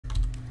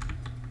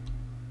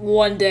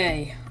One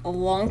day, a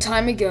long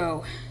time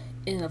ago,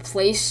 in a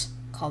place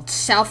called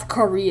South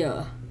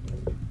Korea,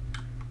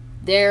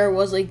 there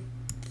was a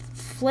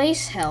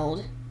place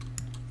held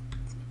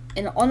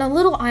on a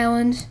little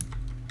island,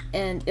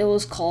 and it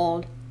was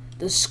called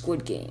the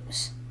Squid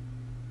Games.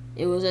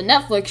 It was a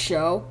Netflix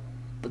show,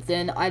 but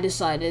then I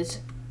decided,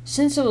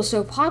 since it was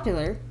so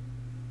popular,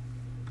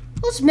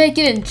 let's make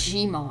it in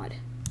Gmod.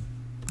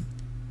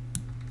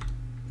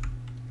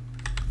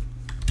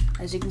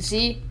 As you can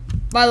see,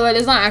 by the way,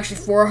 there's not actually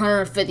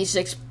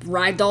 456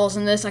 ragdolls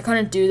in this. I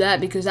couldn't do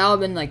that because that would have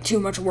been like too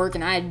much work,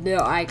 and I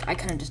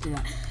couldn't just do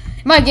that.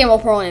 My game will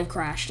probably have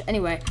crashed.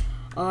 Anyway,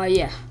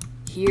 yeah,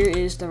 here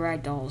is the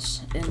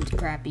ragdolls and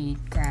crappy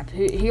crap.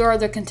 Here are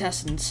the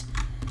contestants.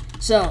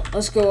 So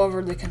let's go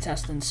over the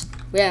contestants.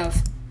 We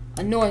have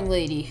annoying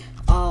lady,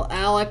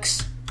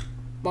 Alex,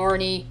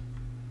 Barney,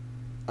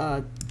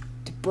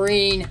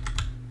 Breen,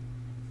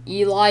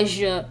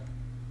 Elijah,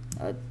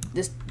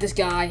 this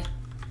guy.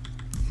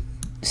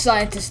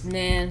 Scientist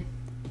man.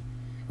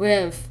 We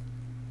have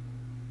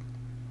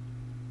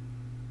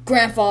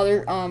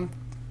grandfather,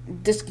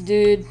 this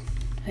dude.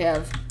 We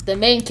have the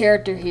main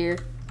character here,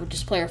 which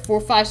is player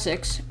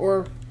 456,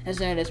 or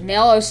as known as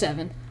male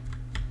 07.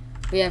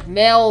 We have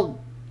male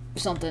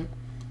something.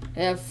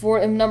 We have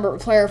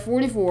player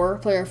 44,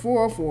 player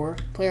 404,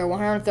 player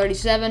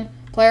 137,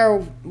 player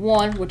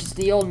 1, which is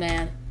the old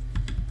man,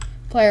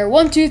 player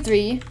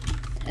 123,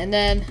 and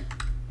then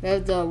we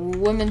have the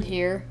women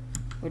here.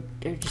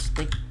 They're just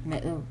like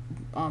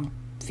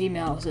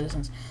female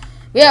citizens.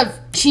 We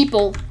have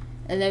Cheeple,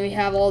 and then we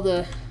have all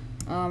the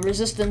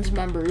resistance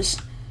members.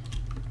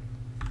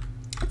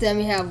 Then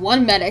we have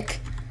one medic,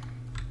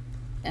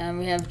 and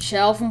we have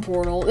Chell from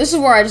Portal. This is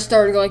where I just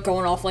started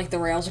going off like the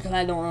rails because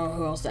I don't know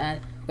who else to add.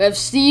 We have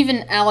Steve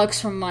and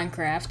Alex from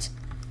Minecraft.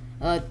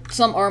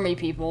 Some army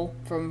people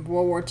from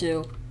World War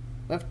II.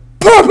 We have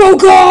Purple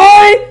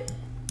Guy.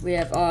 We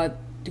have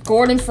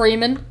Gordon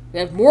Freeman. We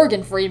have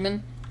Morgan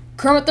Freeman.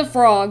 Kermit the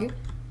Frog,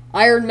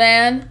 Iron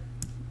Man,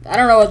 I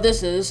don't know what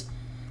this is,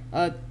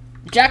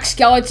 Jack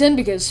Skeleton,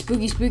 because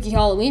spooky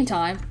Halloween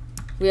time.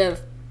 We have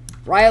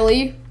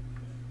Riley,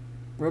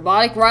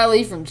 Robotic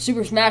Riley from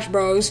Super Smash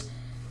Bros.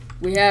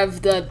 We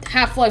have the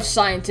Half-Life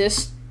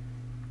Scientist.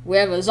 We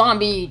have a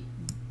zombie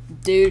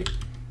dude.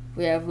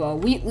 We have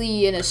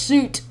Wheatley in a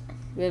suit.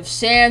 We have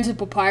Sans and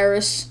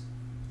Papyrus.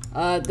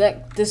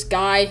 This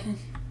guy,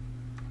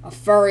 a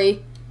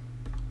furry,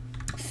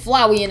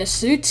 Flowey in a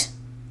suit.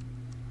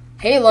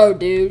 Halo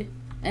dude,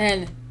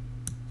 and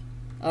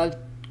a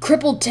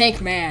crippled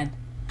tank man.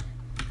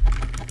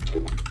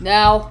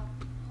 Now,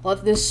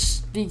 let this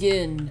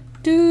begin.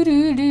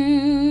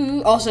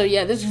 Also,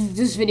 yeah,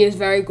 this video is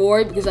very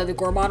gory because I have the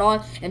gore mod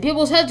on, and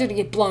people's heads are gonna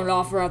get blown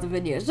off throughout the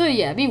video. So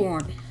yeah, be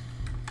warned.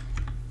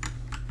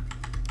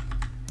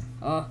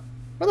 Where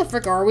the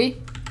frick are we?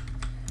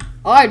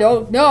 I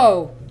don't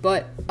know,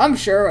 but I'm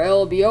sure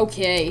it'll be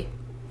okay.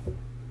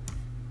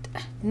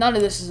 None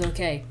of this is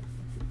okay.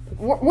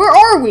 Where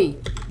are we?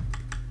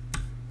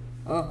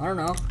 Oh, I don't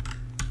know.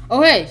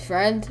 Oh, hey,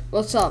 friend.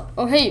 What's up?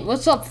 Oh, hey,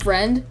 what's up,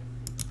 friend?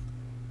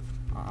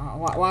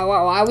 Why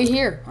are we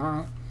here? I don't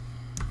know.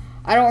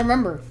 I don't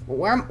remember.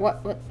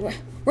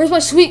 Where's my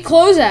sweet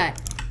clothes at?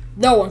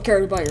 No one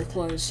cares about your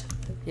clothes.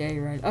 Yeah,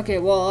 you're right. Okay,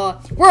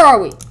 well, where are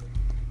we?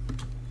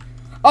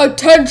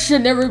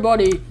 Attention,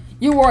 everybody.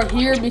 You are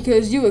here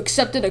because you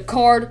accepted a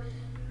card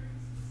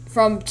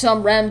from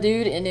some random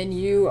dude, and then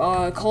you,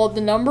 called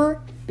the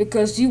number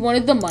because you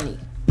wanted the money.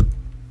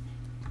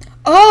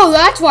 Oh,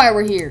 that's why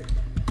we're here.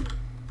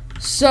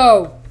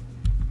 So,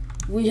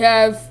 we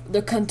have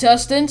the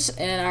contestants,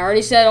 and I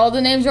already said all the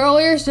names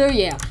earlier, so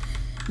yeah.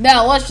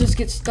 Now, let's just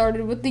get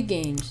started with the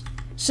games.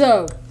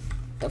 So,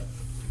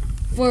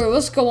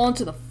 let's go on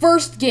to the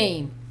first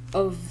game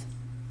of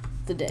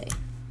the day.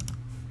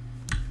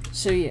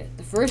 So yeah,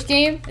 the first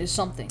game is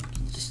something.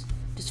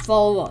 Just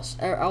follow us.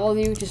 All of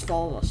you, just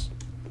follow us.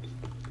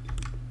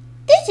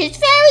 This is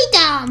very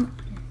dumb.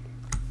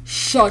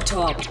 Shut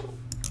up.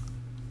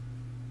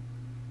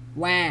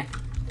 Wah.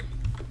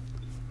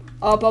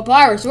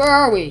 Papyrus, where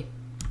are we?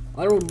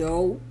 I don't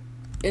know.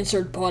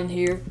 Insert pun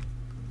here.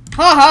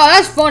 Haha,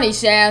 that's funny,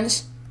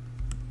 Sans.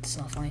 It's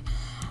not funny.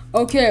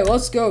 Okay,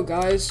 let's go,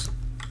 guys.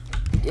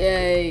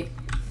 Yay.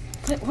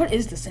 What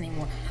is this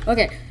anymore?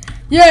 Okay.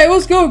 Yay,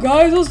 let's go,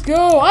 guys. Let's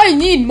go. I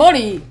need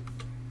money.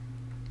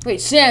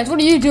 Wait, Sans, what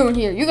are you doing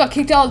here? You got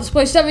kicked out of this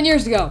place 7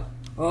 years ago.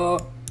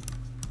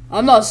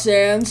 I'm not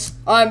Sans.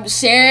 I'm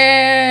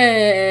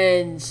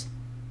Sans.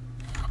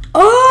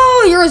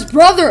 Oh, you're his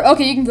brother.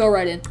 Okay, you can go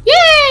right in.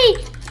 Yay!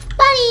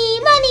 Money,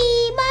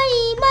 money,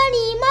 money,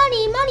 money,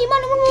 money, money, money,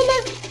 money,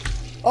 money.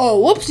 Oh,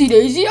 whoopsie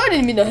daisy. I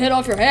didn't mean to hit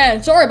off your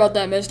hand. Sorry about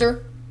that,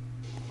 mister.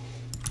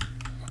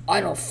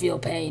 I don't feel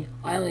pain.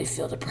 I only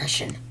feel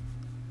depression.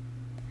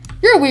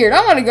 You're weird.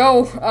 I'm gonna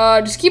go.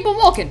 Just keep on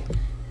walking.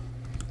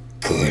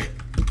 Good.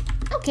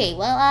 Okay,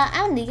 well,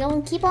 I'm gonna go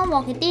and keep on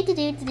walking.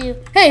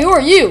 Hey, who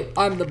are you?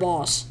 I'm the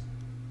boss.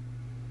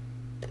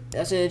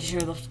 That's it.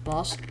 You're the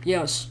boss?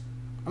 Yes.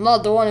 I'm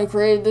not the one who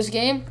created this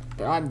game,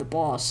 but I'm the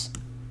boss.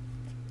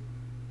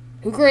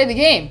 Who created the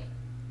game?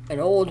 An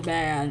old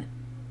man.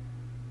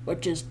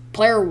 Which is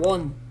player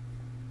 1.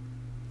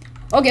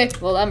 Okay,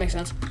 well that makes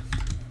sense.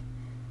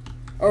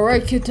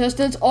 Alright,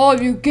 contestants, all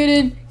of you get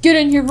in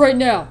here right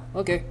now.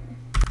 Okay.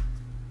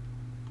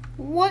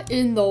 What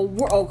in the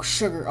world? Oh,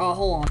 sugar.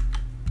 Hold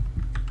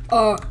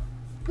on.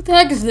 What the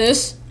heck is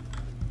this?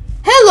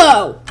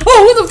 Hello!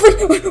 Oh, what the frick?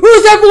 Who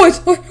is that voice?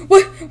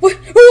 What?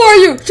 Who are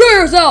you? Show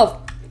yourself!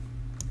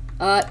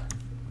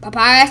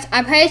 Papyrus,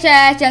 I'm pretty sure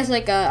that's just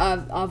like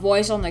a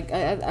voice on like,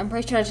 I'm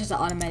pretty sure it's just an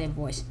automated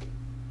voice.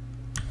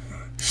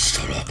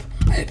 Shut up.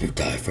 I hope you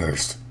die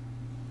first.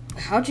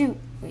 How'd you,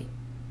 wait.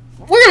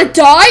 We're gonna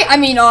die? I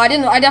mean, I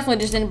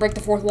definitely just didn't break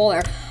the fourth wall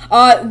there.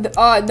 No,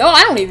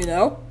 I don't even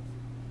know.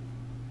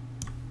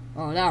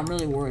 Oh, now I'm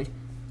really worried.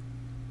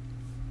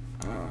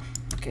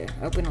 Okay, I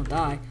hope we don't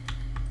die.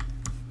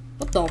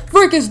 What the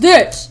frick is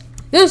this?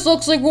 This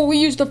looks like what we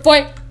used to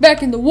fight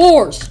back in the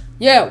wars.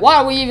 Yeah,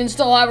 why do we even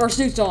still have our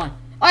suits on?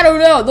 I don't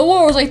know. The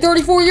war was like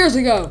 34 years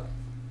ago.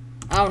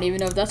 I don't even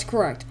know if that's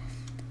correct.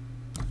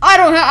 I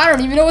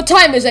don't even know what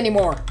time is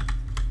anymore.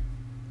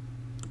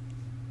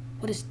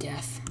 What is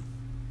death?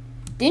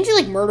 Didn't you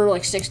like murder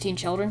like 16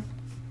 children?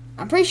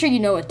 I'm pretty sure you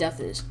know what death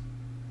is.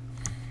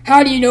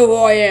 How do you know who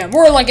I am?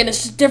 We're like in a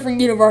different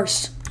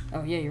universe.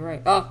 Oh yeah, you're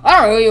right. I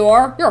don't know who you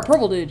are. You're a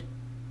purple dude.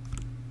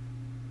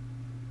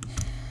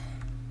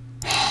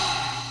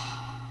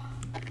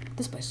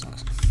 This place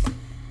sucks.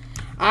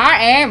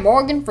 I am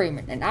Morgan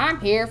Freeman, and I'm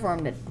here from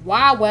the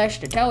Wild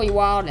West to tell you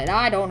all that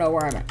I don't know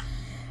where I'm at.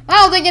 I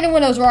don't think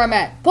anyone knows where I'm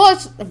at.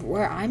 Plus,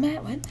 where I'm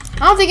at? What?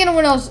 I don't think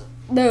anyone else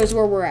knows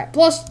where we're at.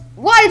 Plus,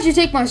 why did you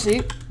take my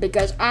suit?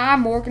 Because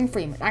I'm Morgan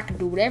Freeman. I can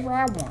do whatever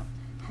I want.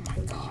 Oh my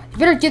god. You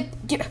better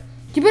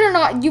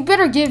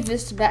give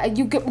this back.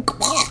 You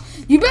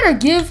better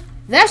give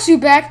that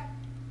suit back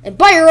and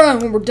buy your own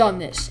when we're done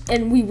this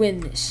and we win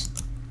this.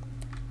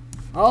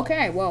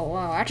 Okay, well,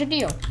 that's a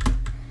deal.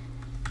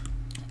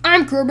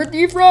 I'm Kermit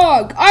the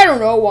Frog. I don't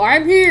know why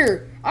I'm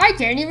here. I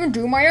can't even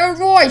do my own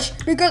voice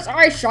because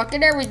I suck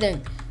at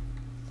everything.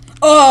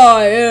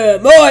 I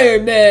am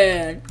Iron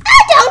Man.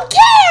 I don't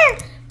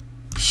care.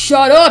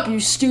 Shut up, you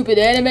stupid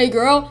anime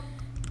girl.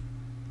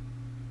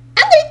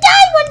 I'm gonna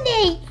die one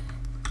day.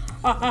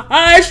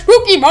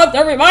 Spooky month,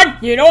 everyone.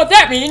 You know what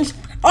that means.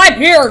 I'm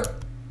here.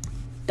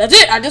 That's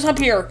it. I just up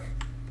here.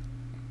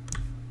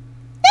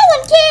 No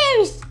one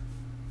cares.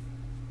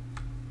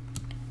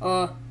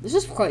 This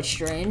is quite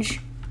strange.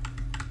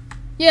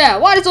 Yeah,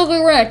 why does it look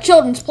like we're at a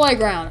children's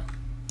playground?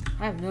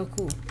 I have no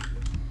clue.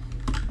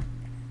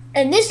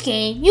 In this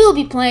game, you will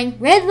be playing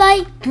red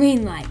light,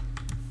 green light.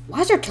 Why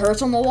is there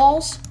turrets on the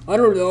walls? I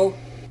don't know.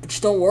 But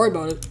just don't worry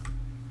about it.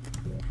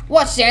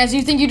 What, Sans?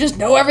 You think you just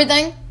know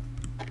everything?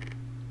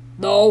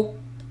 No.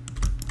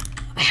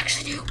 I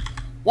actually do.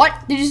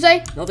 What did you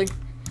say? Nothing.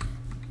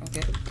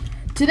 Okay.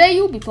 Today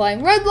you'll be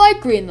playing red light,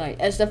 green light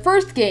as the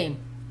first game.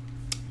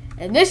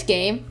 In this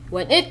game,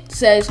 when it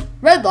says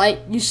red light,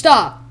 you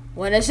stop.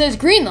 When it says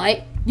green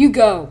light, you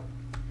go.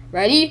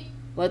 Ready?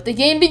 Let the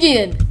game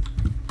begin.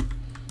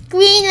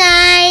 Green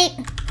light.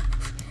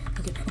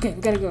 Okay, I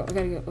gotta go.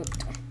 Okay,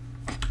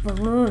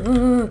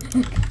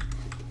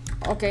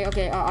 I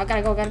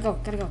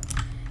gotta go.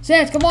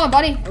 Sans, come on,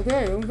 buddy.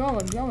 Okay, I'm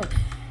going.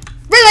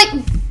 Red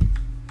light.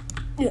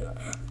 Yeah.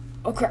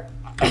 Oh crap.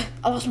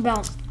 I lost my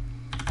balance.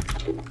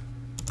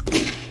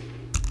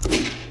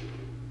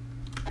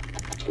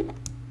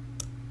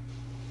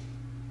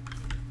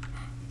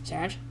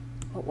 Sans?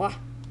 What?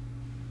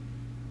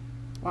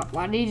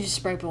 Why did you just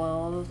spray blood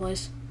all over the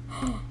place?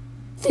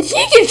 Did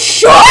he get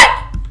shot?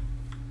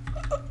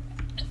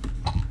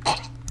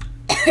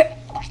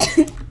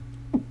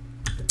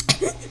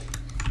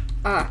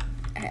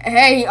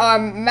 Hey,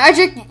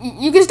 Magic,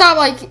 you can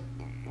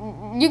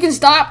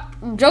stop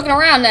joking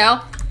around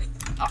now.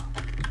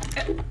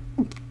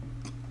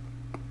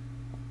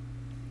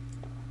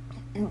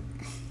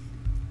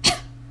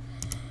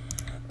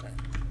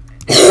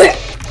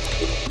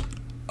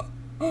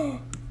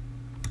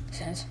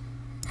 Sans,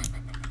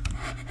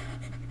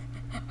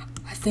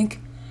 I think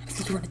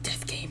we're in a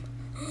death game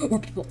where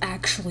people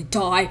actually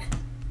die.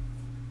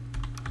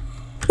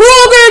 We're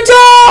all gonna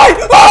die!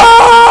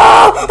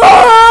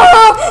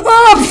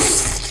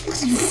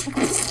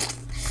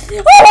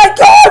 Oh my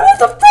god, what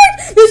the frick?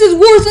 This is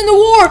worse than the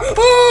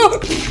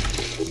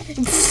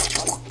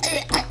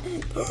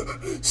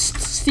war!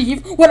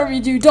 Steve, whatever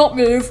you do, don't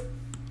move.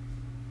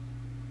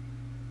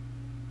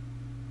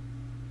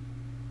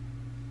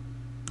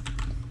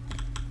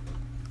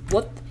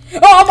 What?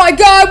 Oh my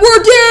god,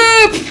 we're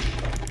doomed!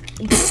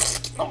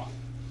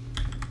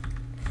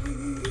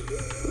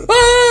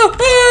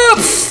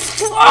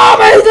 Oh,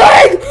 my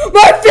leg!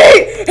 My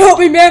feet! Help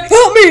me, man!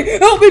 Help me!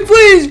 Help me,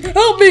 please!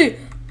 Help me!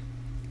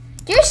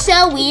 You're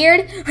so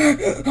weird.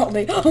 Help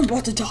me! I'm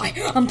about to die.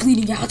 I'm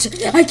bleeding out.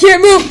 I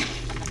can't move!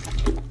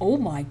 Oh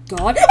my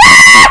god. I'm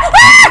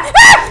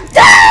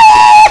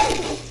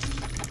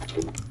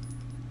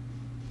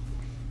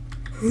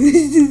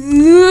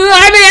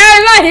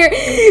out of here!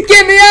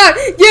 Get me out!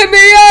 Get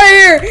me out of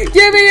here!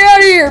 Get me out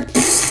of here!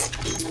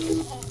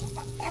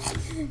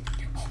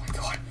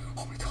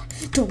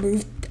 Don't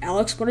move,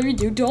 Alex. Whatever you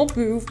do, don't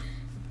move.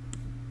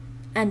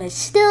 I'm as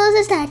still as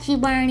a statue,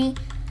 Barney.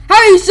 How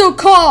are you so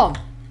calm?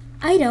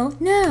 I don't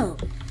know.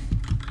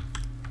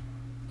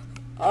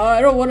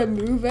 I don't want to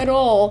move at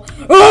all.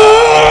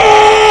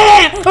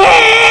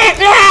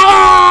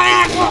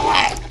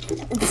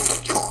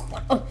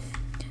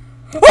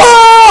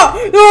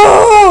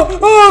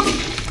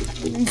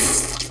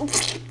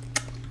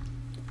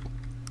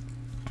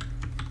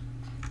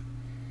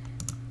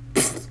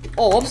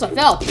 Oh, oops, I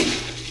fell.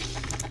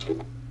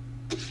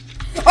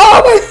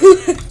 Oh,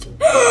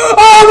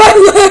 my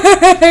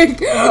leg!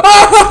 Oh,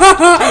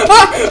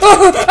 my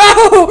leg!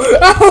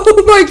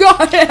 Oh my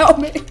God, help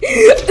me!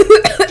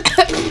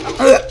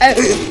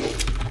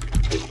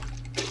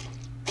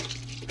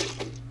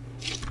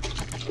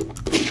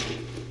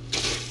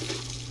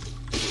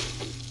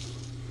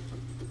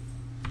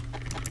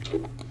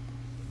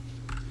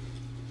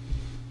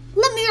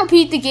 Let me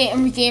repeat the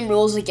game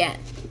rules again.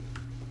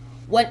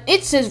 When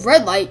it says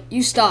red light,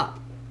 you stop.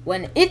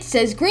 When it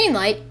says green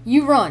light,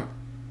 you run.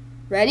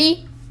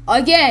 Ready?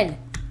 Again.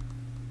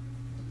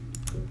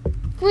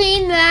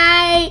 Green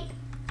light.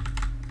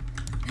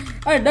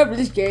 I remember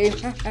this game.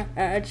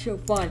 It's so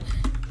fun.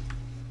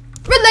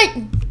 Red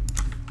light.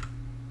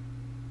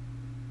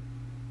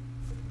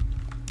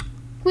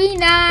 Green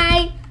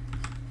light.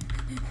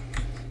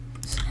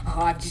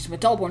 Oh, I have to use my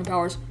teleporting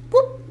powers.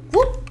 Whoop,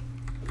 whoop.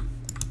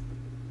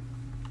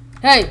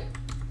 Hey,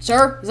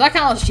 sir, does that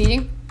count as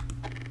cheating?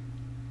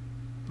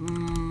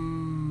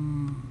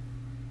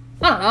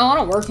 I don't know. I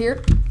don't work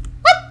here.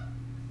 What?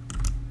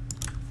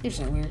 You're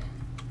so weird.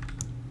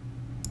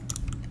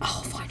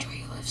 I'll find where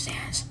you live,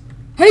 Sans.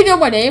 How do you know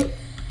my name?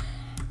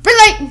 Red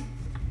light.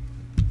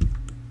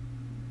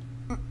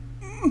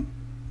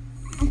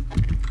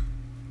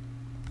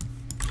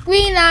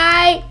 Green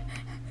light.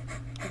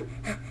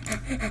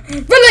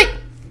 Red light.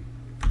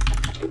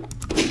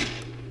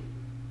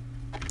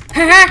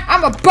 Haha,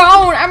 I'm a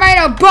bone. I'm made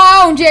of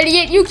bones,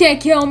 idiot. You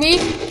can't kill me.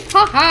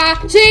 Ha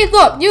ha. See,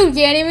 look, you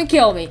can't even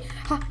kill me.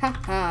 Ha ha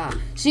ha.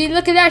 See,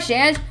 look at that,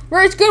 Sans.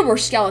 It's good we're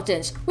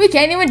skeletons. We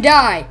can't even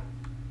die.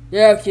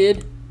 Yeah,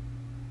 kid.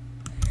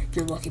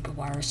 You're lucky,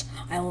 Papyrus.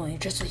 I only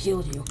just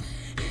healed you.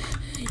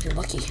 You're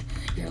lucky.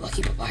 You're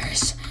lucky,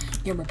 Papyrus.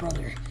 You're my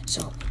brother.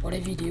 So,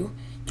 whatever you do,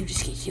 you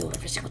just get healed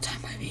every single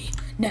time by me.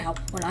 Now,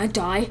 when I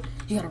die,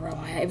 you gotta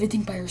rely on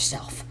everything by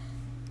yourself.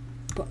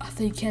 But I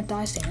think you can't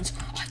die, Sans.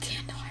 I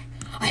can't die.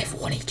 I have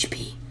 1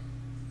 HP.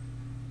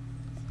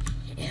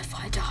 And if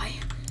I die,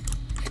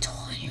 it's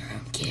all on your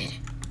own, kid.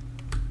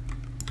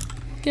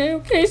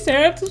 Okay,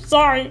 Sans. I'm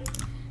sorry.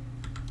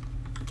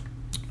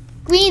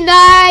 Green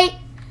light.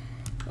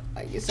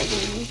 I guess I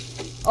can.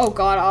 Oh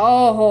God.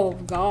 Oh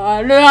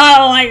God. No, I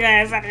don't like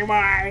this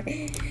anymore.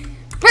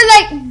 Red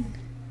light.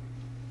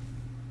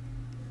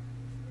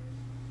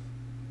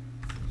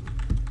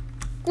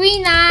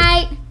 Green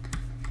light.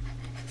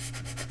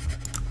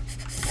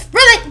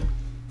 Red light.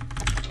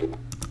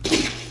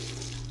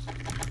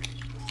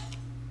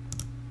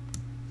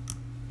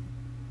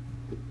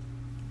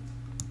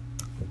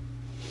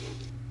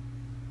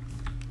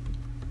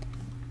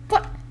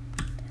 What?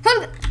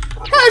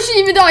 How did she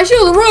even die? She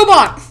was a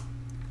robot.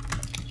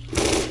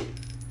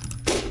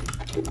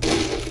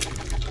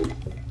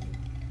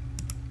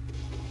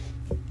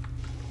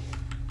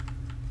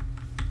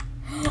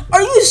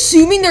 Are you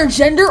assuming their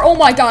gender? Oh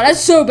my God, that's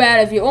so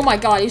bad of you. Oh my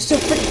God, you're so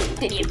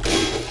freaking idiot.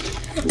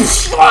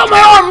 Oh my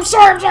arm! I'm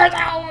sorry.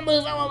 I won't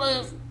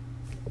move.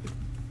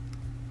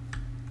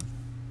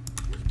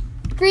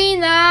 Green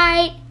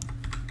light.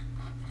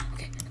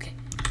 Okay.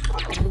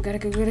 Gotta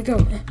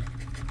go.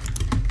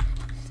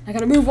 I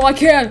gotta move while I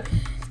can.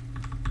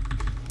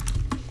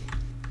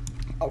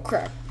 Oh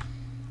crap.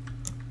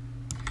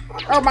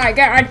 Oh my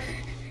God.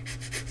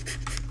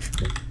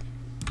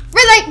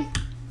 Red light.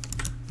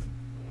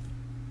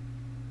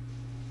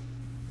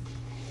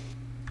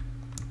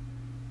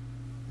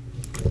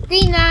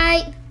 Green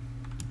light.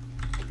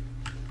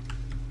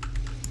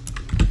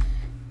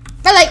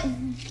 Red light.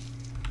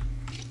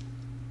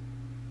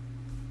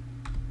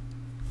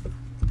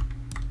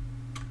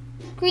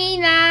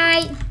 Green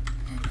light.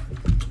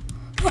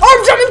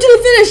 I'm jumping to the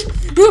finish.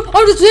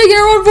 I'm just taking a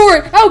run for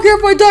it. I don't care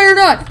if I die or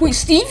not. Wait,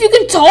 Steve, you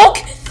can talk?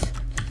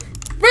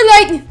 Red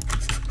light.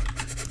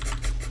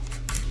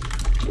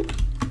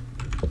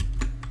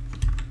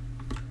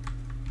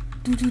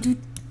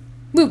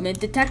 Movement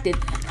detected.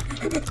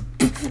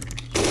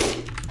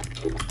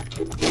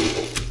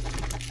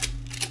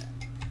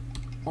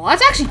 Well,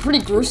 that's actually pretty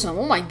gruesome.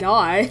 Oh my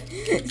God.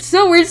 It's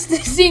so weird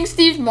seeing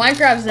Steve's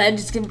Minecraft's head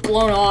just get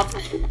blown off.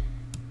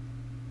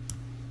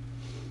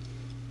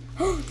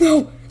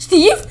 No!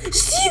 Steve!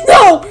 Steve,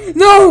 no!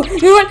 No!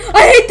 You know what?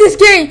 I hate this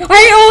game! I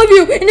hate all of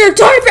you! And your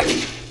entire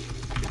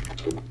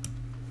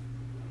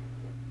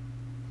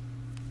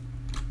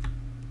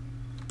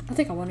I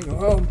think I want to go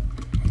home.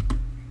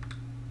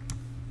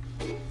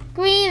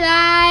 Green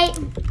light.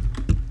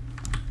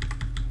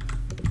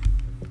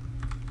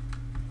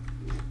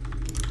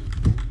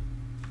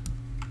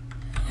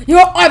 You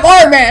know, I'm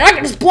Iron Man! I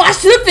can just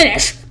blast to the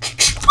finish!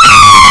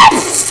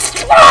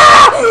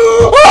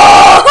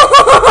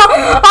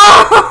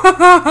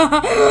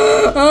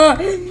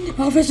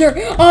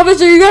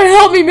 Officer, you gotta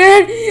help me,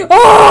 man!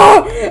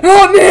 Oh,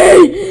 help me!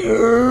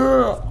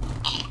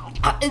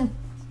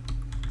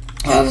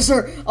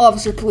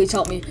 Officer, please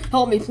help me.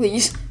 Help me,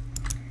 please.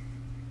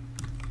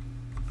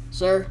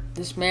 Sir,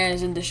 this man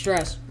is in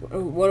distress.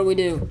 What do we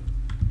do?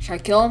 Should I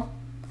kill him?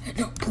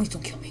 No, please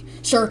don't kill me.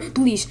 Sir,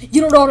 please.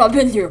 You don't know what I've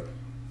been through.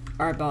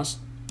 Alright, boss.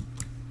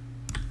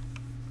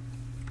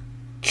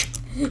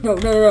 No.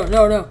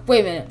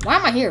 Wait a minute. Why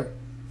am I here?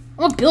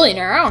 I'm a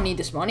billionaire. I don't need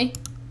this money.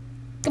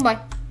 Goodbye.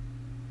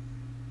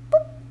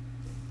 Boop.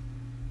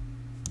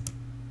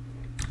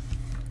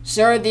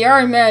 Sir, the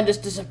Iron Man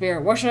just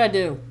disappeared. What should I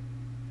do?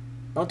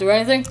 Don't do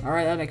anything?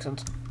 Alright, that makes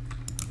sense.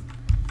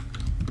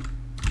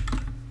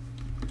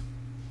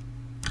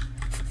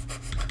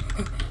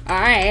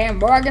 I am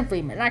Morgan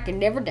Freeman. I can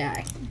never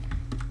die.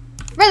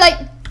 Red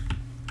light!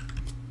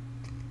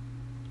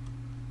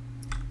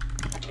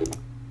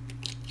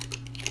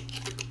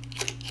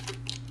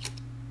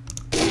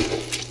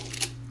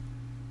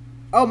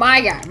 Oh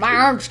my god, my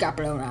arm just got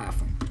blown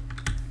off.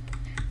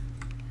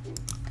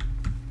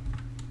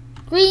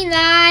 Green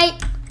light!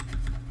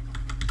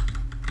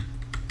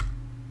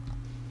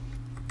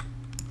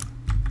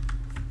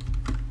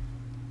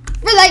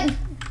 Red light!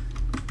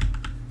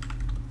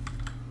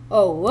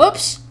 Oh,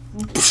 whoops.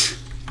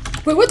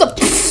 Wait, what the?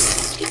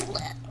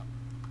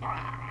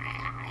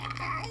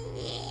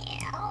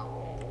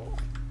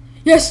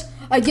 Yes,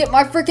 I get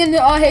my freaking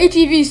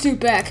HEV suit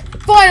back.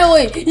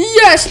 Finally,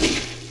 yes!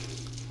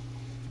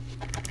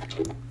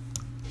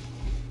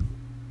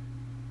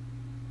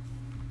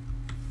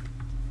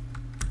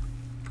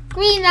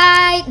 Green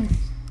light!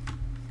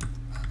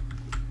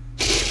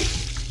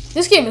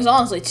 This game is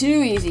honestly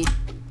too easy.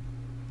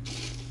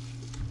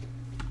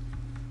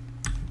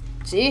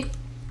 See?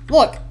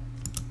 Look!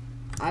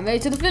 I made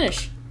it to the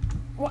finish.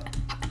 What?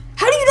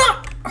 How do you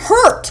not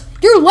hurt?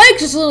 Your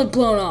legs just literally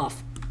blown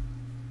off.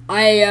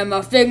 I am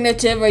a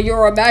figurative of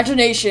your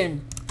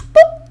imagination.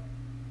 Boop.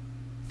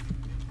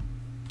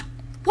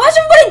 Why is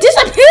everybody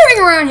disappearing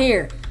around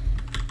here?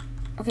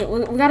 Okay,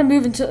 we gotta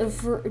move until...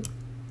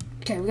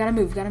 Okay, we gotta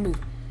move.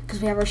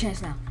 Because we have our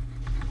chance now.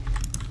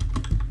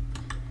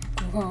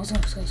 Come on,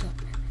 let's go.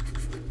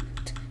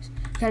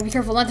 Gotta be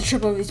careful not to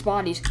trip over these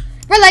bodies.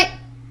 Red light!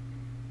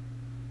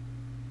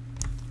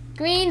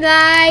 Green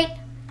light!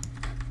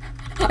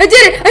 I did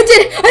it!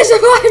 I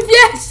survived!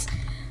 Yes!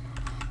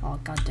 Oh,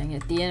 god dang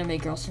it. The anime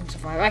girls can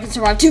survive. I can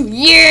survive too!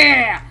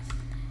 Yeah!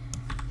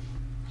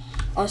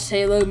 Us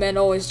Halo men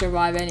always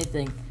survive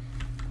anything.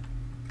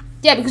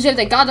 Yeah, because you have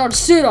that goddamn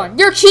suit on.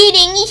 You're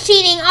cheating! He's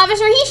cheating!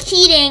 Officer, he's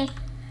cheating!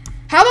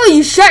 How about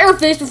you shut your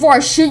face before I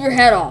shoot your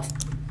head off?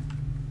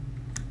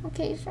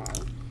 Okay, sorry.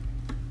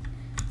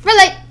 Red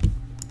light!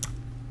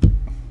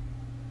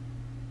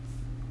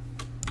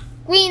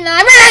 Green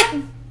light! Red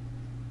light!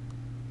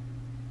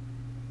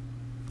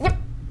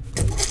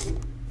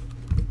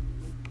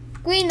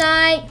 Green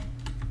light!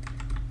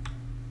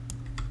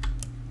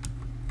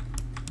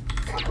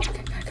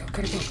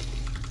 Gotta go.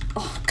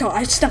 Oh, God,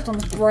 I stepped on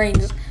his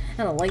brains.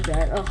 I don't like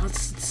that. Oh,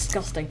 that's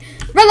disgusting.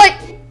 Red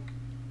light!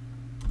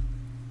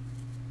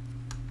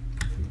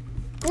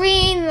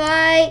 Green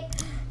light!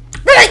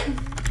 Red light!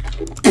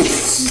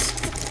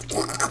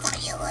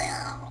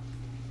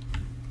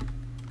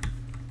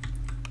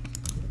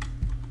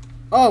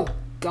 Oh,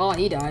 God,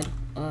 he died.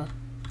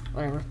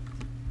 Whatever.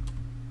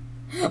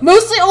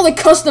 Mostly all the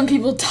custom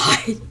people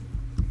died.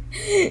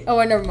 Oh,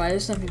 wait, never mind.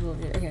 There's some people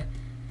over here. Okay.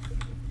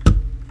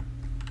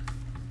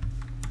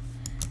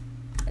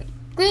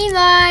 Green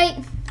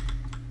light!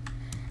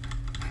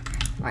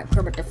 Alright,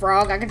 Kermit the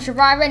Frog. I can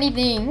survive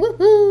anything.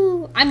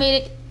 Woohoo! I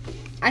made it.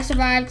 I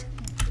survived.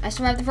 I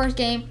survived the first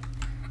game.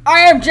 I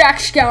am Jack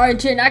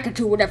Skellington. I can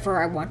do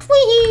whatever I want.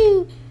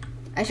 Woohoo!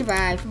 I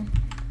survived.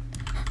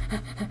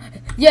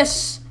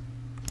 Yes!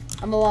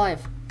 I'm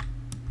alive.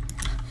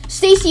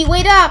 Stacy,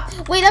 wait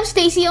up! Wait up,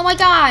 Stacy! Oh my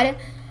God!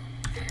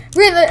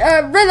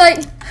 Red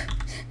light!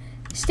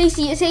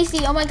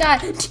 Stacy, oh my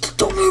God!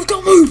 Don't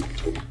move!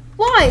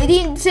 Why? It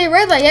didn't say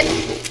red light yet.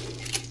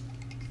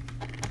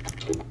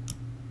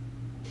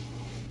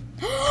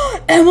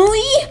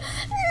 Emily?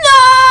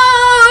 No!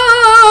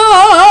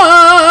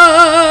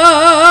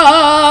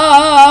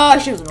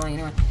 She was annoying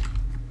anyway.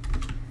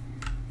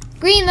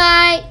 Green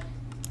light!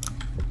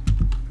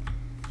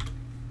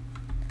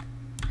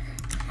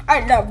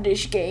 I love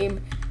this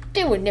game.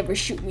 They would never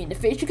shoot me in the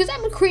face because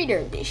I'm a creator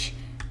of this.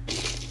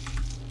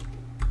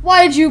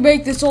 Why did you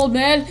make this, old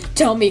man?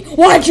 Tell me,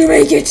 why did you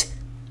make it?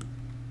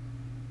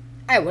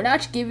 I will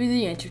not give you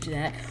the answer to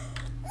that.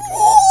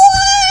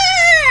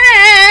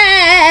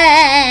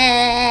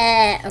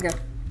 Okay.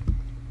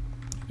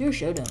 Your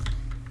showdown.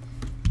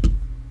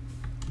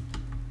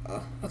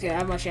 Okay, I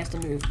have my chance to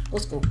move.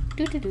 Let's go.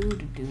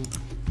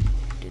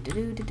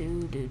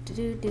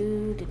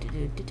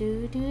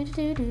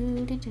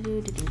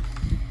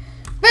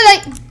 Red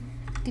light!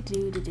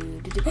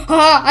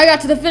 Ah, I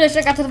got to the finish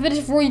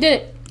before you did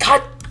it.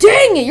 God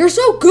dang it, you're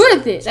so good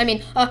at this. I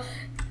mean,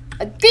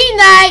 green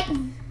light!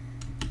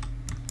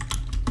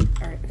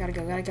 gotta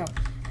go, gotta go.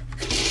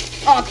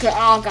 Oh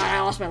god,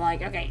 I lost my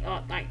leg. Okay,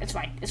 it's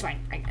fine, it's fine.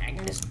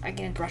 I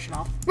can brush it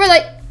off. Red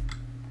light!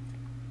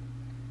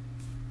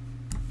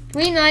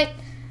 Green light!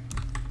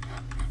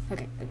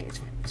 Okay, it's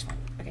fine, it's fine.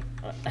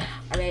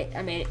 Okay,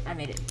 I made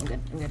it. I'm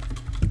good.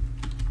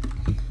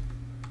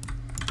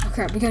 Oh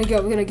crap, we gotta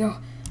go.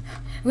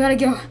 We gotta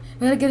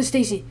go to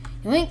Stacy.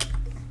 Yoink!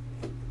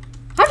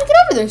 How'd you get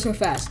over there so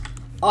fast?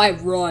 I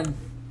run.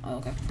 Oh,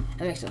 okay.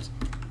 That makes sense.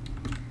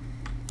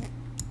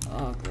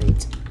 Oh,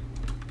 great.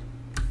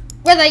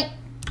 Red light!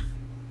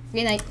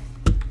 Green light.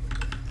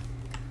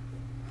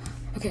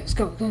 Okay, let's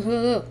go.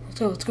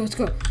 Let's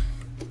go.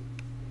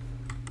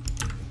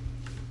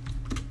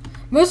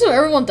 Most of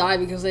everyone died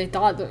because they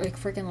thought that, like,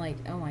 freaking, like,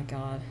 oh my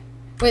god.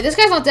 Wait, this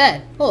guy's not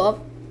dead. Hold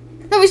up.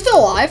 No, he's still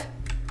alive.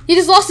 He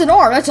just lost an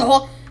arm, that's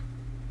all.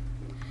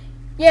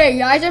 Yay,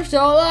 guys, I'm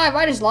still alive.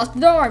 I just lost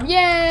an arm.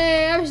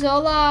 Yay, I'm still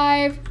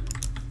alive.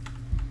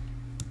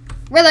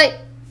 Red light.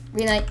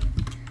 Green light.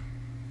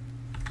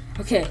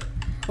 Okay.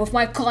 With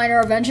my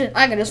Kleiner invention,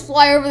 I can just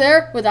fly over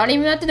there without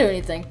even have to do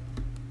anything.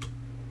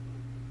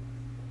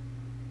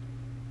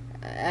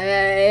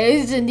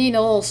 It's indeed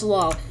a little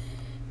slow.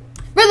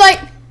 Red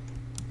light.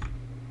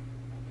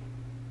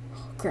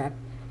 Oh, crap.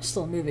 I'm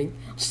still moving.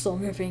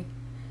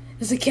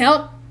 Does it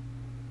count?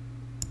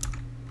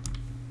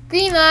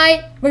 Green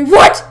light. Wait,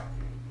 what?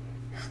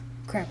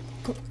 Crap.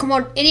 Come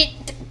on,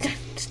 idiot.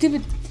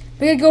 Stupid.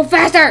 We gotta go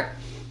faster.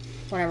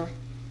 Whatever.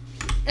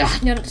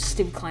 Ugh, no,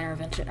 stupid Kleiner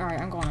invention. Alright,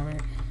 I'm going over here.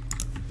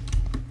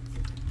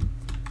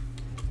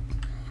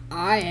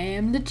 I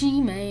am the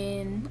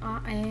G-Man.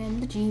 Red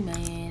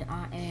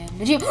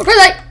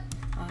light.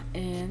 I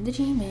am the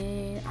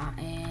G-Man.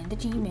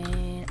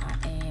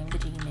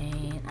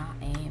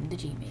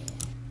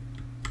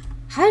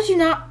 How did you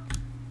not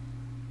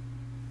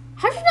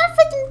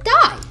freaking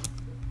die?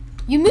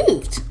 You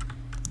moved.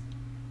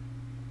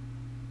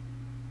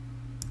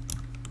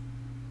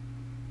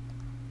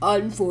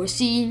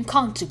 Unforeseen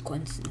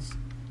consequences.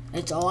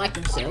 That's all I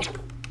can say.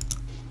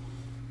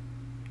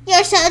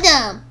 You're so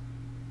dumb.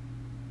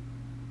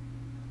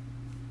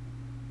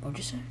 What'd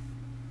you say?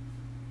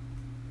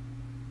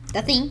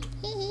 Nothing.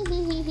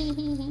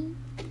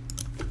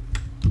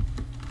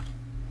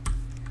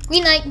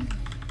 Green light.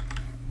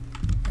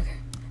 Okay.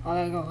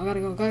 I gotta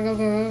go.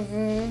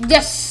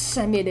 Yes!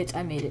 I made it.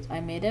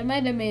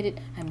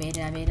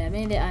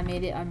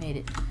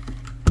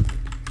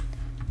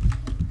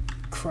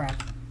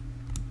 Crap.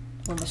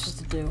 What am I supposed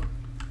to do?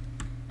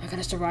 I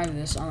gotta survive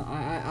this.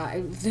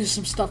 There's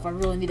some stuff I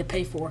really need to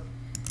pay for.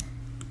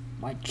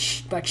 My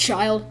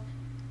child.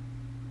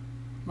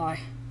 My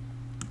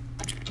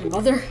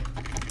mother.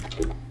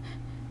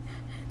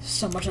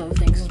 So much other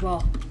things as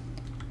well.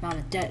 Not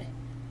a debt.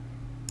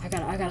 I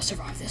gotta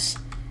survive this.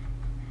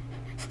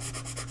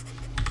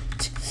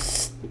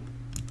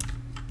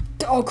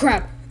 Oh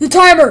crap! The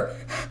timer!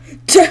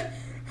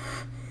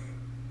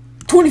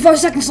 25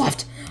 seconds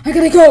left! I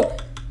gotta go!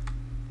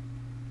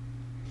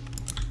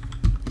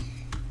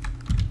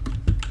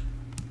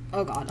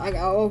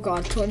 Oh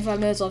god, 25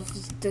 minutes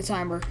left the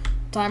timer.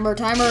 Timer.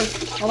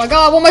 Oh my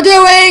god, what am I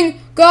doing?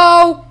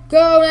 Go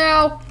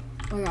now.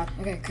 Oh my god,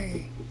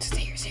 okay.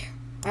 Stay here.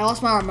 I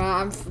lost my arm,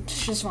 I'm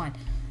just fine.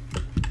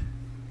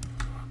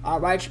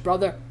 Alright,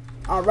 brother.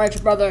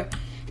 Green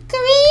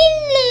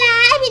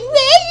light and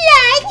red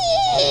light.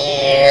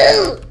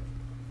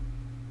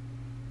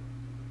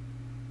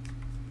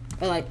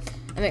 Red light.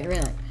 I make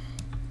green light.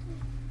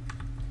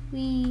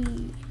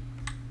 Wee.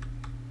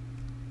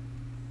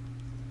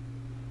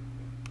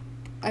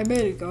 I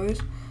made it,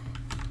 guys.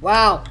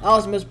 Wow, that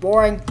was the most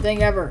boring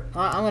thing ever.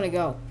 I'm gonna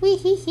go.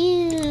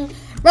 Wee-hee-hoo.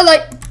 Red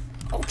light.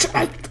 Oh,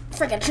 I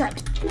freaking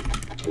tripped.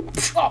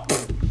 Oh,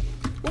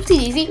 Whoopsie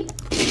daisy.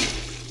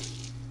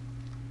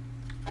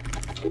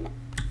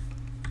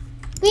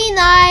 Green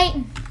light.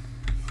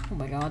 oh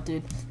my god,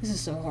 dude, this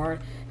is so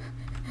hard.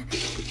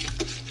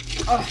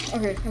 Oh,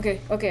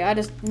 okay. I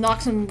just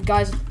knocked some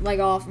guy's leg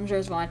off. I'm sure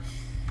it's fine.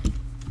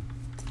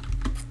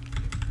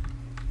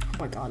 Oh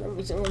my god,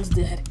 everyone's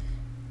dead.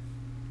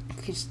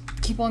 Okay, just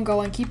keep on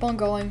going.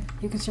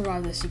 You can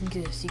survive this. You can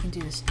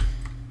do this.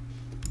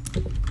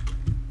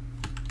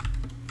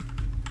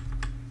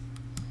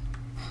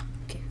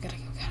 Okay, gotta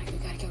go.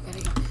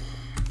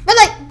 Red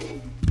light.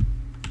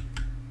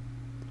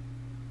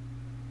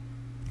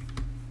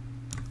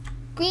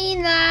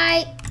 Green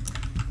light.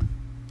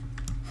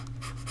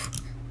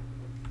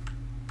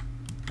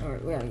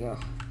 Alright, we gotta go.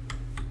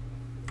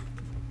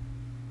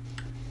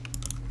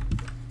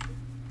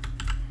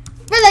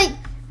 Red light.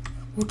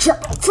 Oh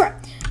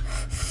crap!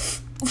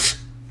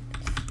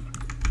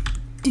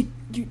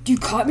 You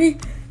caught me?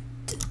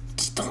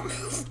 Just don't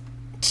move.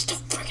 Just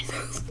don't freaking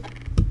move.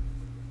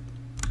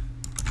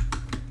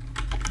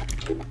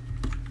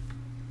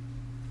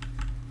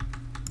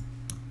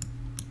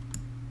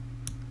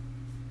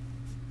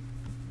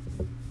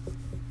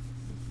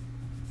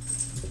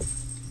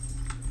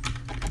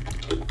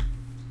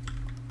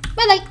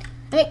 Red light.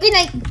 Green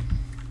light.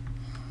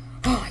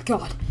 Oh my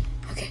god.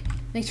 Okay,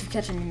 thanks for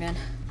catching me, man.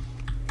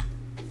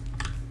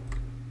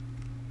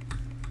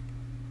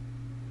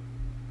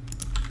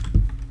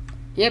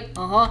 Yep,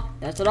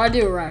 that's what I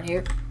do around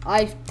here.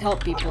 I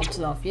help people and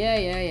stuff.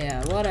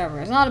 Yeah, whatever.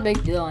 It's not a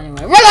big deal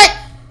anyway. Red light!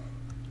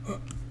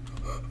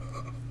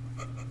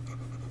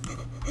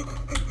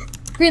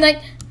 Green light!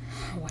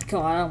 Oh my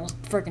god, I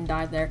almost freaking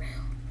died there.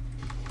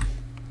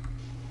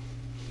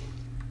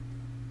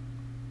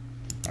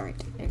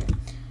 Alright, there you go.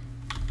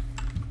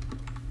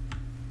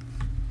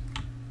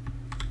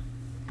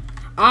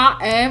 I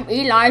am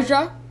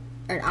Elijah,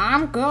 and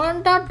I'm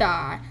gonna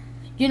die.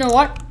 You know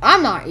what?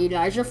 I'm not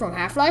Elijah from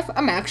Half-Life.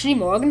 I'm actually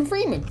Morgan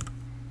Freeman.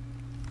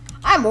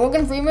 I'm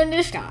Morgan Freeman in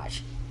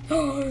disguise.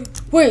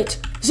 Wait,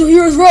 so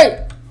he was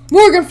right.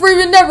 Morgan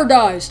Freeman never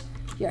dies.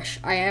 Yes,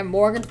 I am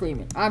Morgan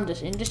Freeman. I'm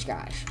just in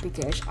disguise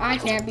because I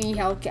can't be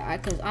held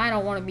because I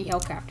don't want to be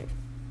held captive.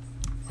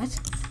 What?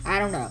 I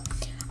don't know.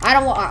 I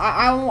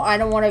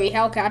don't want to be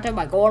held captive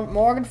by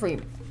Morgan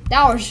Freeman.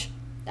 That was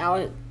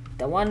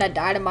the one that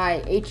died in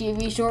my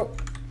HEV short.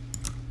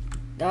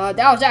 That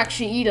was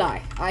actually Eli.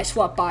 I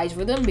swapped bodies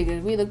with him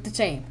because we look the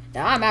same.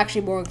 Now I'm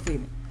actually Morgan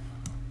Freeman.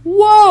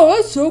 Whoa,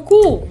 that's so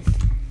cool.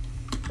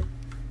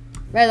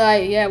 Red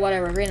light, yeah,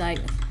 whatever. Green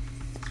light.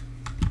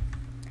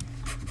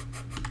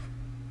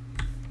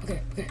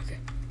 Okay.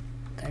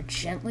 Gotta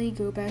gently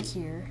go back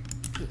here.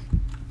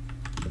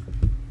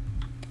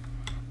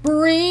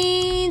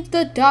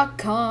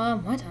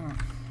 Breathe.com. What? I don't know.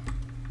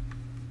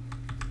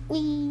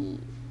 Wee.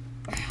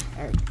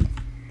 Alright.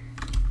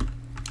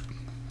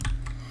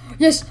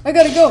 Yes, I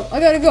gotta go.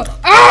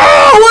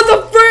 Ah, what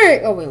the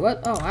frick? Oh, wait,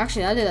 what? Oh,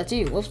 actually, I did that to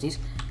you. Whoopsies.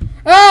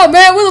 Oh,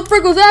 man, what the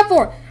frick was that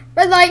for?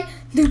 Red light.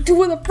 Dude,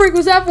 what the frick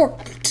was that for?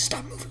 Just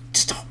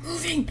stop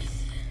moving.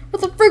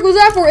 What the frick was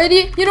that for,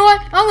 idiot? You know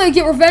what? I'm gonna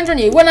get revenge on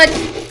you when I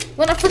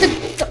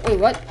freaking... Wait,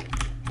 what?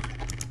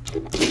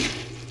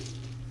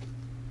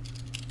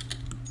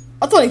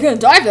 I thought he couldn't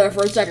die there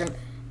for a second.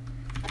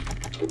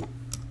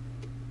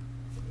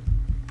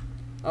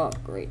 Oh,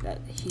 great.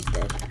 He's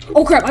dead.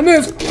 Oh, crap, I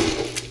moved.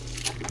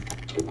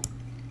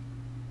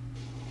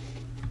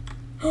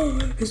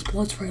 His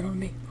blood's right on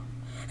me.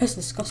 That's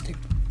disgusting.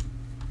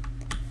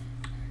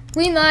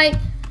 Green light.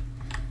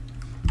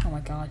 Oh my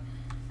god.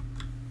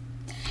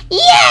 Yeah,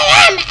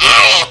 I'm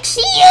Alex!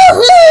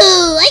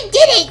 Yoo-hoo! I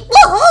did it!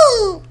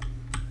 Woohoo!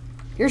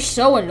 You're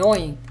so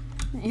annoying.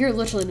 You're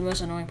literally the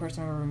most annoying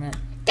person I've ever met.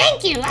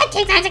 Thank you! I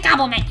take that as a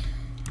compliment.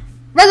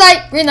 Red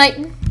light! Green light!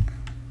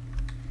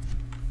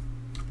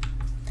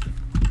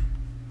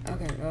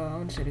 Okay,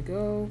 I'm just gonna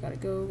go. Gotta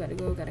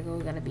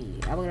be.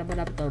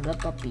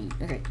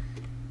 Okay.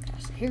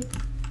 Gotta stay here.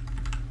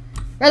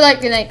 Red light,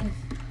 green light.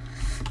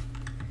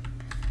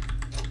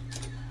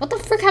 What the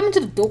frick happened to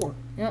the door?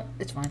 Yeah,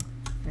 it's fine.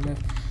 Remove.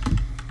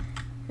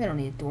 We don't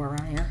need a door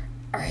around here.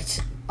 Alright.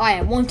 I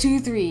am 1,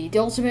 2, 3. The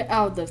ultimate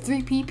out of the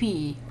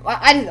 3PP.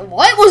 What?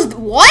 What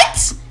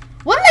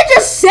did I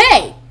just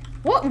say?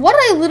 What did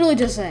I literally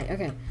just say?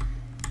 Okay.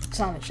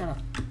 Stop it, shut up.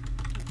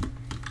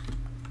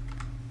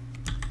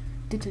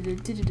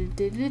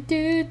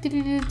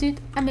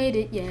 I made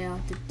it, yeah.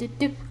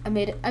 I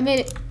made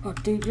it. Oh,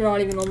 dude, you're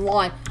not even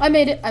online. I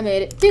made it.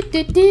 Red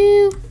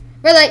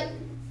light.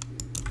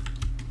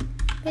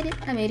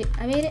 I made it.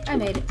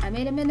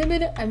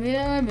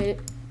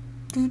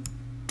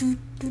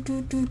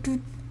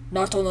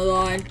 Not on the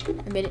line.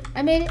 I made it.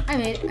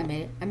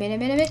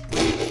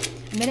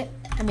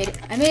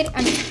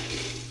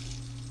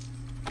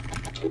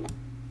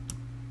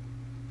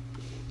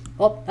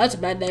 Well, that's a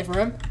bad day for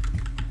him.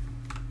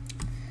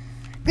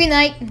 Green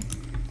light.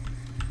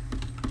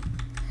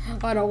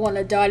 I don't want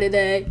to die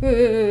today.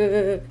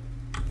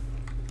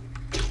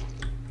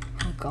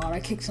 Oh god, I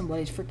kicked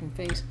somebody's freaking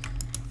face.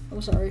 I'm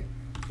sorry.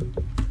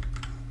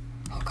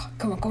 Oh god,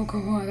 come on.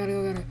 I gotta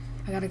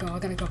go.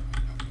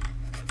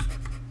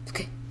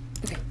 Okay.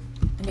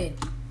 I made it.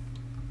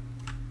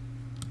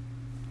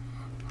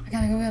 I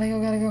gotta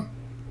go.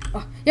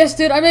 Oh, yes,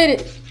 dude, I made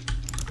it.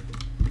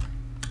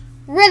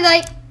 Red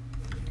light.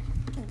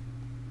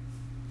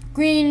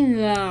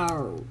 Green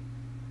light.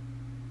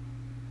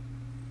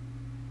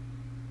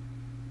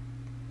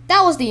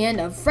 That was the end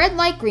of red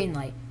light, green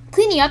light.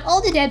 Cleaning up all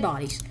the dead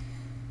bodies.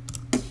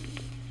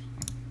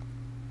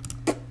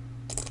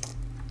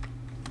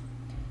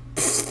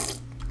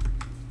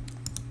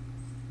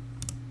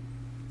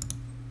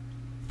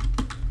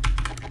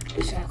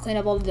 Just gotta clean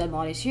up all the dead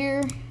bodies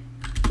here.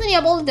 Cleaning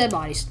up all the dead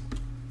bodies.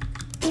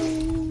 Oh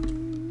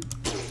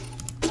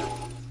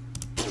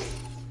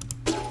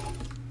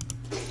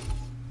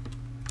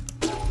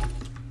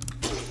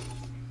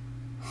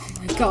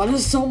my god,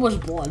 there's so much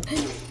blood.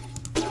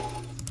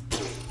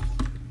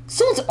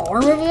 Someone's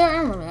arm over there? I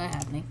don't remember that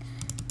happening.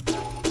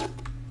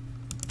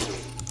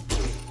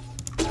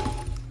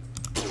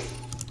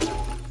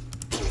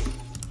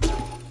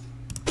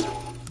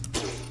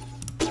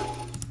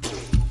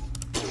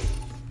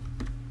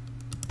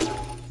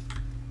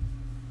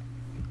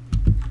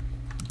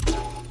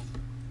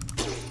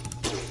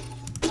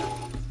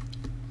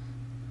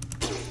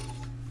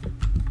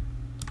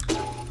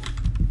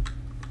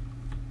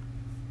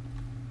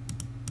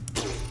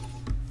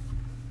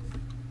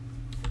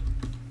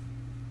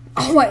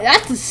 Oh my,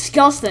 that's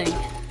disgusting.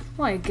 Oh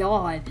my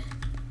god.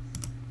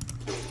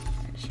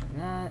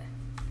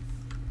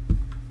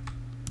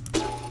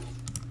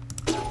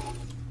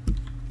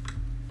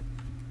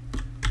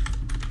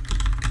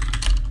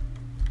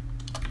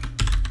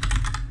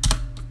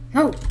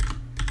 No.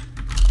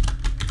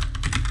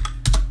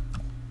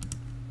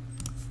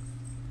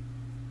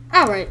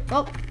 Alright,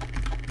 well,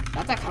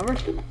 got that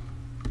covered.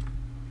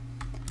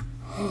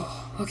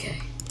 Okay.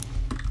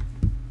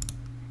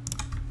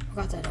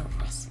 Got that over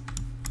with.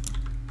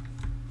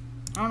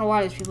 I don't know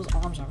why there's people's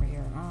arms over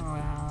here. I don't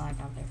know how that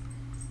got there.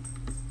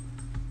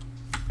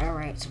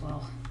 Alright,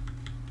 well,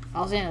 that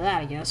was the end of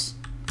that, I guess.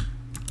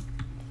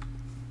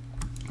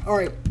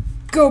 Alright,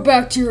 go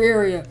back to your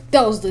area.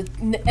 That was the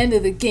end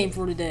of the game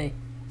for today.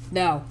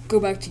 Now, go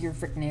back to your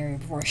freaking area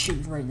before I shoot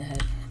you right in the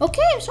head.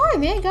 Okay, I'm sorry,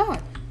 man.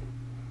 God.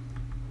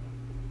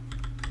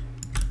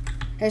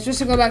 Hey, it's just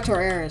to go back to our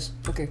areas.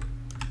 Okay.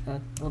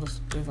 We'll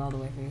just move all the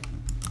way for you.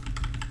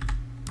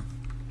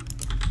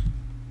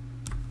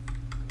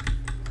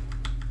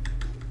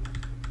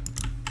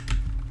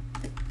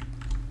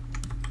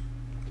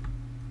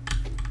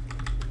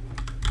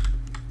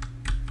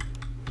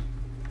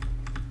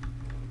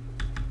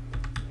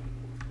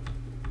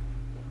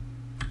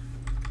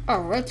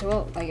 Alright,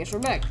 well, I guess we're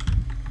back.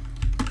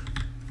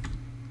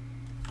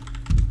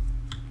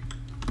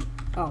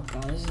 Oh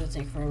god, this is gonna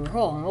take forever.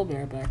 Hold on, we'll be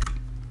right back.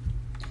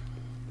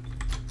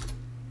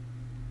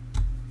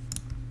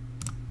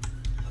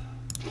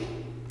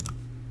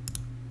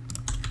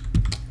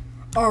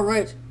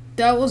 Alright,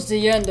 that was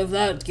the end of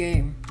that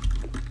game.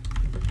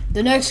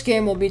 The next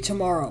game will be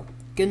tomorrow.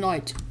 Good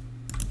night.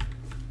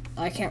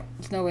 I can't,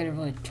 there's no way to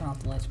really turn off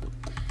the lights, but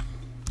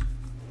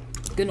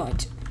good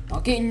night. I'll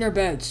get in your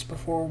beds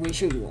before we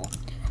shoot you all.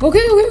 Okay.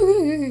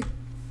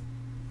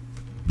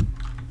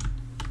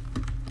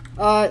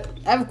 I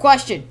have a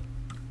question.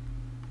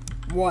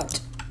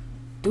 What?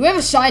 Do we have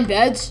assigned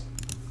beds?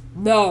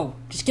 No.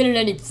 Just get in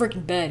any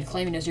freaking bed,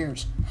 claiming it's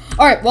yours.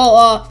 Alright,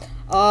 well,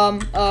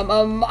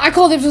 I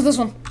call dibs with this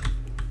one.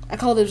 I'm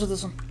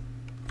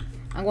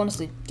going to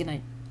sleep. Good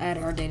night. I had a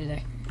hard day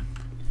today.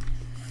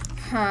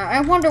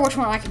 I wonder which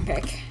one I can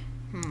pick.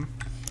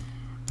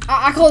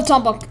 I call the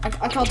top bunk.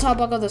 I call the top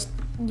bunk of this.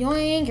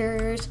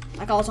 Yoinkers.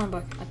 I call the top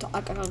bunk.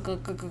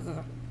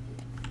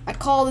 I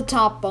call the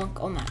top bunk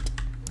on that.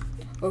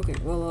 Okay,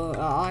 well,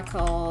 I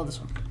call this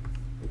one.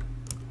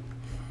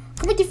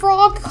 Committee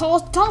Frog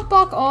calls the top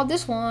bunk on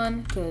this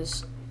one,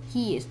 because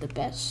he is the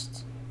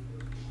best.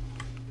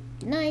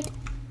 Good night.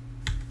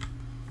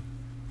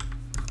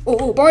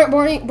 Oh,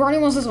 Barney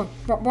wants this one.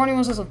 Barney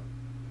wants this one.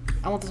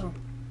 I want this one.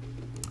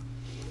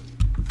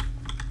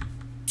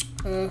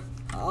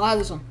 I'll have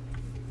this one.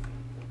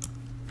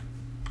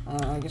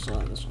 I guess I'll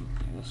have this one.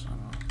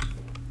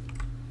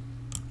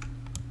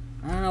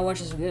 I don't know which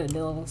is good.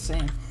 They look the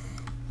same.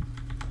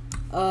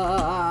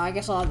 I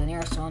guess I'll have the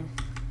nearest one.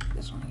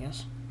 This one, I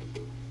guess.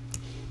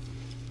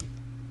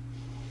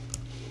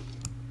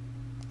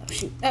 Oh,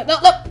 shoot. No!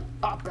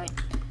 Oh, great.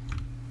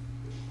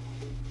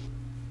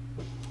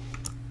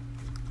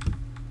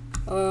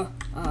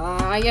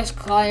 I guess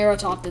Clyro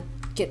top to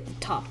get the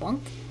top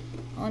bunk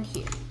on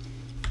here.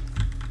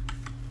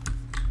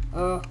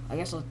 I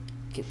guess I'll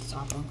get the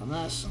top bunk on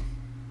this.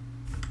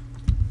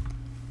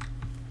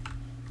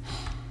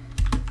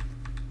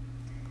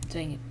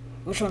 Dang it.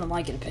 Which one am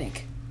I gonna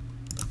pick?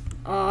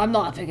 I'm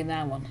not picking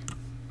that one.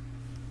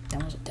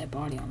 That one's a dead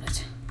body on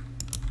it.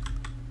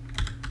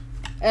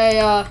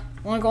 Hey,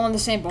 wanna go on the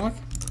same bunk?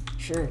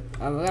 Sure. We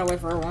gotta wait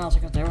for everyone else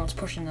because everyone's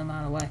pushing them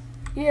out of the way.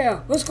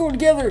 Yeah, let's go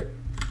together!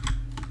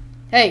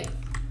 Hey,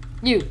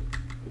 you,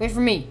 wait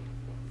for me.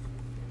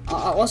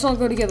 Let's all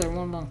go together in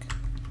one bunk.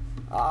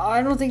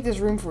 I don't think there's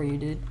room for you,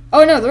 dude.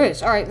 Oh, no, there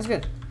is. Alright, that's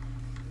good.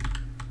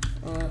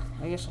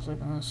 I guess I'll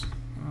sleep on this.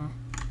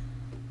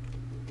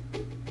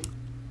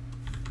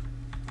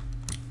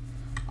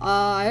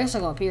 I guess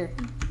I'll go up here.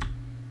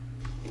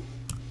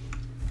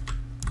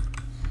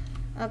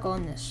 I'll go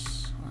on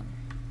this one.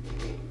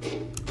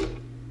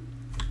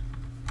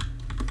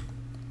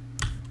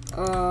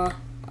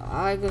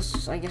 I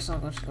guess I'll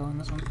just go on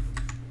this one.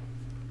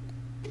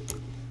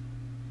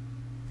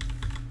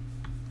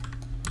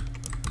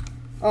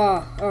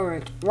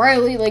 Alright.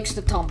 Riley likes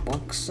the top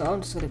bunk, so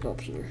I'm just gonna go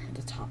up here,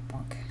 the top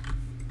bunk.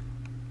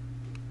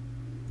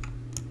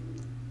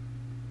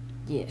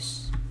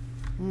 Yes.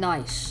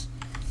 Nice.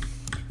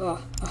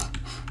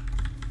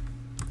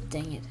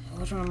 Dang it.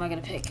 Which one am I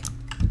gonna pick?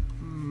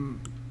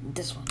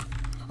 This one.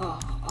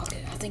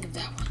 Okay, I'll think of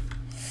that one.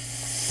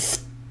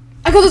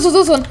 I call this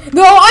one.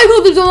 No, I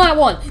called this on that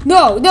one.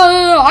 No.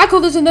 I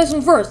called this on this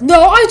one first.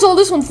 No, I saw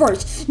this one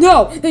first.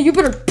 No, you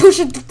better push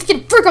it.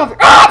 Get frick off here.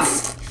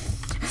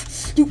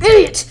 You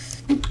idiot!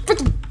 You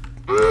freaking...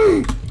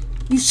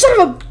 you son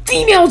of a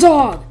female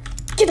dog!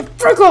 Get the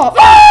frick off!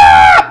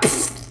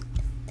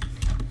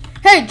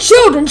 Hey,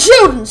 children,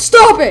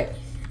 stop it!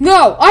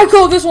 No, I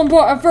called this one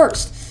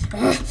first.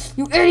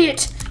 You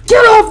idiot!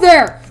 Get off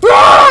there!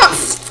 My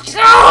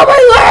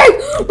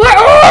leg! My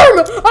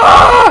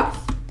arm!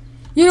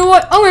 You know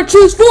what? I'm gonna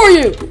choose for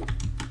you!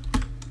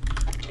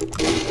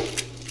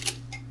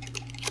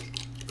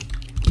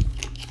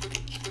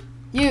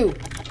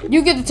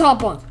 You get the top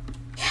bunk.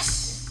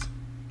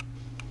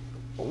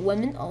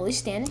 Women always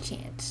stand a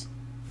chance.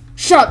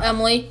 Shut up,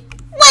 Emily.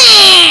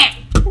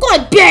 I'm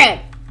going to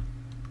bed.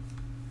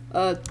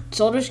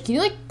 Soldiers, can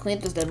you, like, clean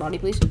up this dead body,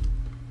 please?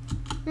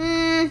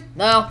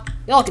 No.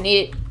 Y'all can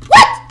eat it.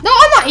 What? No,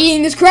 I'm not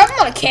eating this crap. I'm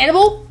not a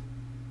cannibal.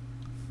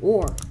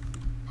 Or,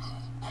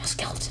 I'm a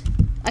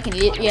skeleton. I can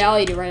eat it. Yeah, I'll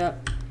eat it right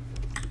up.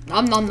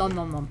 Nom nom nom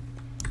nom nom.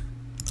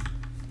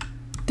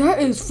 That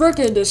is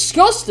freaking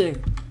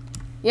disgusting.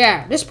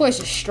 Yeah, this place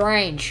is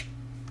strange.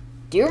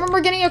 Do you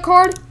remember getting a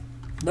card?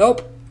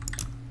 Nope.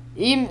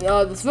 Even,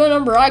 the phone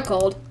number I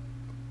called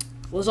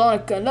was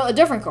on a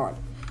different card.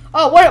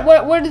 Oh,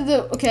 what did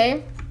the,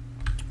 okay.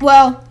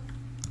 Well,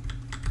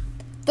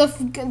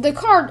 the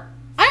card,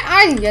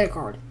 I didn't get a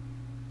card.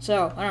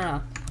 So, I don't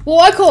know. Well,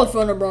 I called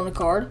phone number on the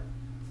card,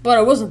 but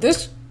it wasn't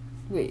this.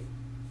 Wait,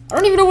 I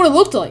don't even know what it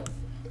looked like.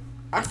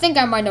 I think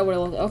I might know what it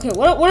looked like. Okay,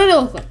 what did it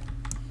look like?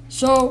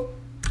 So,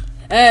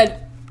 I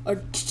had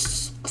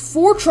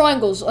 4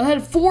 triangles. I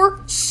had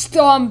 4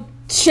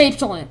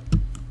 shapes on it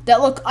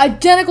that look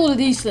identical to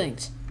these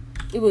things.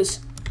 It was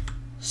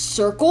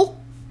circle,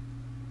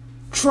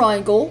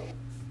 triangle,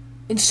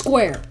 and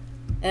square,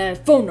 and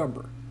a phone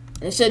number.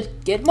 And it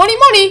said, "Get money,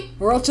 money,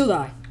 or else you'll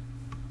die."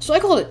 So I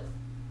called it.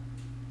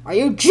 Are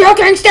you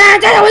joking,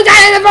 Stan? That's how we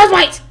got it in the first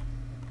place.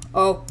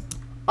 Oh,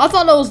 I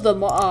thought it was the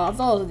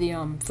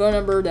phone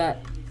number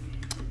that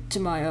to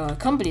my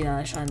company that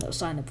I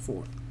signed up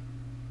for.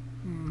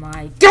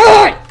 My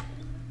God!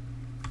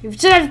 You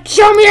should have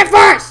shown me it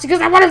first,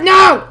 because I would have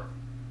known.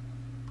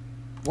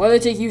 Why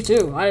did they take you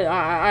too?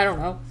 I don't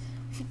know.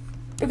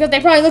 Because they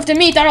probably looked at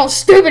me, thought I was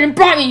stupid, and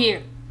brought me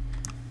here.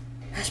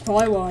 That's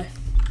probably why.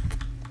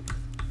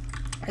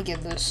 I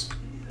get this.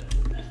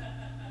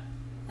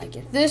 I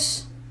get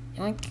this.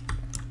 Yoink.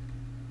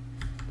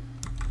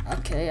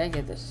 Okay, I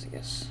get this, I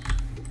guess.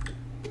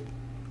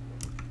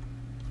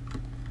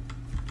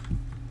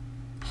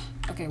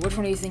 Okay, which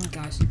one do you think,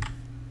 guys?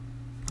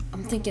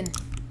 I'm thinking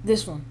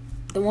this one.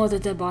 The one with the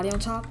dead body on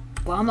top.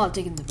 Well, I'm not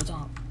taking the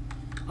top.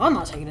 I'm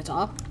not taking the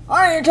top.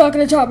 I ain't taking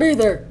the top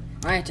either.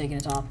 I ain't taking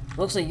the top.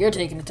 Looks like you're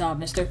taking the top,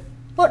 mister.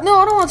 What? No,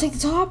 I don't want to take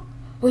the top.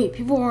 Wait,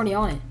 people are already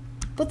on it.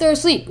 But they're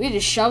asleep. We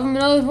just shove them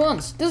in other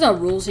ones. There's no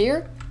rules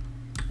here.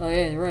 Oh,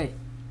 yeah, you're right.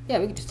 Yeah,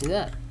 we can just do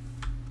that.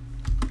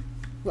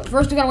 But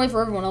first, we gotta wait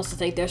for everyone else to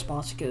take their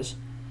spots, because,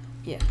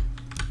 yeah.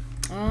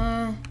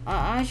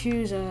 I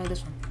choose,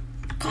 this one.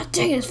 God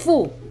dang it, it's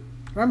full.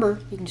 Remember,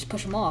 you can just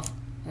push them off.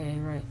 Oh, yeah,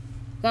 you're right.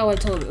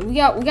 We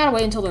gotta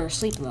wait until they're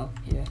asleep, though.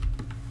 Yeah.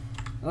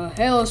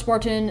 Hello,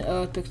 Spartan.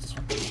 Pick this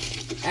one.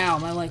 Ow,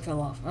 my leg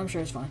fell off. I'm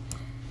sure it's fine.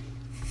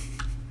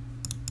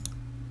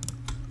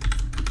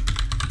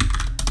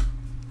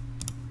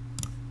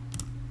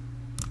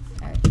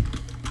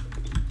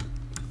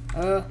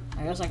 Alright.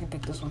 I guess I can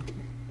pick this one.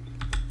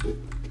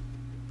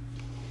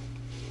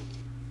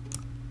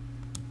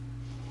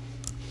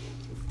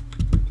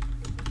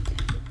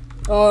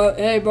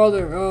 Hey,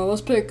 brother.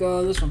 Let's pick,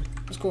 this one.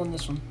 Let's go on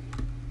this one.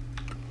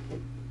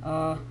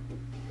 I'll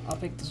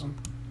pick this one.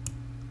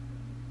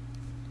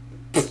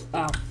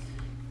 Ow.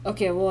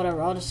 Okay, well,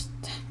 whatever. I'll just...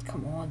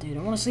 Come on, dude.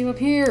 I want to sleep up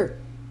here.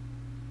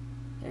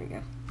 There you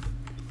go.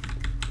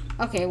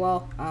 Okay,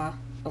 well,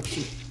 oh,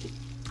 shoot.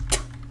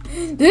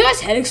 Did that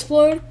guy's head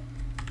explode?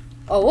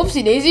 Oh,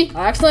 whoopsie daisy.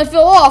 I accidentally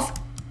fell off.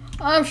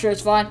 I'm sure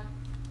it's fine.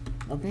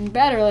 Nothing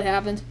bad really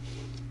happened.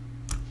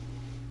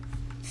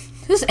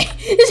 His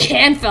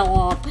hand fell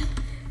off.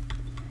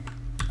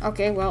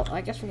 Okay, well,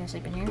 I guess we can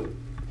sleep in here.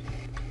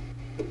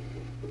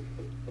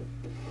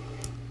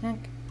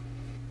 Heck.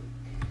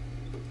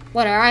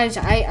 Whatever, I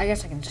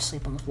guess I can just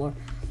sleep on the floor.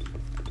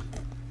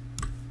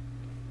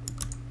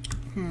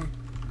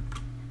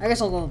 I guess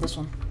I'll go with this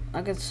one.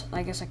 I guess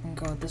I can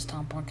go with this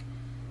Tom Punk.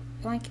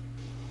 Like,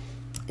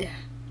 yeah.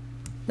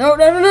 No.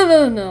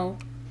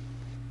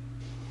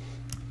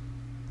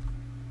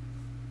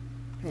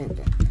 Here we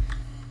go.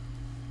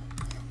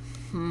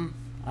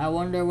 I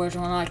wonder which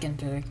one I can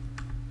pick.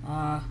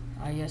 I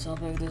guess I'll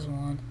pick this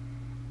one.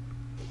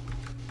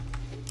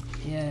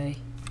 Yay.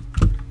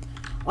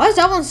 Why does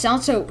that one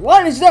sound so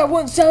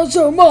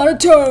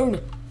monotone?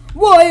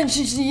 Why isn't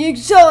she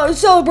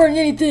celebrating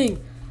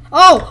anything?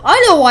 Oh,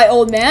 I know why,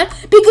 old man.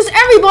 Because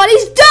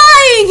everybody's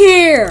dying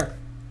here!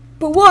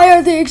 But why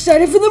aren't they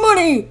excited for the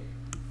money?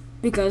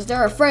 Because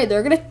they're afraid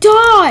they're gonna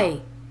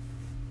die!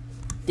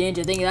 Didn't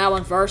you think of that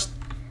one first?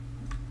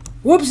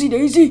 Whoopsie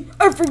daisy,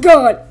 I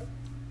forgot!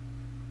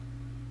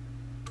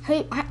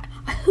 Hey,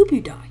 I hope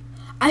you die.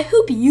 I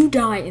hope you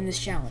die in this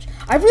challenge.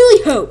 I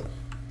really hope.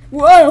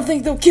 Well, I don't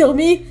think they'll kill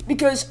me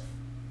because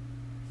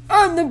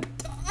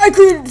I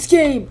created this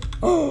game.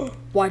 Oh,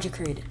 why'd you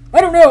create it? I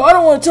don't know. I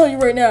don't want to tell you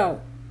right now.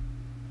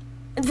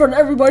 In front of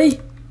everybody.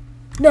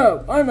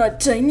 No, I'm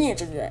not saying the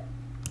answer to that.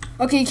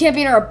 Okay, you can't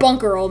be in our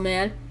bunker, old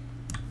man.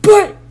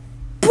 But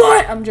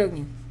I'm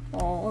joking.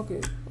 Oh, okay.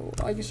 Oh,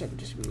 I guess I can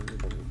just be in the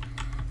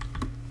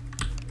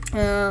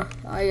bunker.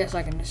 I guess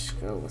I can just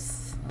go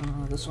with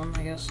this one,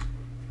 I guess.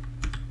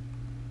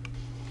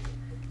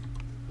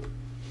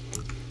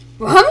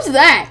 What happened to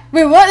that?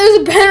 Wait, what? There's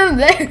a banner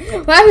there.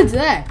 What happened to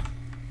that?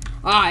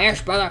 Ah,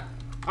 yes, brother.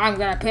 I'm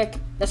gonna pick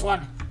this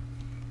one.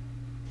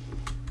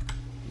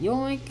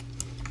 Yoink.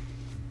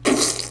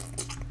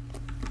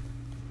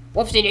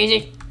 Whoopsie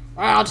daisy.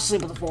 Alright, I'll just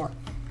sleep on the floor.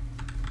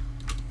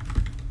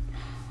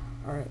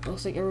 Alright,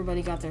 looks like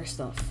everybody got their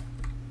stuff.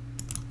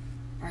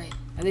 Alright,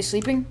 are they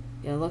sleeping?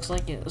 Yeah, it looks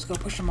like it. Let's go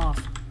push them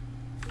off.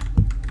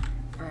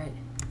 Alright.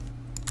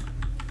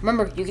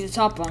 Remember, you get the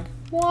top bunk.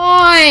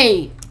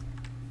 Why?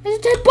 There's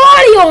a dead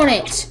body on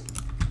it!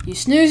 You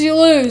snooze, you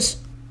lose.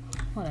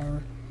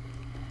 Whatever.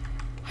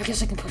 I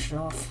guess I can push it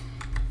off.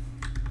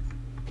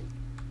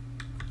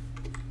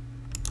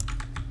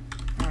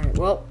 Alright,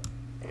 well.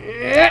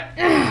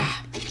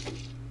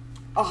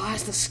 Oh,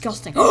 that's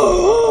disgusting.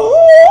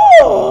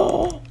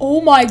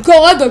 Oh my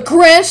god, the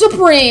Grand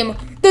Supreme!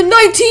 The $19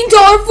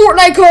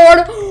 Fortnite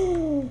card!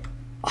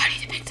 I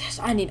need to pick this.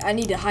 I need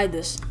to hide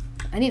this.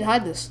 I need to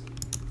hide this.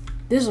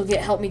 This will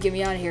help me get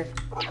me out of here.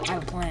 I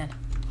have a plan.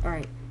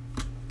 Alright.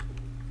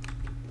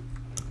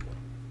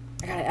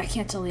 I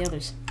can't tell the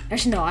others.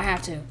 Actually no, I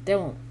have to. They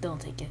won't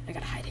take it. I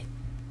gotta hide it.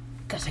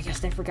 Because I guess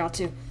they forgot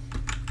to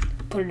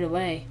put it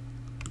away.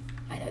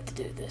 I know what to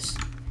do with this.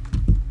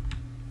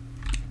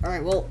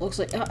 Alright, well, looks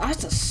like that's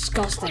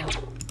disgusting.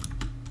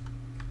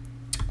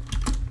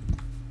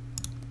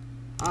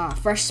 Ah,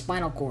 fresh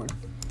spinal cord.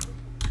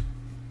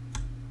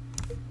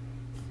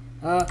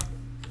 I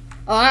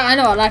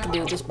know what I can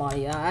do with this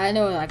body. I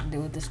know what I can do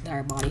with this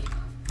entire body.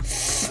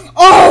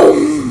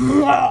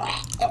 Oh!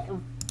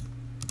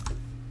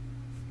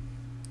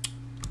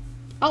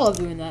 I love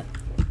doing that.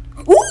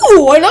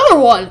 Ooh, another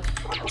one!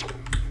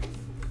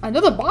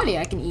 Another body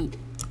I can eat.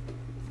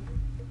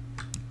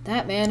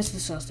 That man is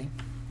disgusting.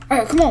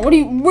 Alright, come on, what are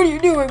you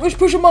doing? Let's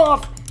push him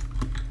off!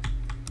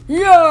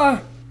 Yeah!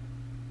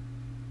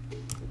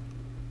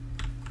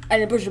 I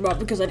didn't push him off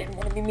because I didn't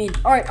want to be mean.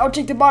 Alright, I'll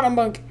take the bottom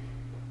bunk.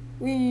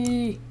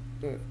 Wee.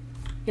 Good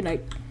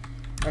night.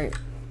 Alright,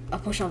 I'll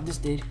push off this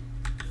dude.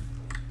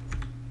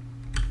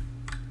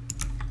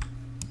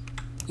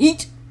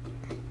 Eat!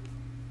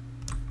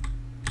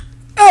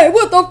 Hey,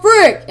 what the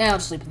frick? Yeah, I'll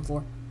just sleep on the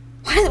floor.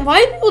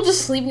 Why are people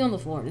just sleeping on the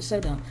floor? It's so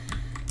dumb.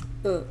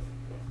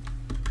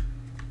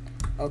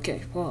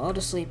 Okay, well, I'll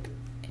just sleep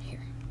in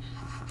here.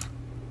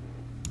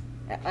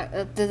 No.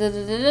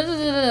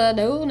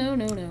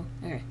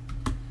 Okay.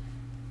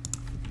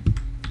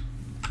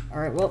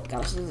 Alright, well,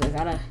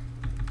 gotta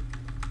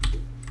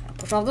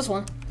push off this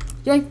one.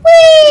 Yoink!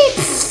 Whee!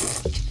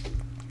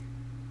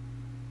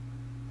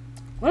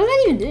 What did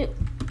that even do?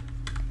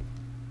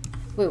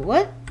 Wait,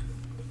 what?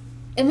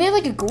 It made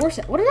like a gore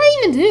set. What did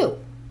I even do?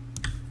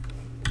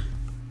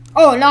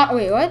 Oh,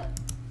 wait, what?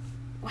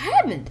 What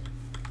happened?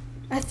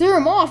 I threw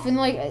him off and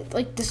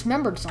like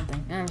dismembered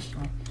something. I'm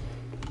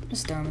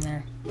just throw him in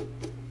there.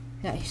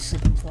 Yeah, he's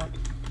sleeping on the floor.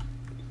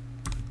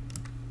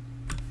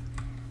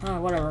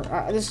 Oh, whatever.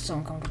 This is so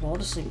uncomfortable. I'll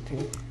just sleep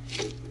here.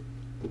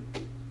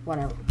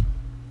 Whatever.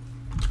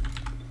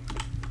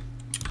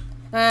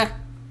 I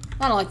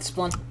don't like this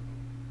one.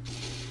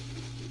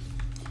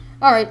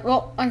 Alright,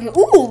 well, I can.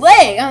 Ooh,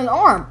 leg and an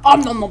arm.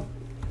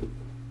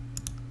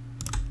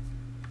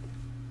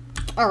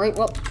 Alright,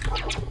 well.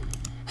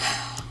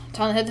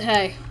 Time to head to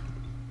hay.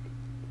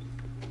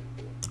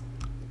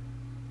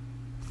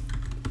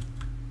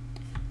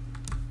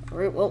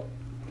 Alright, well,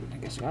 I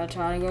guess I gotta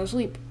try to go to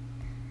sleep.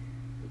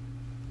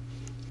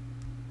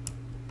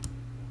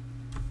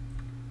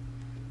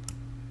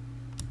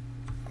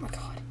 Oh my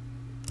god.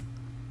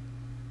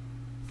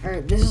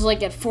 Alright, this is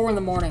like at 4 in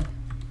the morning.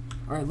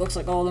 Alright, looks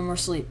like all of them are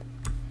asleep.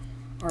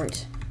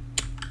 Alright.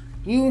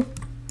 You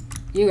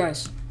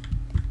guys,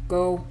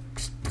 go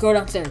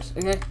downstairs,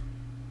 okay?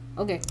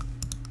 Okay.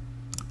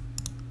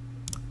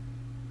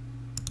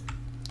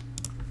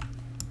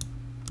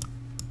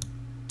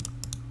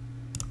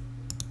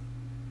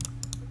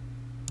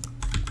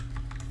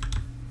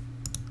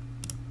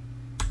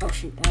 Oh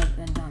shoot, I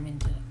didn't mean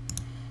to.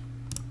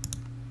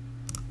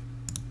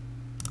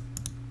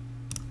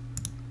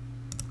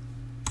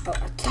 Oh,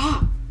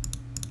 stop!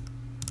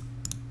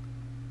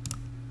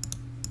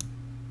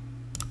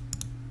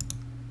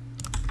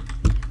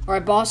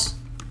 Alright, boss.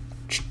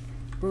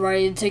 We're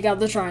ready to take out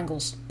the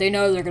triangles. They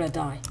know they're gonna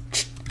die.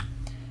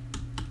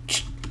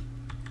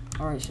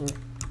 Alright, so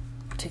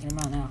we're taking them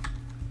out now.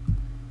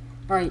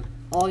 Alright,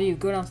 all of you,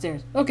 go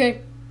downstairs.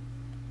 Okay.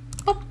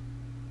 Oh.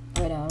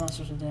 Wait, no, I'm not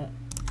supposed to do that.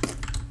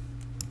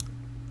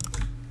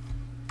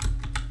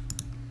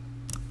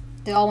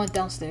 They all went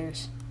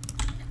downstairs.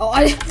 Oh,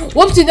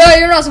 whoopsie, no,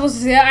 you're not supposed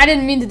to see that. I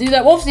didn't mean to do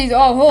that. Whoopsies,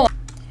 oh, hold on.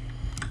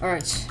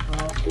 Alright,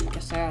 well,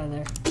 guess they're out of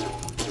there.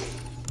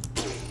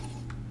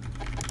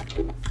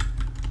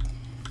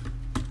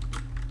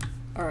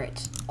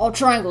 Alright, all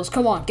triangles,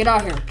 come on, get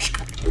out here.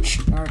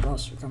 Alright,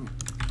 boss, we're coming.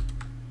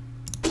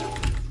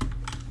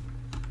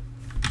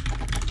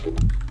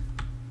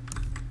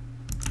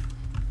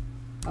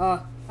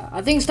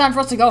 I think it's time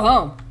for us to go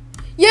home.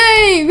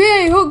 Yay!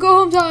 Yay! Go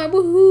home time!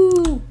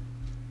 Woohoo!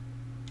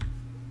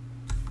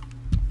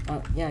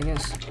 Yeah, I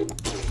guess.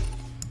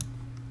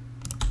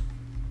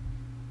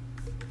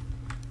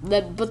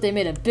 But they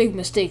made a big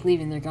mistake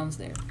leaving their guns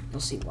there. You'll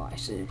see why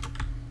soon.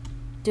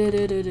 See,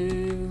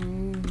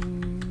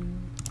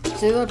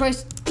 they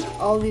replaced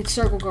all these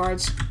circle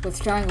guards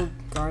with triangle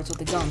guards with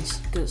the guns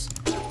because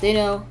they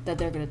know that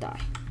they're gonna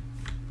die.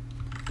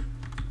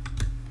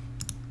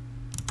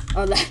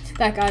 Oh,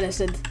 that guy that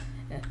said,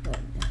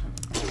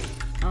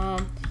 oh,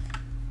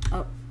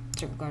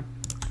 circle guard,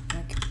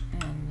 okay,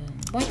 and then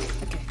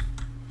boink, okay.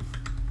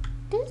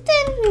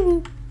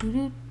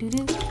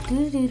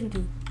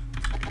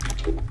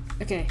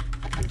 Okay.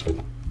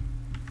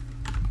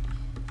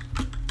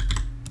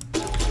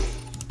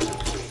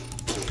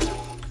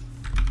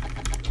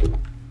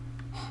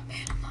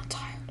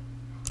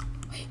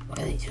 What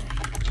are they doing?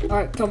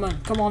 Alright, come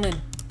on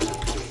in.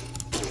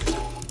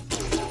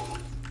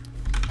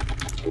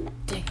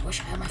 Dang, I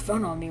wish I had my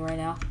phone on me right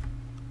now.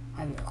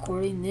 I'm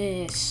recording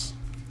this.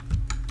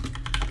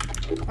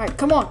 Alright,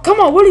 come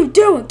on, what are you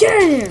doing?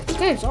 Get in here!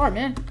 Okay, sorry,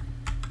 man.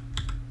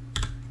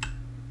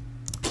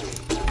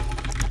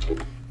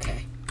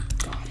 Okay,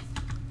 God.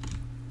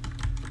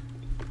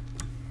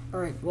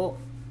 Alright, well.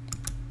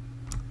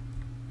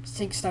 I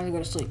think it's time to go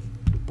to sleep.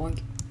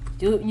 Boink.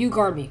 You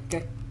guard me,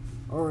 okay?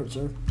 Alright,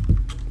 sir.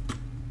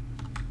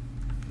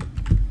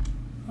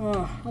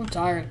 Oh, I'm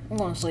tired. I'm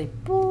going to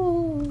sleep.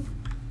 Ooh.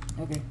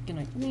 Okay, good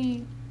night.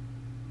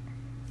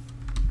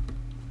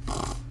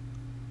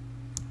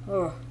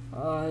 Oh,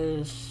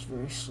 it's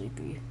very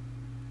sleepy.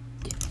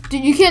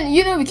 Dude, we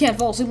can't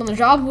fall asleep on the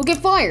job. We'll get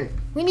fired.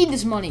 We need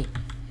this money.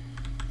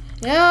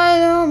 Yeah, I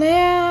know,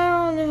 man.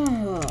 I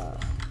don't know.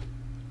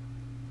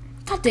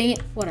 God dang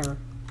it. Whatever.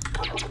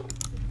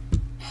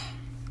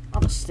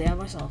 I'll just stay out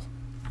myself.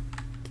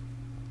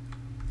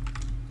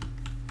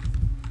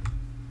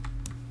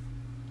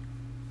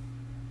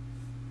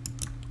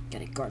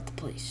 Gotta guard the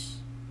place.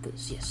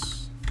 Because,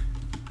 yes.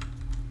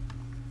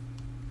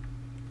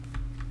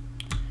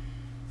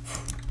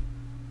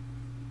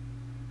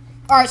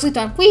 Alright, sleep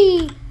time.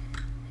 Whee!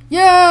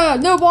 Yeah!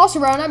 No boss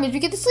around. That means we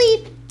get to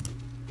sleep.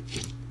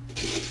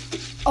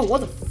 Oh,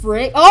 what the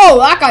frick? Oh,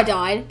 that guy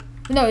died.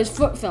 No, his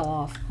foot fell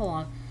off. Hold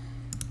on.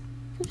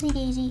 Oopsie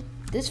daisy.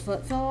 This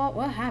foot fell off?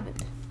 What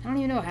happened? I don't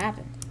even know what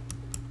happened.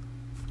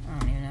 I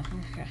don't even know.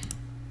 Okay.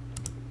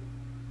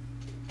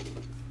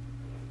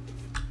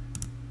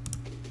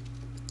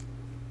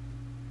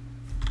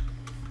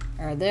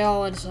 Alright, they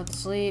all just have to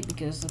sleep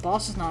because the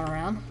boss is not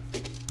around.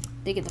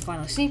 They get to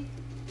finally sleep.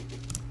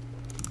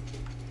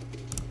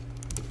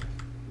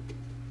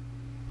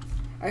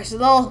 Alright,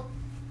 so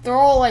they're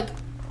all like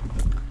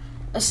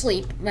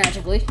asleep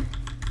magically.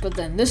 But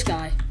then this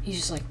guy, he's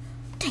just like,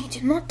 dang it,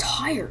 dude, I'm not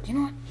tired. You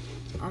know what?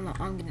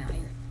 I'm getting out of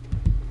here.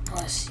 I'm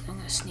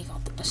gonna sneak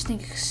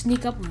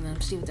up on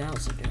them, see what the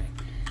else they're doing.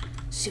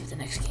 See what the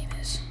next game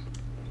is.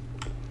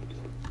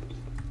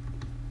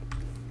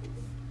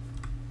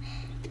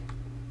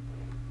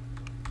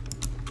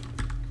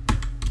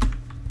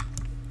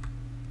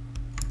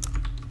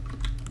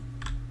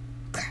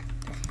 Crap.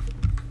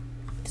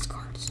 These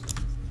cards.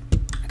 I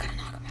gotta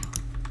knock them out.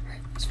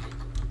 Alright, that's fine.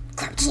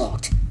 Crap, it's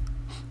locked.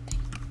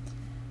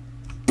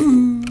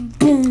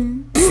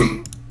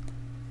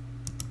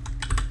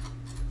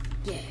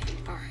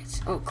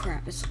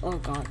 Oh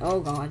crap,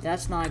 oh god,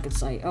 that's not a good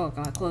sight. Oh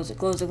god, close it.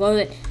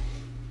 Okay,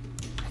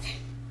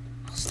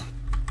 I'll stop.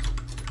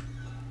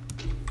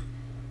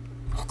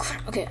 Oh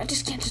crap, okay, I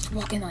just can't just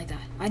walk in like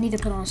that. I need to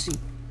put on a suit.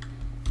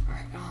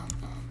 Alright,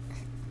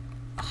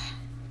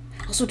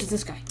 I'll switch to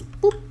this guy.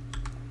 Boop.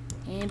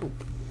 And boop.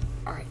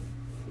 Alright.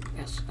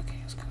 Yes, okay,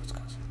 let's go.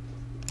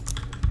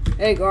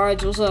 Hey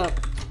guards, what's up?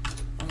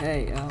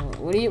 Okay,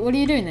 what are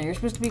you doing there? You're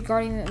supposed to be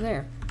guarding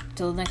there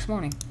till the next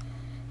morning.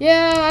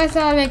 Yeah, I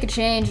thought I'd make a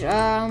change.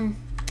 I'm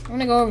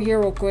gonna go over here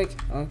real quick.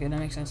 Okay, that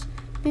makes sense.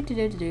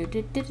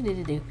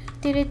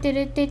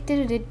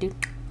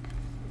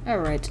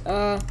 Alright,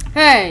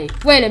 hey,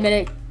 wait a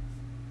minute.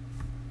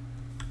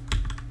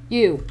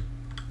 You.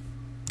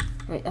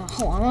 Wait,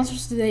 hold on, I'm not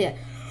supposed to do that yet.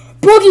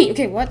 Boogie!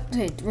 Okay, what?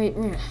 Hey, wait,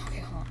 okay,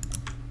 hold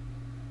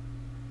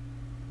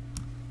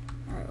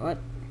on. Alright, what?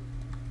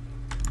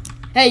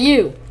 Hey,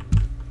 you!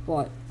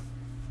 What?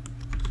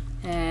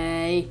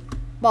 Hey.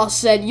 Boss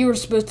said you were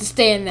supposed to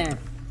stay in there.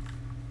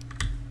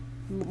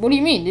 What do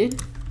you mean,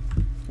 dude?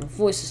 Your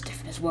voice is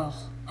different as well.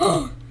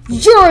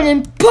 You're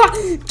an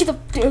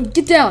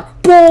get down.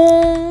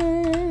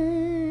 Boom.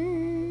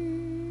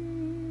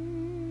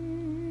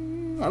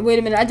 Wait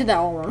a minute, I did that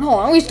all wrong. Hold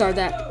on, restart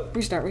that.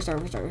 Restart. Okay,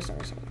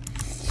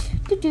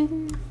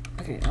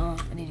 I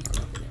need to go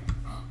over there.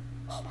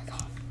 Oh my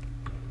god.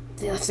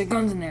 They left their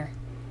guns in there.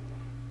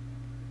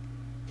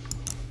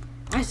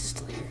 Why is this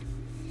still here?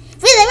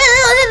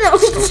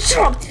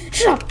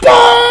 Shut up! Boom!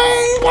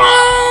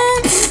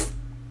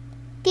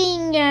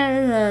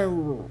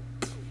 Bingo.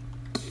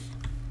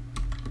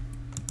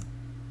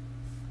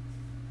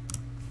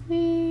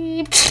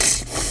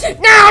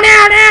 No!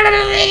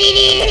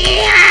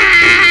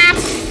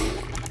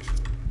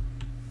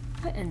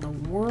 What in the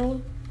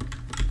world?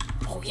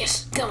 Oh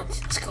yes,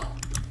 guns. Let's go. All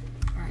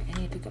right, I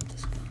need to pick up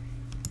this gun.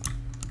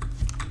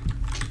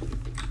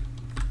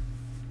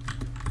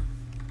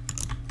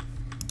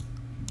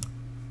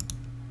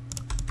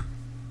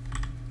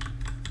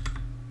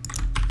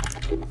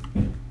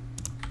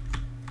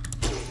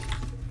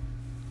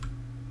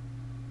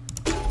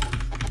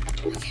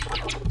 Okay,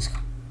 let's go.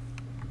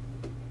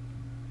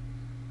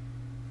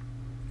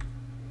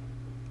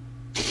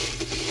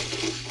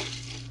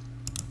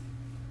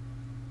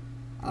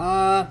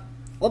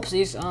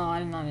 Whoopsies. Oh, I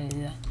did not mean to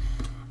do that.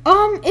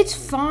 It's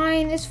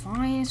fine. It's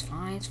fine. It's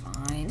fine. It's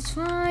fine. It's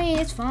fine.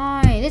 It's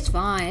fine. It's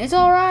fine. It's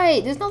all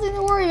right. There's nothing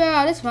to worry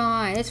about. It's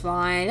fine. It's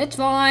fine. It's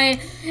fine.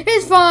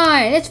 It's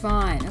fine. It's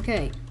fine.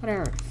 Okay,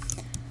 whatever.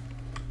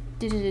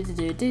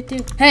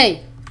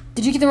 Hey,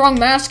 did you get the wrong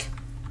mask?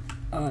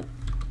 What?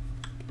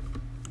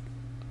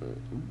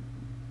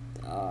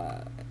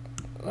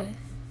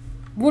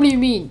 What do you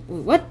mean?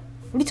 Wait, what?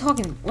 What are you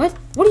talking? What?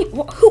 What do you?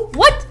 Who?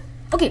 What?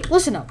 Okay,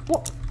 listen up.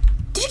 What?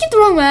 Did you get the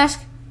wrong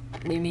mask?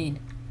 What do you mean?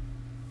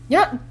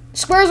 You're not.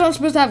 Squares aren't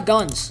supposed to have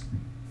guns.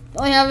 They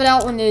only have it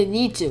out when they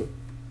need to.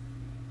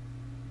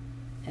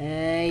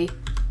 Hey,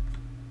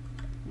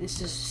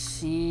 this is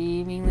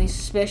seemingly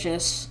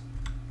suspicious.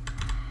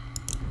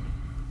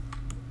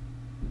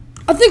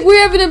 I think we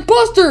have an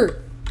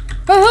imposter.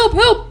 Help!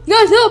 Help! You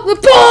guys help! The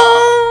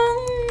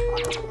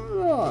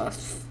oh,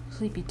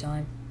 sleepy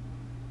time.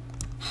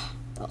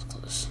 That was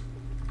close.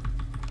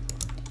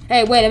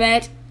 Hey, wait a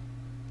minute.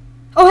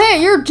 Oh,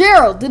 hey, you're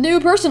Gerald, the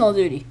new personal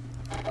duty.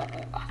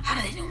 How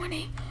do they know my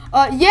name?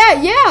 Yeah,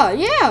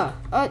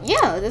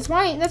 that's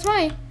mine.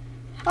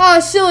 Ah,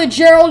 silly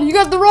Gerald, you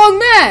got the wrong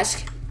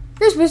mask.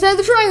 You're supposed to have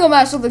the triangle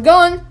mask with the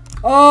gun.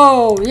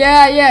 Oh,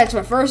 yeah, it's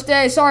my first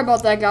day. Sorry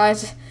about that,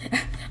 guys.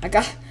 I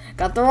got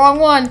the wrong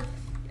one.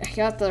 You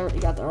got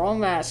the wrong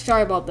mask.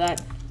 Sorry about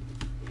that.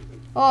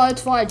 Oh,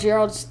 it's fine,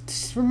 Gerald.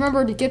 Just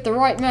remember to get the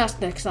right mask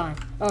next time.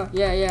 Oh,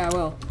 yeah, I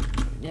will.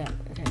 Yeah,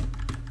 okay.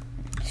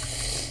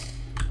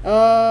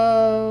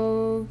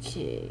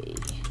 Okay.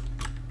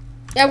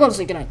 Yeah, I'm going to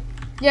sleep. Good night.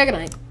 Yeah, good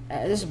night.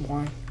 This is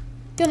boring.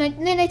 Good night.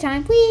 Night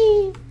time.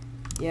 Whee!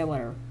 Yeah,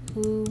 whatever.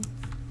 Ooh.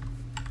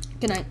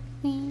 Good night.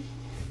 Whee!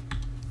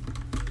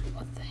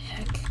 What the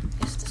heck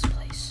is this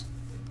place?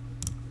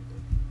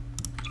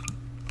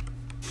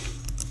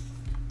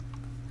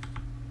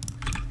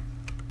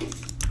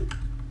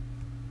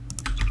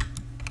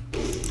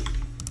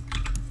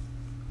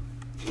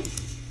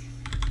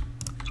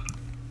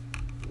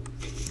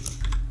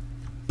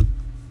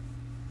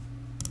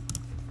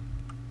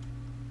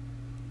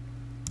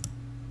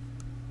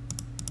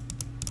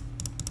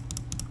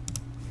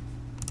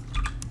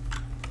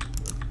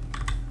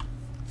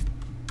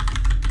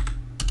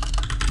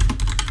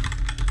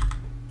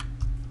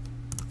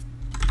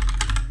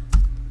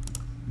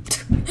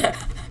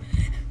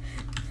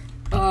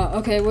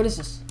 Okay, what is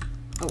this?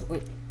 Oh,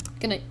 wait.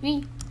 Good night.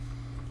 Me.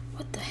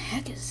 What the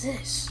heck is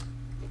this?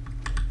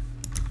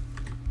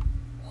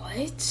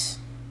 What?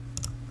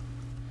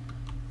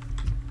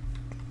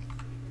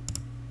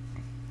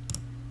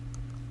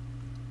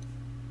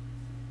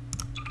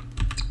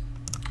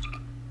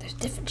 There's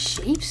different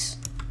shapes?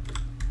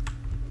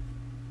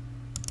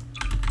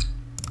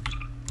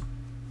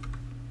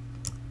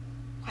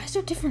 Why is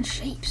there different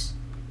shapes?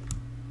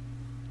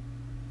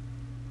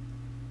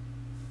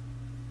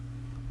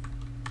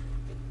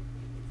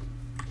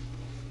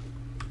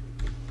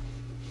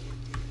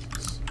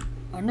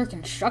 Under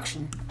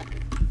construction.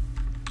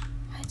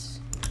 What?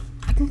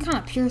 I can kind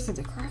of peer through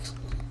the cracks a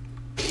little.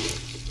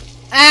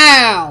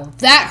 Ow!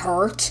 That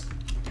hurt.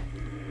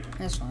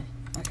 That's fine.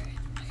 Okay.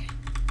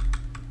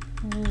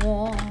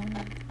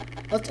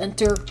 Let's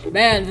enter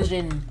man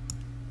vision.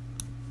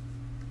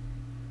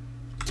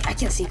 I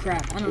can't see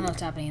crap. I don't know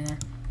what's happening in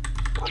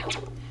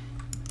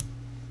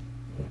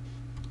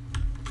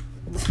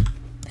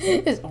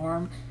there. His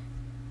arm.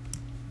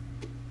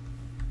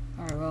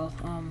 Alright, well,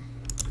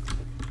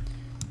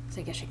 I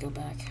think I should go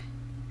back.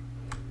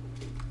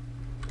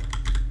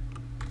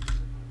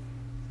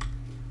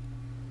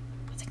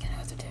 I think I know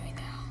what they're doing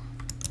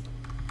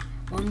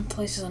now. One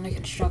place is under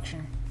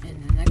construction,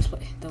 and the next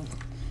place,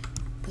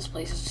 this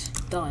place is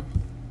done.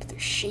 But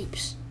there's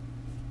shapes.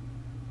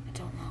 I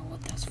don't know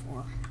what that's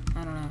for.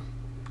 I don't know.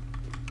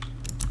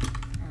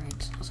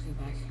 Alright, let's go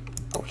back.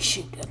 Oh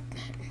shoot!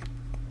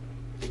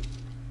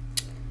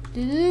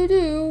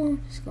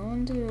 Just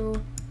going to.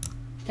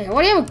 Hey,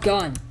 why do you have a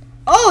gun?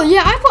 Oh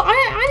yeah,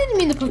 I didn't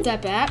mean to put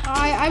that back.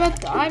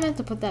 I meant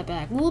to put that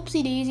back.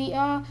 Whoopsie daisy.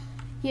 Yeah.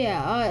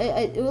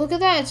 Look at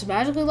that. It's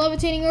magically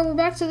levitating over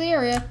back to the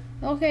area.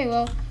 Okay,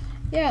 well,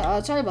 yeah.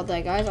 Sorry about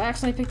that, guys. I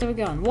accidentally picked up a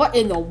gun. What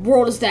in the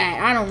world is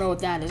that? I don't know what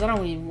that is. I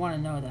don't even want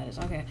to know what that is.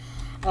 Okay.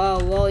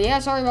 Well, yeah.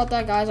 Sorry about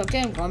that, guys. Okay,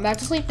 I'm going back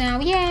to sleep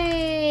now.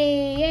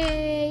 Yay!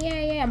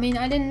 I mean,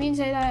 I didn't mean to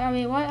say that. I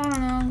mean, what? I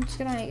don't know. Just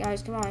good night,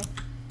 guys. Goodbye.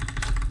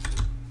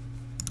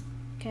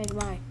 Okay,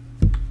 goodbye.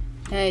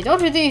 Hey,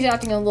 don't you think he's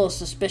acting a little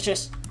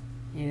suspicious?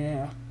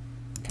 Yeah,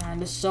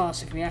 kinda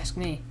sus if you ask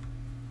me.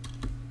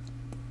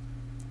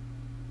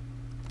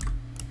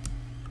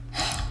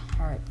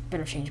 Alright,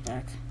 better change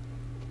back.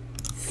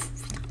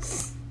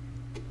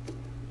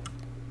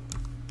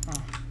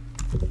 Oh.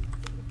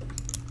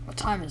 What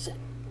time is it?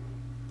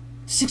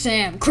 6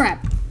 AM,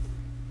 crap!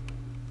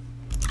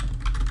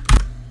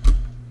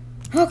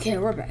 Okay,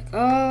 we're back.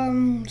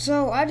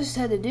 So I just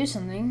had to do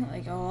something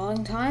like a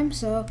long time.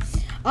 So,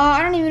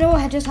 I don't even know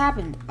what had just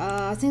happened.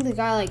 I think the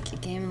guy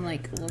like came and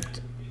like looked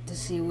to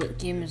see what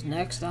game is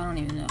next. I don't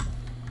even know.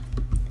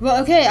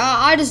 But okay,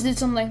 I just did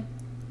something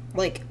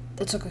like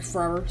it took like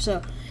forever.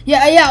 So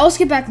yeah. Let's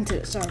get back into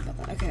it. Sorry about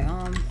that. Okay.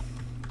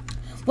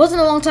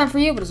 Wasn't a long time for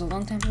you, but it's a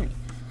long time for me.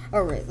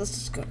 All right, let's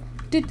just go.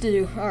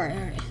 All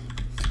right.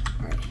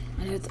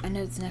 I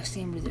know the next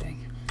thing we're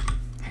doing.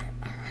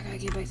 All right, I gotta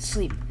get back to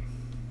sleep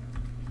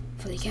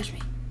before they catch me.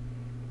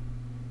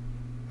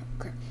 Oh,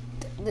 crap.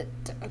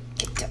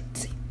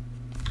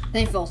 Then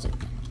he falls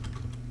asleep.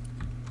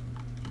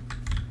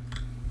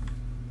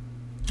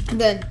 And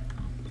then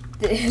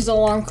his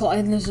alarm clock,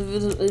 his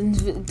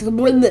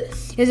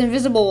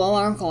invisible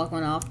alarm clock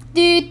went off.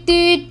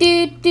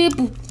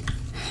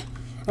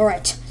 All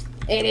right,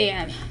 8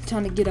 a.m.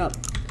 Time to get up.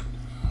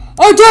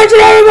 Attention,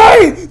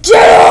 everybody!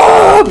 Get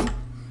up!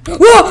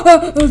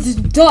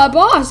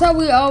 Boss, how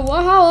we?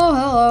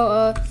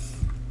 Hello.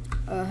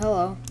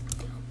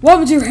 What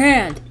happened to your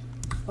hand?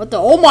 What the?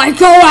 Oh my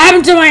God! What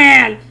happened to my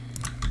hand?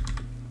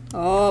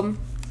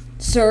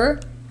 Sir,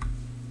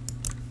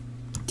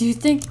 do you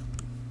think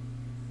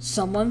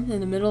someone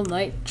in the middle of the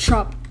night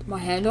chopped my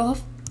hand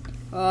off?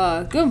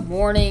 Good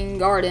morning,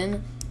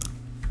 garden.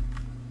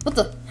 What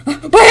the?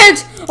 My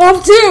hand's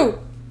off too!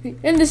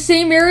 In the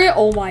same area?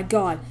 Oh my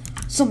God.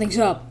 Something's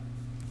up.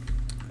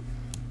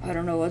 I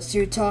don't know what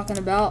you're talking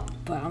about,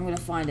 but I'm gonna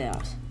find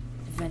out.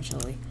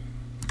 Eventually.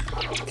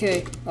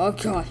 Okay. Oh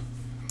God.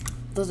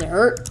 Does it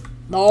hurt?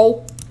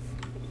 No.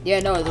 Yeah,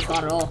 no, it's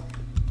not at all.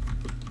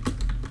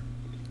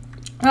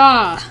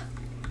 Ah!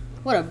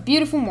 What a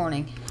beautiful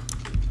morning.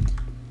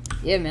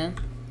 Yeah, man.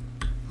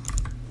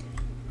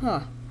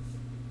 Huh.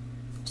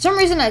 For some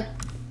reason,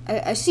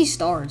 I see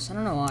stars. I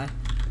don't know why.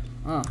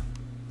 Oh.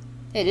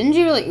 Hey, didn't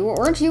you like?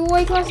 Weren't you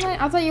awake last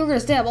night? I thought you were gonna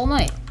stay up all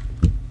night.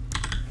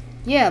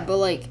 Yeah, but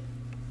like,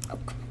 oh,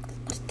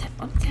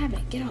 what's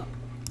happening? Get up.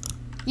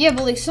 Yeah,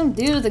 but like some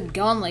dude with a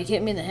gun like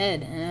hit me in the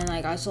head, and then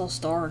like I saw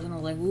stars, and I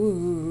was like,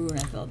 ooh, and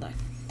I felt that.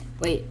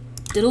 Wait,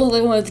 did it look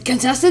like one of the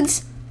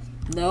contestants?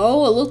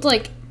 No, it looked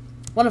like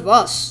one of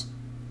us,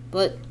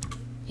 but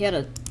he had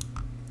a.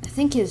 I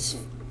think his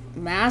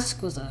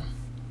mask was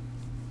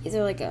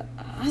either like a.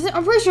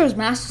 I'm pretty sure his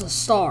mask was a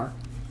star.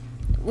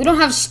 We don't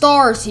have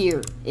stars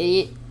here,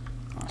 idiot.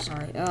 Oh,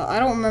 sorry. I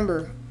don't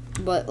remember,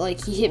 but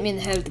like he hit me in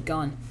the head with the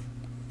gun.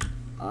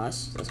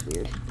 That's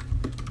weird.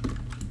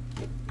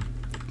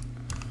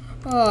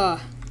 All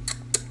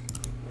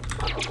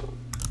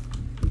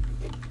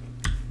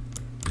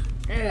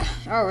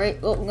right.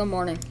 Well, good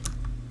morning.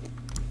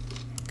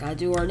 Gotta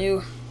do our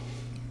new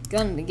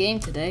gun in the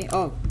game today.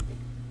 Oh.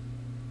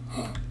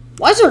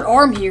 Why is there an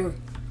arm here?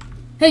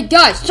 Hey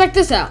guys, check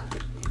this out.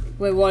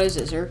 Wait, what is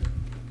it, sir?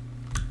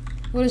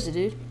 What is it,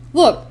 dude?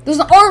 Look, there's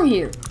an arm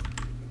here.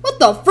 What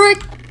the frick?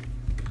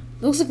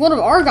 It looks like one of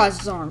our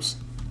guys' arms.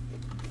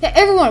 Hey,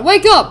 everyone,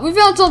 wake up! We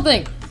found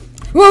something.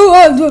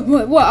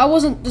 Whoa, what? I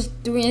wasn't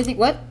just doing anything.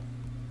 What?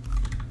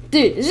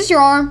 Dude, is this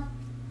your arm?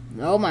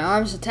 No, my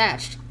arm's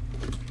attached.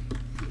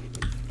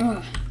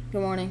 Good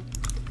morning.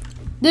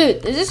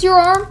 Dude, is this your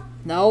arm?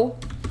 No.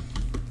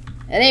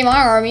 It ain't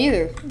my arm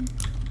either.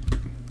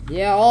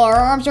 Yeah, all our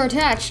arms are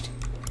attached.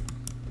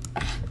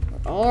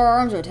 All our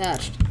arms are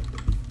attached.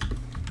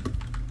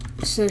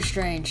 So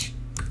strange.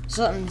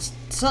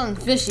 Something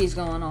fishy's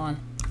going on.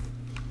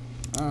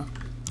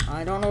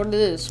 I don't know what it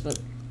is, but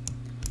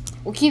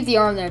we'll keep the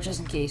arm there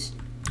just in case.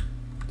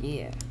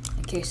 Yeah,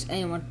 in case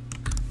anyone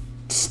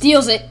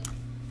steals it.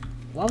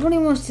 Why would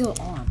anyone steal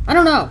an arm? I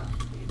don't know.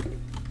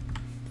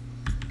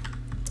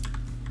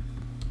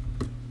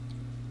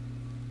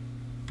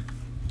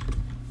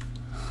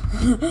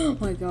 Oh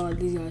my God,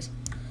 these guys.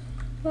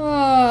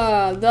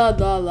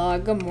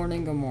 Good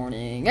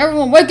morning.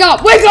 Everyone, wake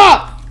up! Wake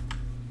up!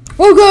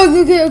 Oh God,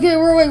 okay,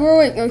 we're awake.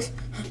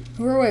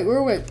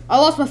 I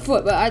lost my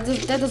foot, but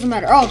that doesn't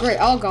matter. Oh great,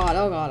 oh God,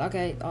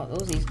 okay,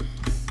 those these.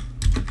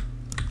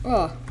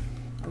 Oh,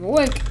 I'm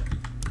awake.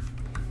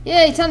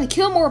 Yay, time to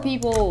kill more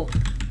people.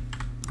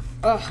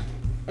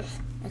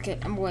 Okay,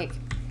 I'm awake.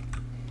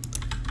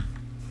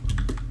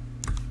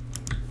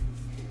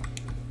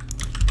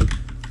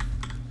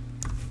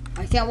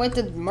 I can't wait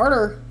to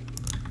murder.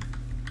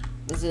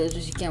 Is it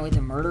just you can't wait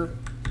to murder?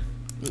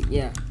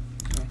 Yeah.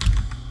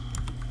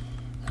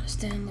 Gotta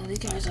stand all these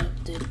guys up.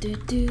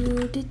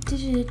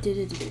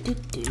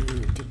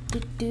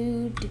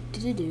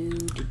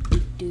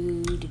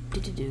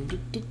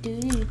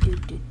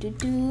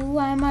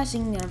 Why am I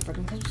singing a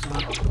freaking Christmas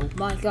song? Oh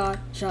my God!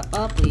 Shut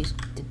up, please.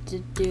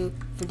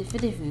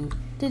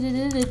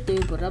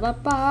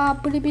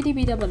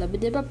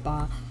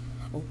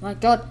 Oh my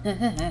God!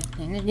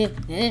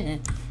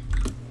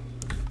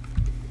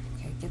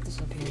 Okay, get this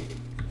up here.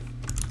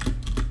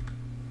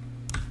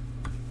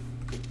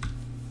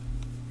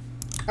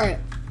 Alright,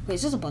 wait,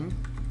 is this a button?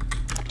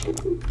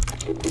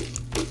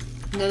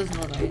 No, there's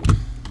not right.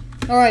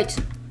 Alright.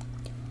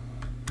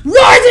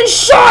 Rise and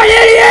shine,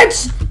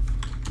 idiots!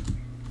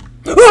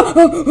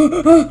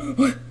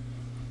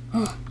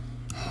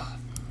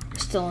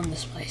 still in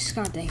this place.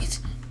 God dang it.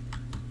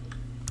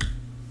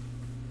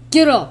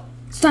 Get up!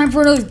 It's time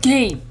for another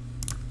game!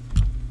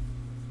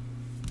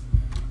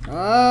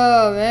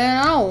 Oh, man,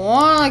 I don't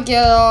want to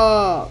get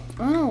up.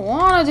 I don't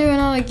want to do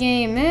another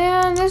game,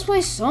 man. This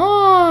place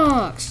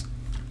sucks. You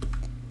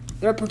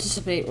better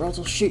participate or else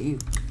I'll shoot you.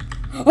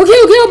 Okay,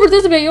 I'll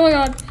participate. Oh, my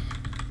God.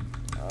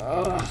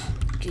 Ugh,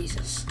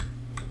 Jesus.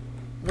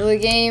 Another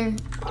game?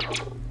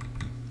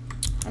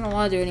 I don't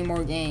want to do any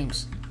more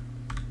games.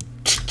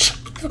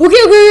 Okay,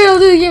 I'll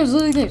do the games.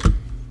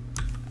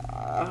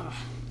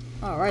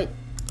 Alright.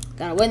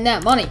 Gotta win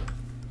that money.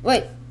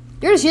 Wait,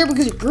 you're just here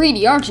because you're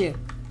greedy, aren't you?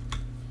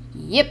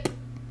 Yep. Oh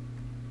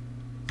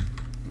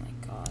my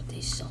God,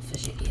 these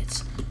selfish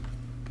idiots.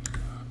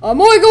 I'm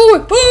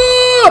going.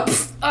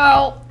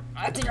 Ow!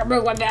 I think I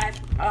broke my back.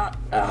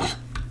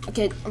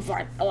 Okay, I'm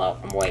fine. Hello,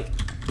 I'm awake.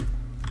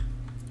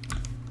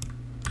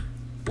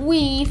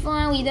 We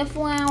finally the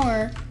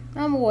flower.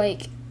 I'm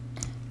awake.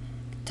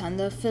 Time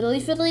to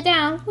fiddly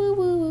down. Woo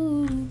woo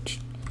woo.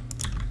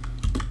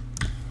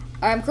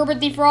 I'm Kermit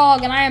the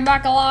Frog, and I am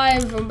back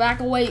alive. I'm back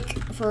awake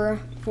for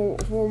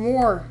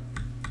more.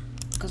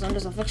 Because I'm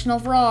just a fictional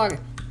frog.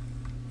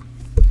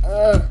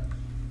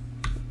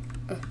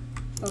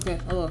 Okay,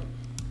 hello.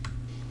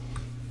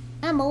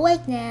 I'm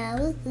awake now.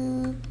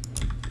 Woohoo.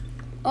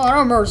 Oh, I don't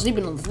remember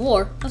sleeping on the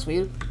floor. That's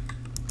weird.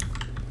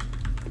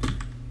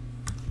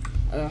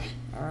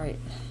 Alright.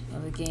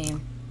 Another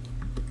game.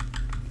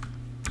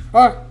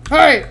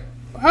 Hey!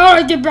 How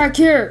did I get back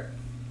here?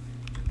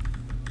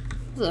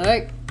 What the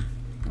heck? I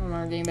don't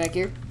remember getting back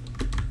here.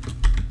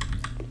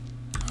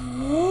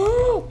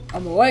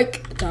 I'm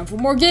awake. Time for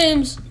more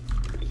games.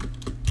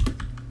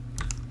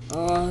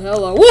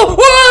 Hello. Whoa!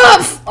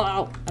 Whoa!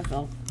 Ow, I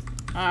fell.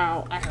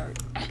 Ow, I hurt.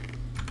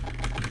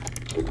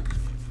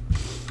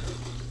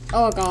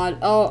 Oh God.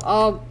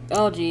 Oh,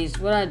 jeez.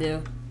 What'd I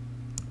do?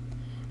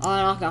 Oh,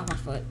 I knocked off my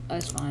foot.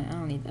 That's fine. I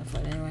don't need that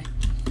foot anyway.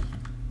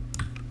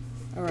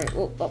 Alright.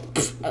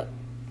 Okay.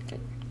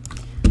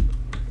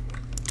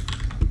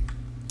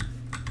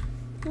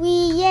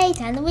 Yay,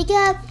 time to wake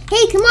up.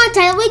 Hey, come on,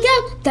 time to wake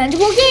up. Time to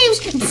more games.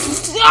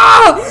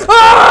 My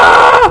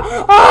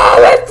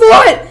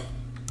foot!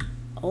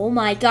 Oh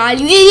my God,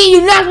 you idiot,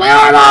 you knocked my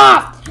arm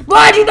off.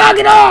 Why'd you knock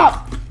it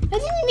off? I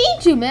didn't mean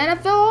to, man. I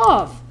fell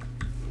off.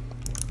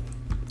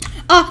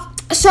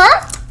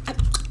 Sir?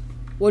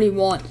 What do you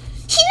want?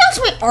 He knocks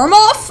my arm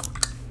off.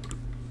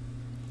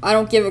 I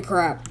don't give a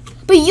crap.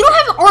 But you don't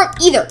have an arm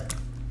either.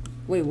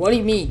 Wait, what do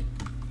you mean?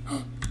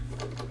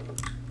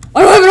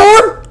 I don't have an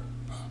arm?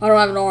 I don't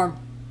have an arm.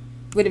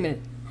 Wait a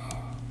minute.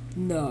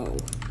 No.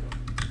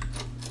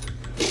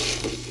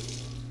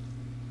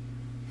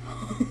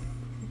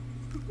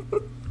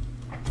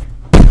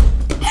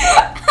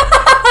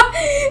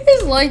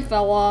 His leg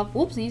fell off.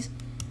 Whoopsies.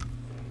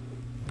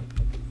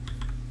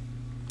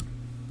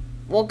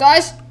 Well,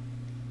 guys,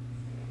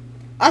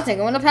 I think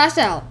I'm gonna pass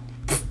out.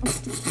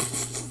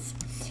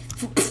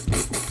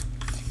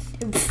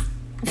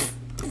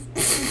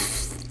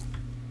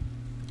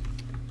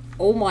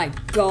 Oh my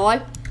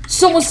God.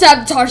 Someone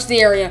sabotaged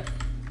the area.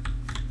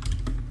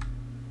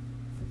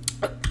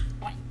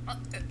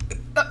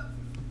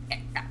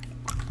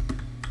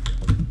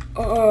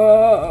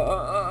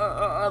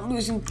 I'm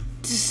losing.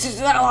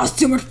 I lost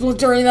too much blood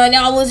during that.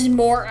 Now I'm losing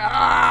more.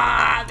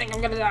 I think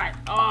I'm gonna die.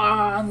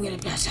 I'm gonna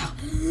pass out.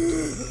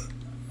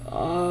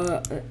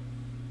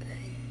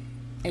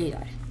 He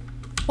died.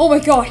 Oh my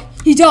God,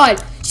 he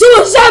died.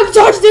 Someone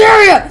sabotaged the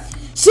area.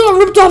 Someone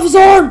ripped off his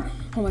arm.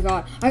 Oh my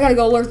God, I gotta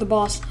go alert the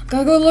boss.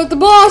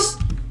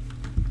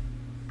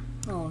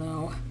 Oh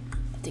no, I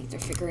think they're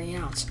figuring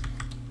out.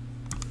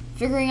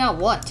 Figuring out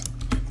what?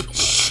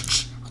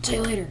 Shh, I'll tell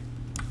you later.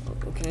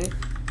 Okay.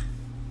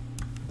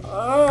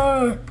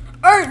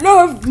 I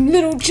love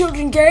little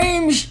children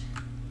games.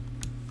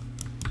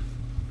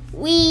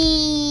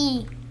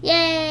 Wee!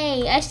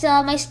 Yay! I still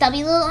have my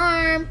stubby little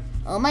arm.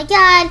 Oh my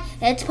God,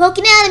 it's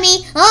poking out of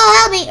me. Oh,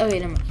 help me! Okay,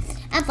 never mind.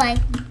 I'm fine.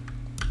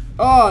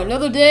 Oh,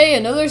 another day,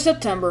 another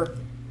September.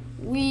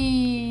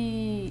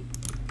 Wee!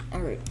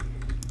 Alright.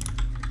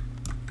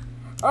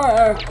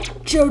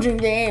 Children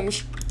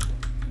games.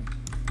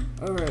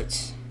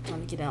 Alright, time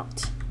to get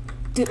out.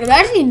 Dude,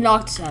 imagine he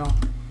knocked his head off.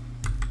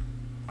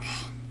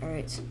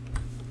 Alright.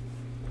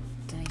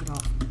 Time to get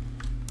off.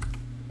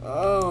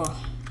 Oh.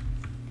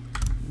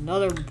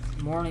 Another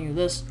morning of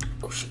this.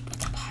 Oh shoot, I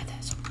got behind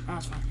that. So,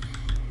 that's fine.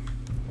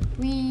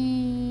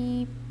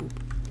 Wee. Boop.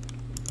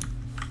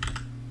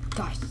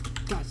 Guys,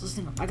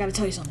 listen up. I gotta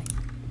tell you something.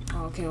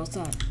 Oh, okay, what's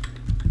that?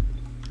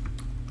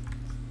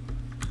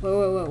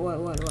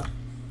 What?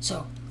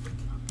 So,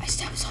 I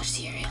sabotaged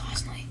the area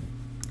last night.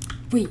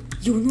 Wait,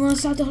 you knew I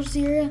sabotaged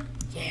the area?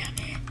 Yeah,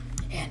 man.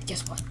 And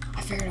guess what?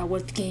 I figured out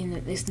what the game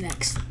is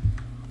next.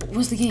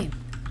 What's the game?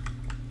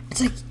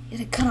 It's like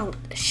it cut out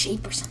a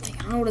shape or something.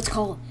 I don't know what it's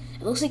called.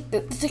 It looks like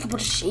it's like a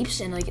bunch of shapes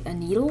and like a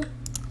needle.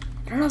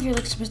 I don't know if you're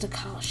like supposed to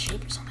cut out a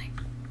shape or something.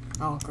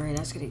 Oh great,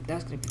 that's gonna be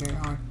very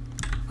hard.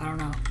 I don't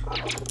know.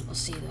 We'll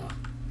see though.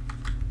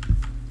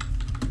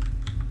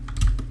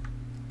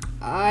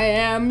 I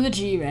am the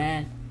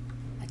G-Man.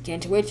 I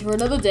can't wait for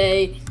another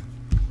day.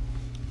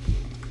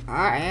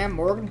 I am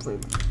Morgan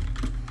Freeman.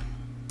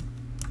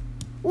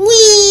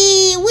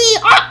 We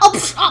are up.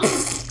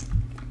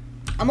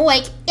 I'm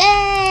awake.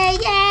 Yay,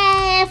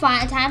 yay.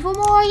 Fine, time for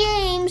more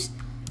games.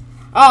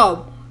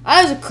 Oh,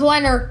 as a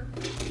cleaner.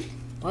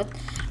 What?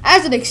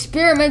 As an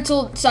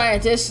experimental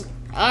scientist,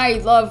 I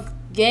love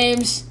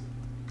games.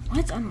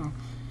 What? I don't know.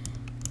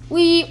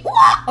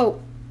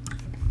 Oh.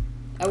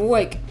 I'm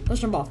awake.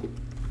 Let's jump off.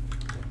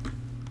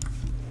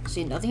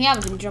 See, nothing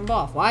happens when you jump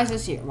off. Why is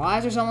this here? Why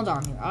is there someone's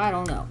arm here? I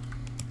don't know.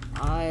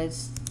 I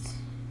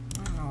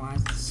don't know why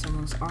is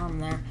someone's arm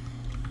there.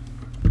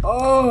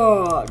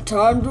 Oh,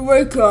 time to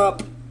wake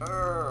up.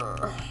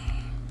 Alright.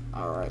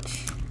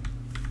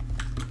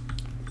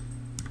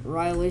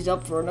 Riley's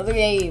up for another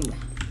game.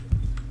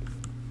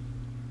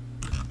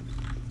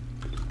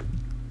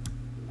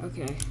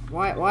 Okay.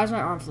 Why is my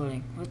arm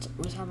floating?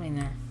 What's happening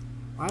there?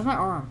 Why is my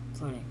arm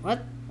floating? What?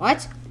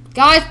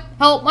 Guys,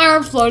 help! My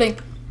arm's floating.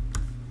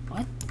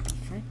 What the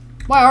frick?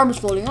 My arm is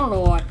floating. I don't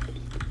know why.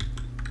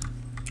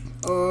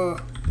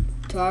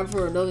 Time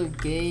for another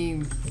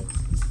game.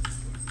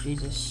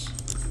 Jesus.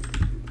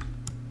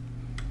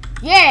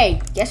 Yay!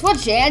 Guess what,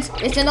 Chance?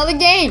 It's another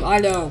game. I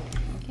know.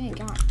 Okay,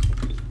 God.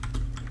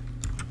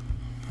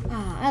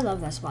 I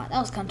love that spot. That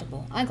was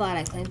comfortable. I'm glad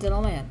I claimed it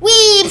on my own.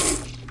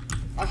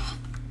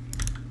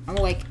 I'm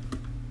awake.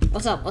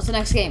 What's up? What's the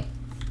next game?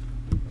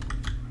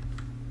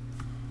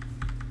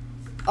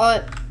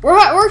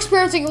 We're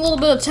experiencing a little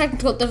bit of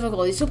technical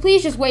difficulties, so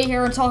please just wait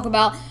here and talk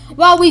about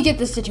while we get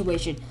this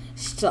situation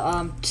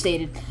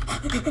stated.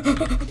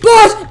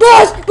 Boss!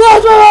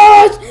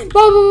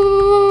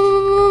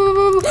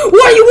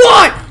 What do you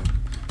want?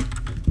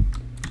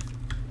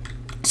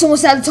 Someone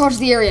sabotaged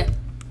the area.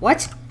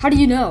 What? How do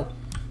you know?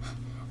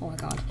 Oh my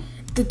God.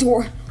 The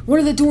door. One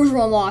of the doors were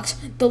unlocked.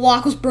 The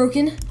lock was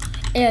broken,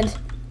 and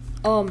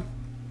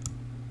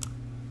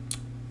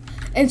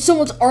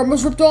someone's arm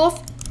was ripped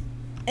off,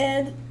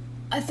 and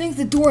I think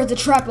the door had a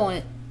trap on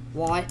it.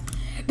 Why?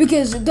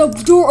 Because the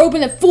door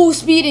opened at full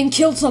speed and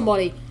killed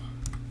somebody.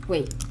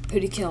 Wait,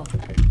 who'd he kill?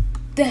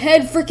 The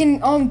head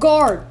freaking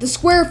guard, the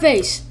square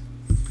face.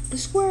 The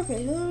square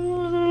face.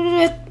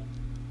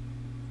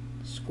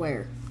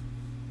 Square.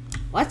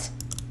 What?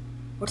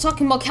 We're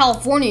talking about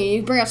California.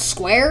 You bring out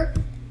square?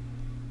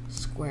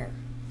 Square.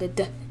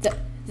 That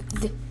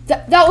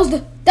was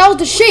the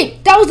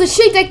shape. That was the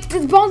shape that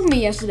bumped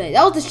me yesterday.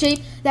 That was the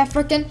shape that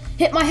freaking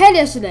hit my head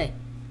yesterday.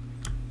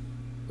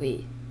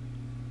 Wait.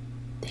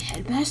 The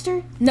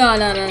headmaster? No.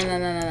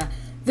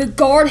 The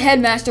guard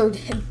headmaster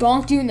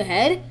bonked you in the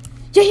head?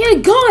 Yeah, he had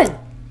a gun!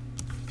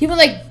 He went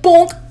like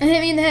bonk and hit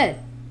me in the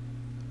head.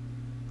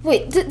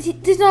 Wait,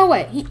 there's no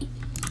way.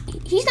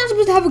 He's not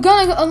supposed to have a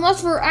gun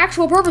unless for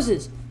actual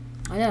purposes.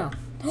 I know.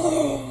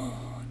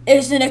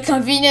 Isn't it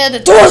convenient that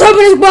the door's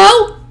open as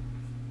well?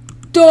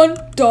 Dun,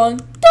 dun,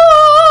 dun!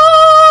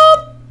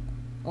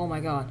 Oh my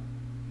God.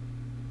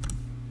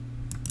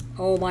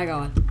 Oh my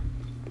God.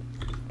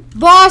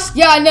 Boss?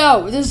 Yeah, I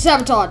know. This is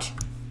sabotage.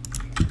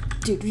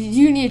 Dude,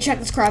 you need to check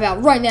this crap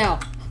out right now.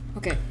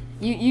 Okay,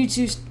 you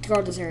two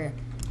guard this area.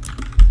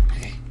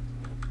 Okay.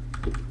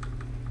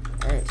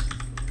 Alright.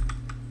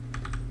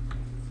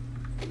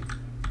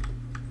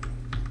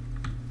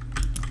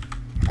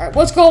 Alright,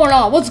 what's going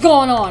on? What's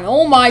going on?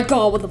 Oh my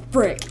God, what the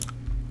frick?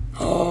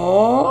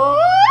 Oh.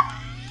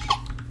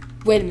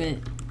 Wait a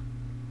minute.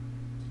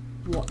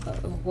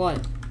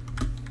 What?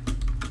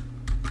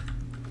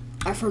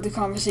 I've heard the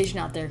conversation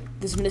out there.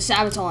 There's been a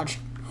sabotage.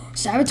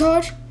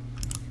 Sabotage?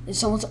 And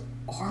someone's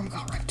arm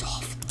got ripped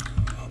off.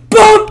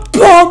 Bum,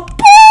 bum, bum!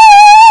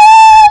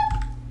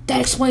 That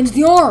explains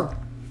the arm.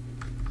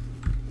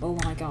 Oh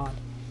my God.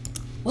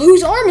 Well,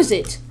 whose arm is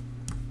it?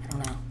 I don't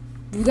know.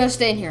 We gotta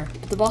stay in here.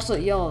 The boss will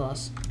yell at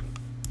us.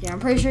 Yeah, I'm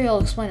pretty sure he'll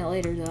explain it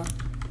later, though.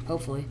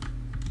 Hopefully.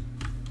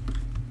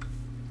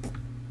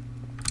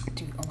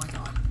 Dude, oh my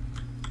God.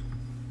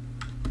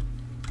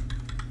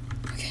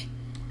 Okay.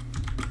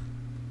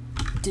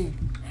 Dude.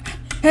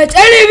 Has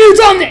any of you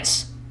done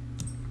this?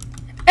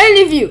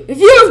 Any of you, if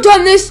you have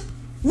done this,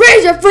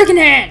 raise your freaking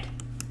hand.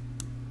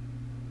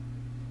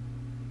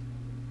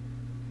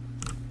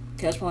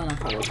 Okay, that's probably not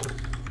cool.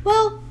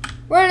 Well,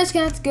 we're just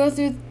gonna have to go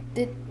through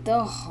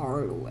the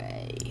hard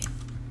way.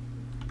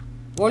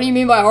 What do you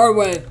mean by hard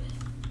way?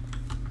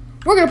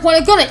 We're gonna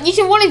point a gun at each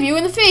and one of you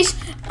in the face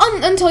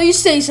until you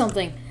say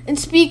something and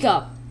speak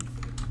up.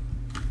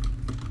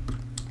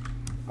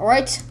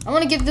 Alright, I'm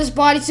gonna get this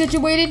body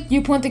situated.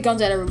 You point the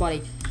guns at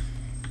everybody.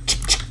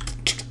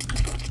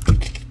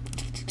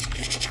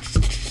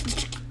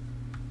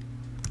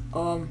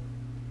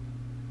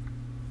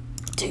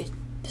 Dude,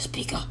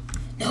 speak up.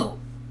 No,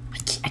 I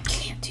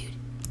can't, dude.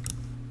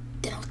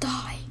 Then I'll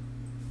die.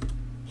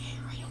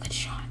 Yeah, right, you'll get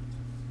shot.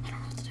 I don't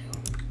know what to do.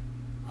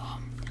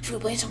 Should we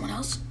blame someone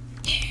else?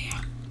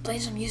 Yeah. Blame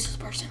some useless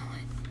person on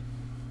it.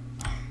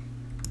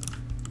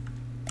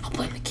 I'll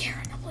blame the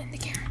Karen.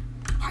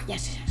 Alright,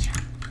 yes.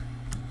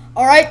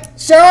 Alright,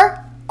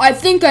 sir, I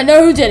think I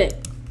know who did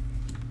it.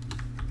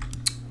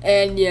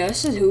 And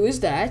yes, who is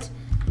that?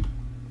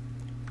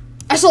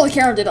 I saw the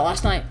camera did it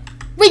last night.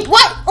 Wait,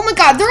 what? Oh my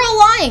god, they're all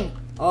lying.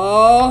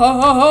 Oh,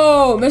 ho, ho,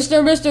 ho.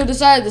 Mr.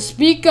 decided to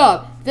speak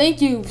up.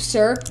 Thank you,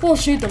 sir. We'll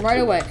shoot them right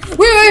away.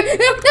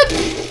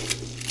 Wait.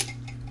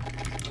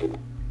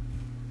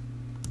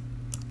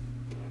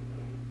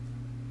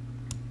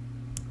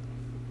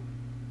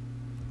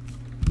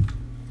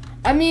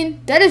 I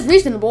mean, that is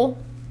reasonable.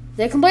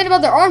 They complained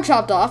about their arm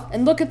chopped off,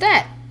 and look at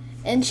that.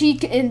 And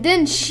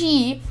then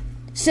she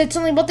said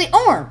something about the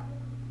arm.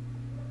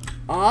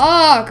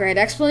 Ah, great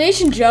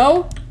explanation,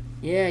 Joe.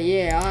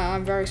 Yeah,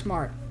 I'm very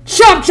smart.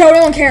 Shut up, Joe.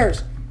 No one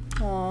cares.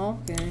 Oh,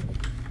 okay.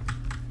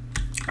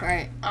 All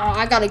right.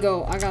 I gotta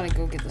go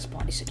get this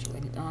body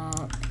situated.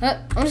 I'm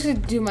just gonna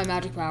do my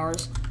magic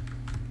powers.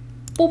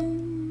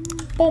 Boom,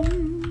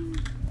 boom.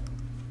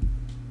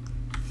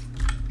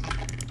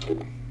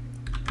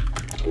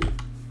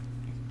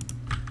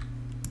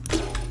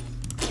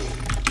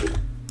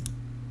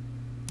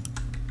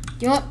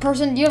 You know what,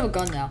 person? You have a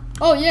gun now.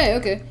 Oh, yeah,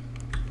 okay.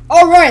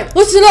 Alright,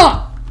 listen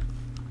up!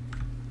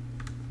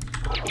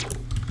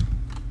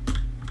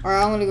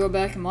 Alright, I'm gonna go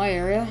back in my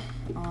area.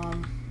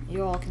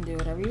 You all can do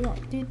whatever you want.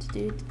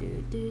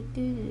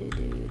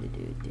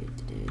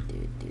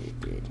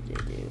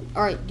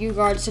 Alright, you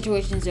guard,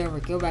 situation is over.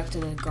 Go back to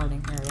the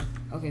guarding area.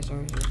 Okay,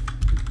 sorry.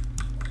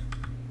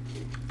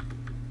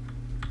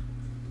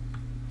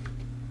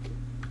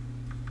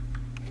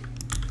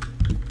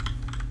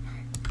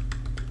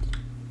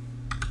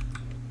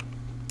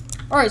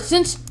 Alright,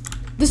 since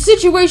the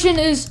situation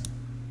is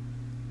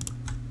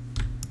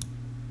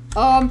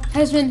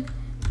has been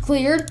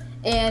cleared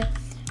and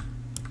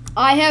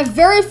I have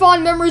very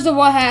fond memories of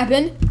what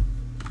happened.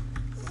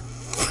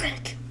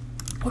 Frick.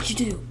 What'd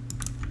you do?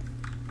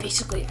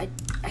 Basically,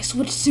 I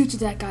switched suits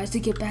with that guy to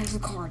get back to the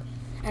card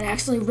and I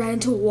accidentally ran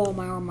into a wall,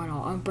 my arm went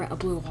off. I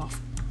blew off.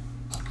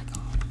 Oh my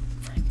god.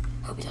 Frick.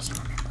 Hope he doesn't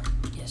remember.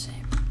 Yeah,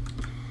 same.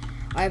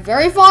 I have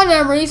very fond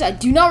memories. I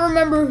do not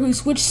remember who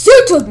switched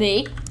suits with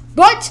me,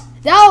 but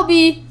that'll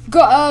be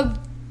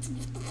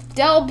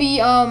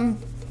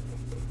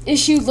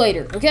issued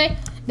later, okay?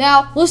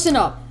 Now, listen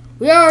up.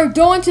 We are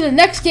going to the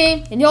next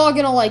game, and y'all are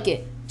gonna like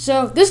it.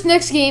 So, this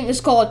next game is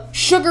called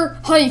Sugar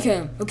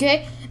Honeycomb,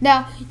 okay?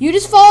 Now, you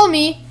just follow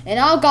me, and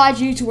I'll guide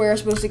you to where you're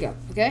supposed to go,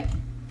 okay?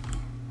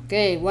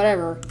 Okay,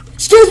 whatever.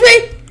 Excuse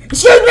me?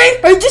 Excuse me?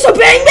 Are you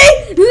disobeying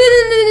me?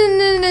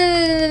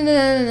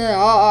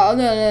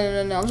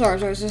 No. I'm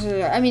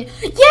sorry. I mean,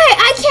 Yeah,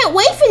 I can't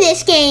wait for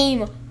this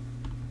game.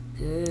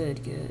 Good.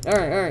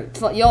 Alright.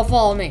 Y'all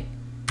follow me.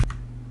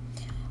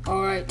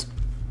 Alright.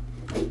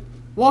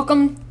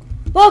 Welcome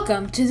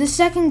to the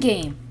second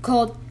game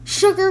called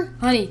Sugar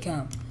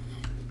Honeycomb.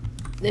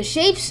 The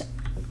shapes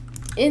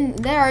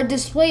that are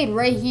displayed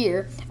right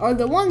here are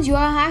the ones you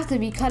all have to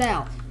be cut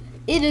out.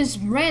 It is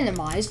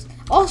randomized.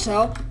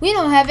 Also, we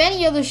don't have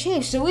any other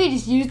shapes, so we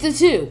just use the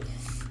two.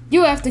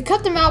 You have to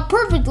cut them out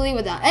perfectly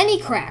without any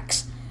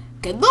cracks.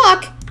 Good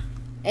luck!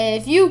 And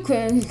if you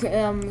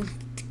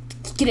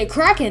get a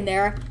crack in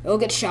there, it'll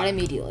get shot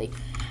immediately.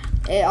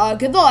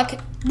 Good luck.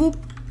 Boop.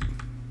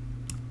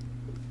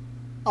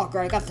 Oh,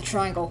 great, I got the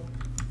triangle.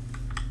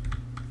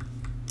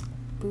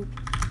 Boop.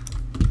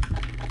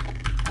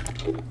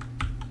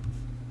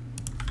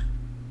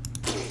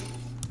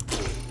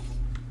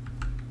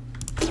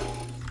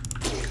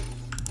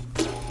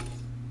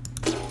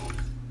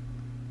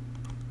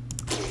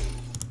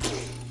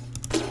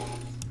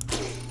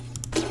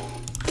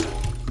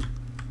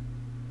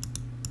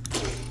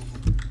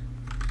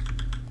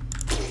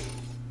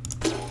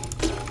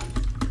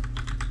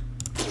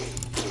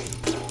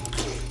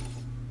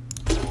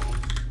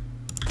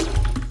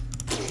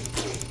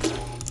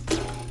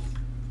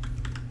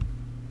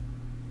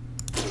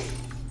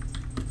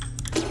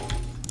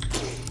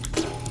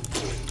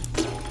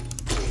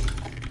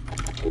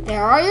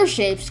 There are your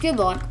shapes. Good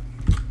luck.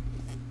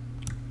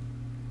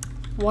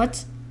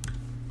 What?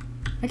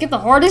 I get the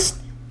hardest?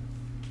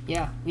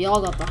 Yeah, we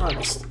all got the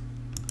hardest.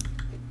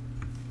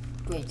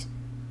 Great.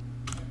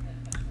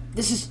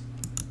 This is...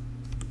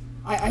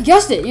 I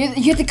guessed it.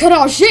 You have to cut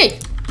out a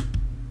shape.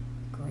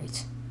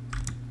 Great.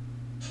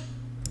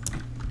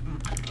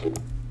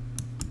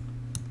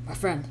 My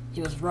friend,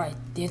 he was right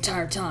the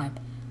entire time.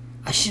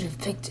 I should have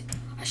picked it.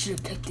 I should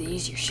have picked the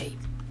easier shape.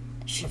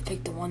 I should have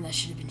picked the one that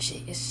should have been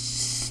shaped.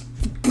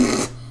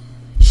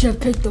 Should have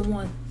picked the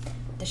one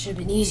that should have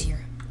been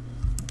easier.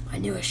 I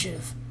knew I should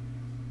have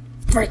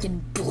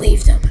freaking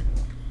believed him.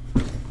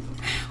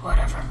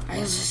 Whatever.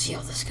 Let's just see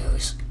how this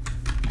goes.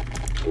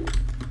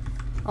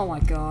 Oh my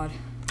god.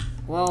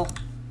 Well,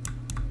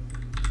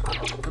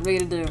 what are we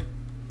gonna do?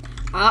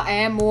 I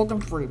am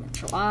Morgan Freeman,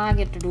 so I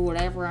get to do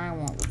whatever I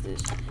want with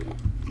this.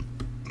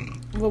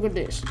 Look at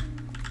this.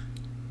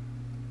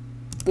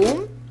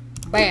 Boom,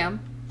 bam,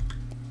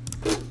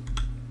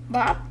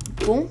 bop,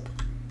 boom,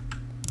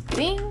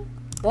 bing,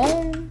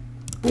 boom,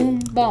 boom,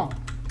 bong.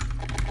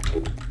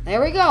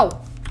 There we go.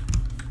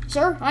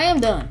 Sir, I am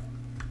done.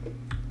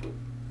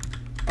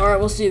 Alright,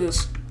 we'll see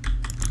this.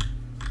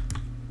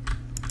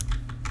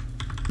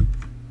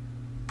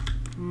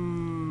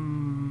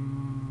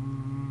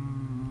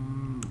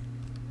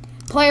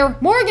 Player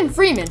Morgan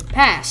Freeman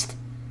passed.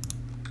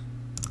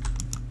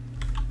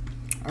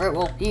 Alright,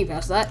 well, he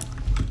passed that.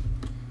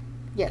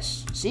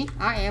 Yes, see,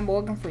 I am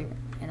Morgan Freeman,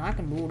 and I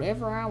can do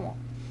whatever I want.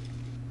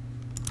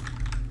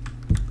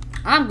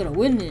 I'm gonna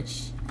win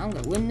this. I'm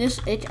gonna win this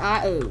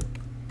HIO.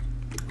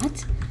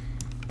 What?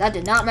 That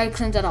did not make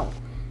sense at all.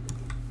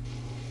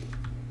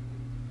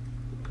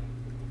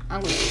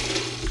 I'm gonna...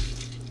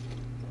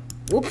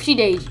 Whoopsie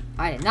daisy.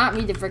 I did not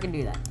mean to freaking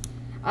do that.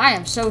 I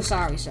am so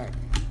sorry, sir.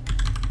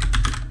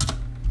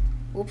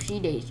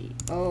 Whoopsie daisy.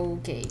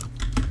 Okay.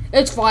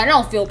 It's fine. I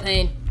don't feel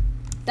pain.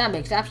 That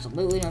makes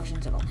absolutely no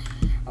sense at all.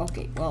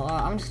 Okay, well,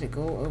 I'm just gonna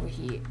go over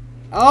here.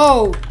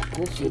 Oh!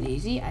 Whoopsie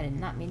daisy. I did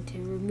not mean to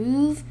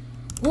remove.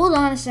 Hold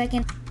on a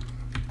second.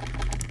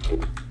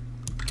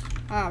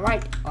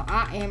 Alright. Well,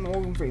 I am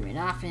Morgan Freeman.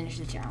 I finished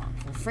the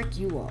challenge. Well, frick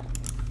you all.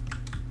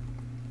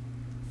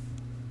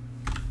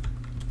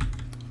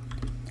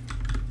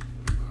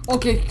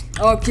 Okay,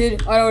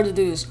 kid, I know how to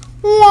do this.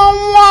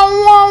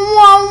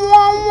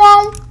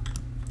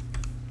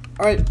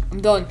 Alright, I'm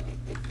done.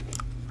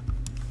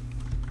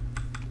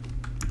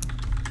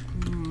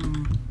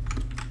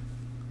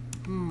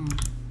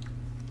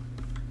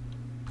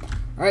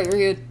 Alright,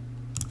 you're good.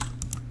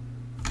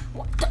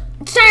 What the?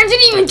 Sam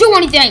didn't even do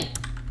anything!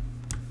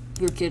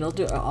 You're a kid,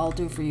 I'll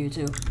do it for you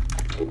too.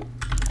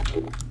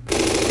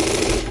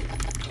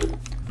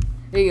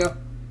 There you go.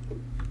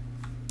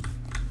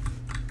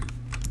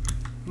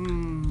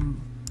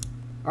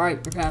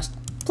 Alright, you're passed.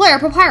 Player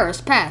Papyrus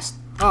passed.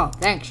 Oh,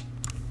 thanks.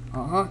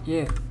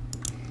 Yeah.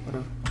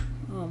 Whatever.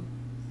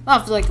 I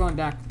don't feel like going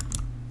back.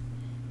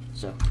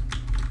 So.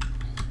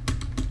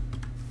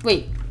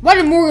 Wait, why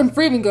did Morgan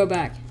Freeman go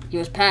back? He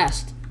was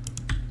passed.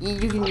 You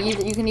can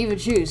even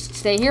choose.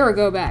 Stay here or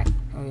go back.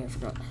 Oh yeah, I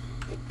forgot.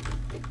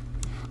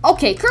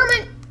 Okay,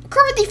 Kermit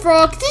the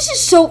Frog, this is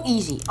so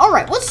easy.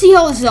 Alright, let's see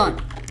how it's done.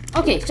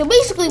 Okay, so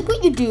basically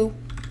what you do.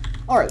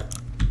 Alright.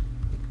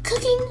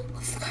 Cooking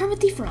with Kermit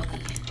the Froggy.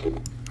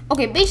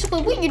 Okay,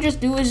 basically what you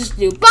just do is just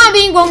do bong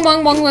bing bong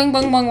bong bong bong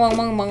bong bong bong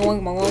bong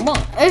bong bong bong bong.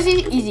 It's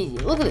easy.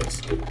 Look at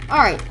this.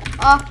 Alright,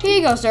 here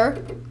you go,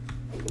 sir.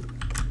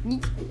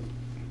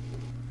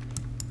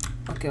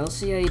 Okay, let's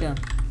see how you done.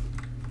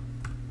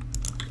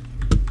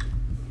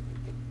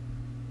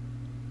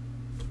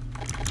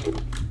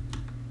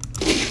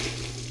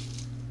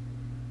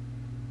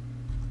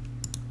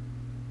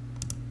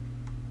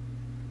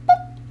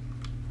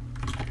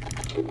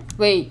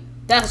 Wait,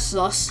 that's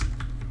sus.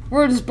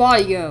 Where did his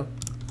body go?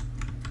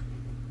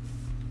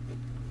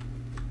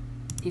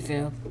 He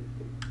failed.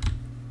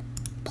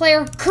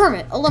 Player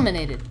Kermit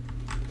eliminated.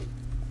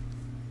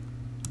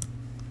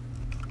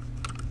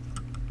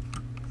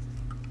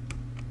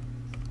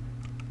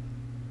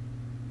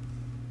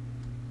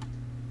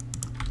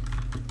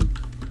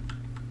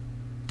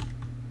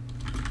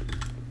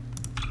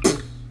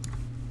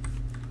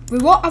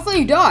 Wait, what? I thought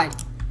you died.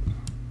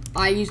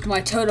 I used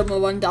my totem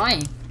of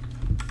undying.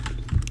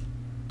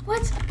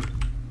 What?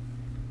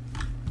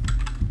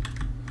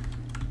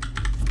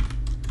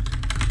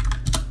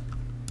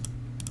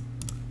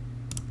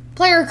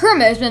 Player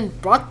Kermit has been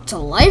brought to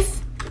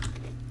life?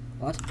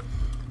 What?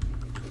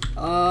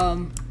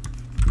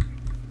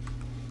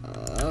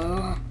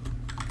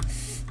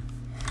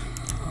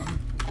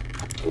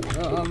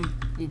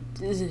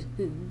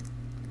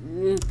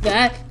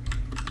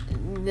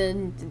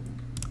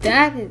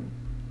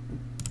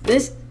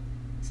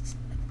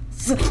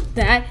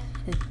 That,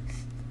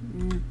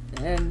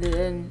 and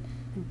then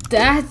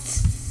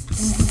that's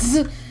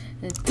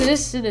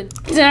this and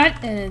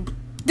that and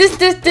this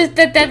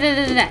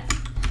that.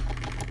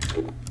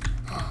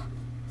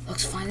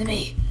 Looks fine to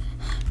me.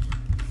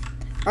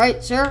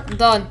 Alright, sir, I'm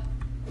done.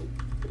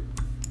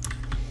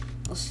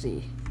 Let's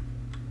see.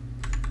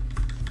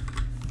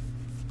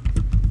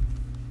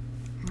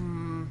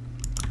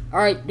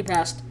 Alright, you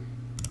passed.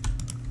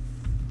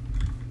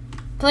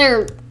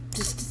 Player,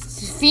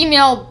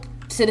 female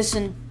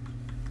citizen,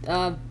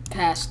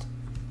 passed.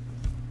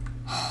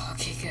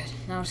 Okay, good.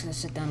 Now I'm just gonna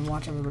sit down and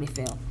watch everybody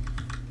fail.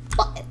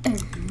 Okay,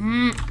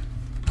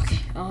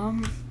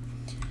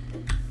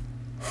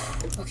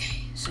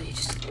 okay, so you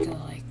just go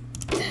like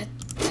that.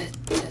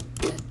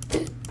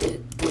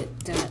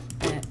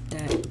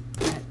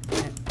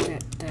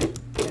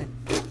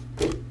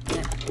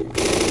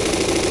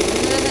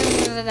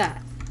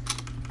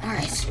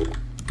 Alright.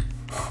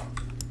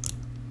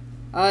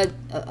 I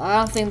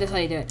don't think that's how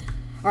you do it.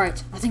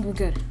 Alright, I think we're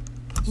good.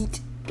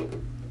 Eat.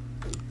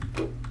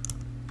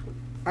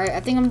 Alright, I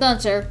think I'm done,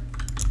 sir.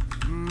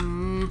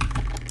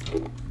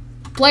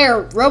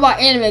 Player, robot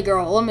anime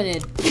girl,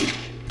 eliminated. Wait,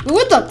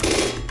 what the?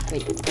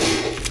 Wait.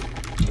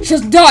 She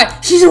doesn't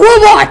die! She's a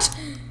robot!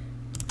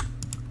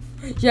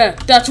 Yeah,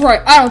 that's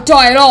right. I don't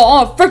die at all.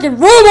 I'm a freaking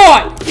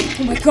robot!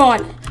 Oh my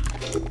god.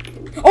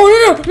 Oh,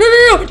 no!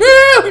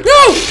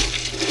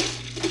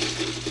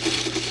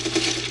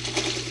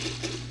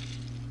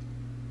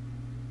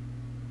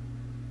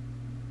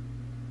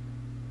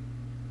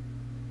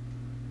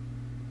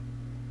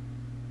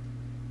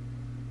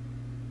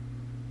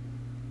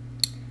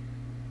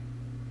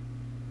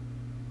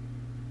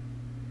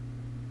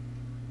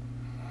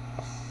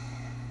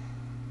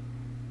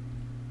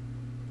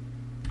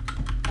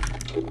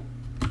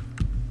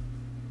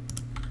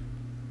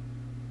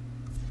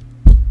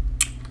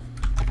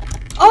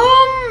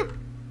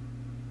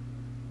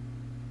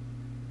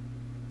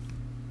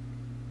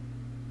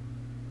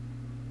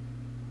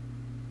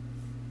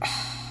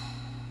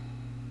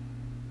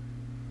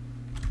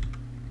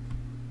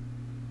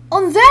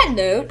 On that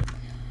note,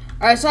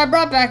 alright, so I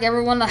brought back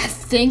everyone I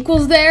think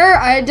was there.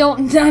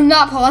 I'm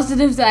not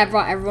positive that I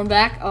brought everyone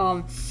back.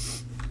 That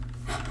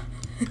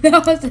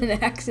was an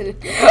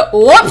accident.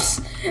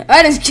 Whoops!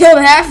 I just killed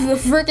half of the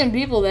freaking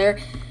people there.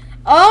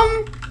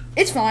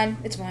 It's fine.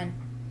 It's fine.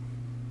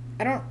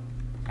 I don't...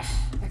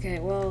 Okay,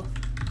 well...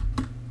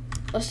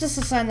 Let's just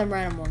assign them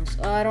random ones.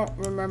 I don't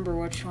remember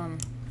which one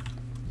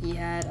he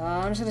had.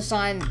 I'm just gonna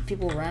assign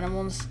people random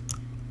ones.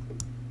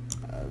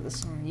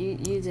 This one. You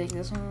take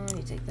this one.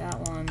 You take that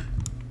one.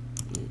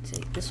 You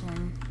take this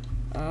one.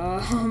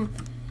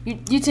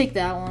 You take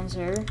that one,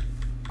 sir.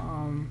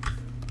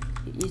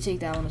 You take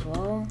that one as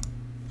well.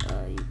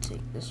 You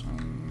take this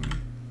one.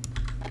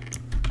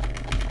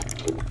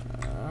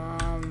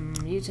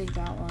 You take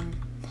that one.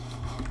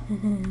 Oh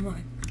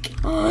my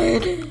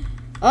god.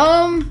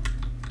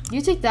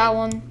 You take that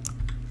one.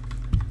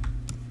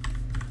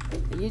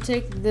 You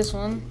take this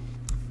one.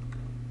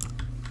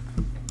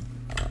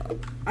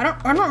 I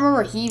don't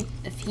remember if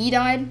he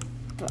died,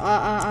 but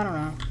I don't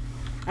know.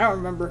 I don't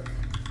remember.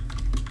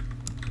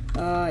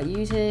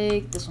 You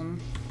take this one,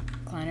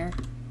 Kleiner.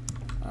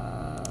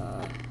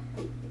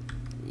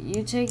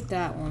 You take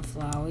that one,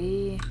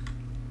 Flowey.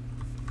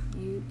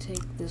 You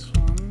take this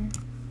one.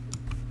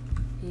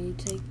 You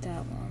take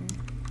that one.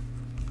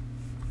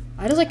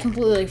 I just like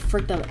completely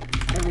freaked out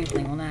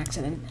everything on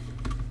accident.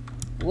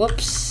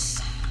 Whoops.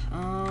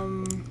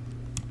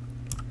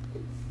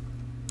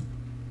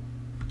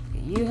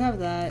 You have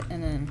that,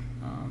 and then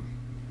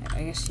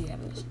I guess you have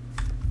this.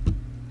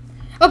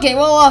 Okay,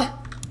 well,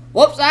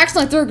 whoops! I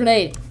accidentally threw a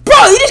grenade.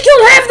 Bro, you just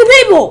killed half the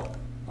people.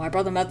 Well, I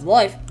brought them back to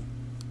life.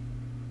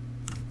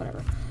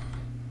 Whatever.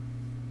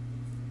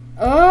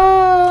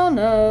 Oh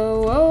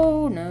no!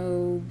 Oh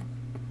no!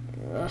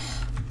 Ugh.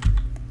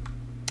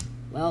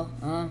 Well,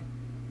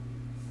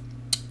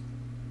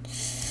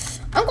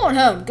 I'm going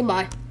home.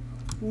 Goodbye.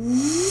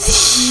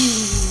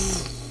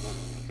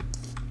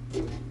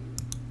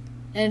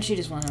 And she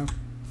just went home.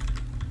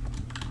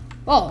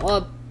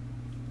 Well,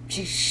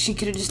 she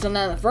could have just done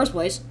that in the first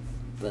place.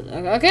 But,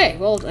 okay,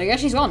 well, I guess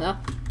she's gone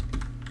now.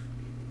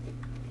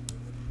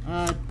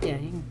 Yeah,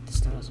 you can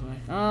just throw this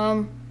away.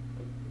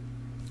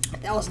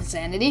 That was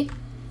insanity.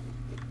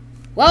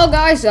 Well,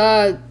 guys,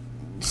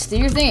 just do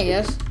your thing, I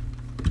guess.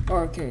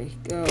 Okay,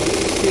 go.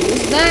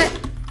 This, that.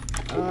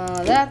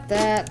 And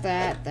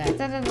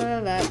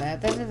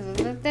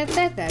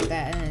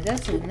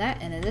this and that,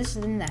 and this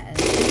and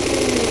that.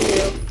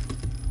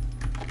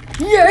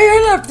 Yeah, I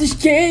love this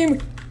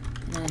game.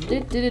 And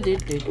then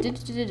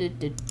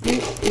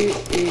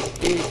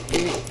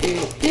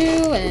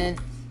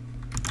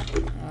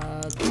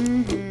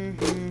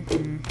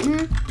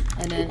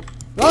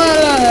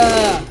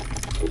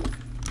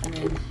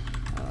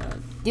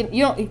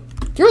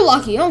you're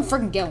lucky. You don't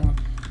freaking get one.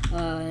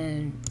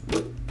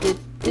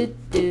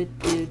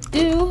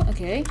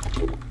 Okay.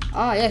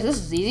 Yes, this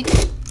is easy.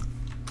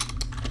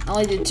 I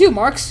only did 2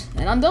 marks,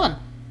 and I'm done.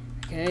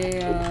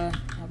 Okay, how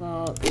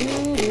about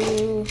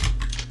you?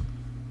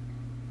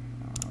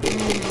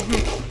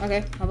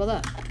 Okay, how about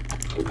that?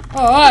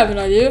 Oh, I have an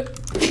idea.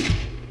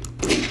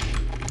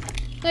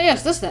 Oh,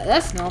 yes,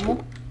 that's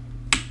normal.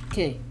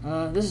 Okay,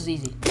 this is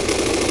easy.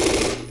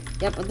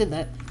 Yep, I did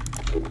that.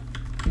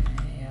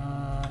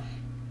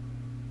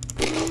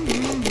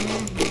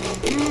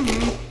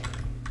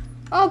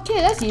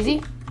 Okay, that's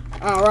easy.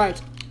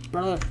 Alright,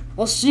 brother.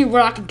 We'll see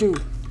what I can do.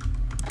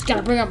 Just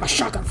gotta bring out my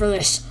shotgun for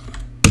this.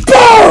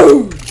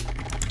 Boom!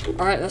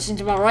 Alright, that seems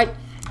about right.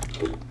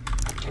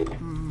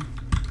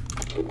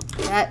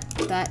 That,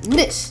 and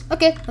this.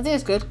 Okay, I think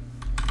that's good.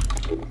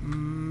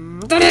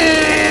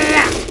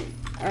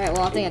 Alright,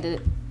 well, I think I did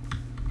it.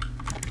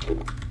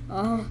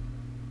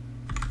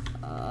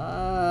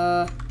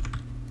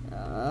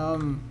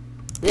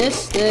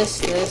 This.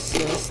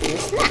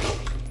 Nah.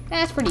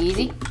 That's pretty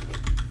easy.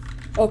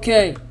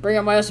 Okay, bring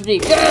out my SMG.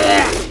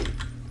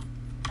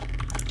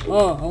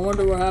 Oh, I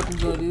wonder what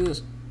happens when I do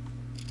this.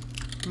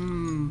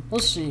 We'll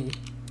see.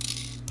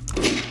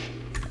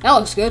 That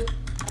looks good.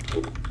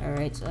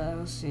 Alright, so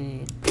let's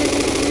see.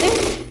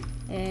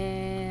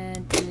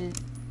 And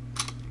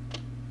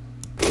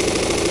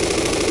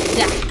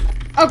yeah.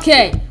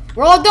 Okay,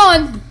 we're all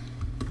done.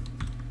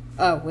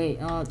 Oh wait,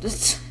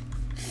 just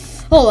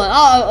hold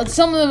on.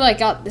 Some of them like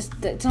got this.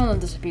 Some of them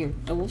disappeared.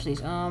 Oh,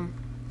 whoopsies.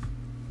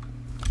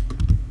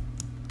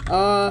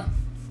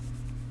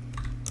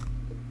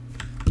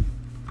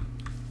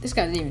 This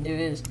guy didn't even do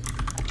his.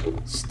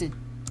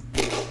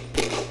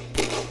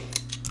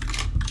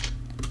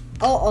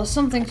 Oh,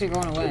 some things are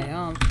going away.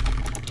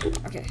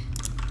 Okay.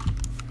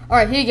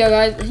 Alright, here you go,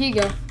 guys. Here you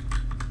go.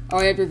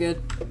 Oh, yep, you're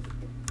good.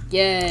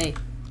 Yay.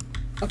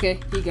 Okay,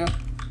 here you go.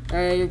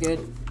 Alright, you're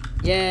good.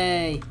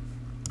 Yay.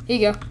 Here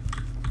you go.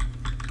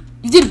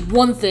 You did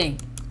one thing.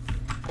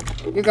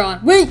 You're gone.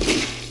 Wait!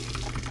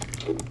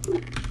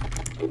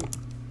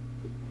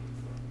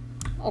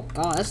 Oh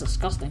god, that's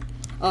disgusting.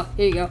 Oh,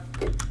 here you go.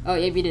 Oh,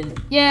 yeah, you did it.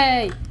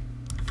 Yay!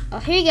 Oh,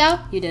 here you go.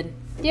 You did.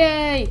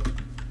 Yay!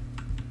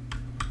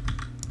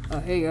 Oh,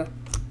 here you go.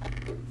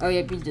 Oh,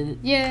 yeah, you did it.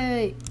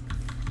 Yay!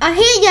 Oh,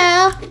 here you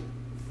go.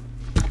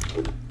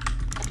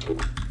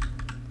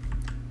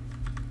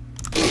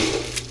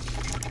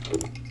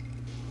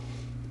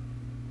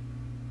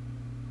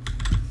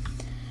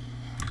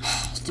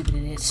 Stupid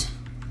idiots.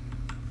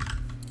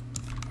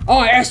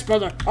 Oh, yes,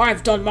 brother.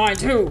 I've done mine,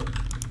 too.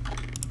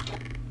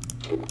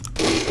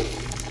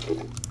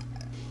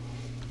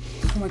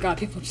 Oh my god,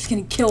 people are just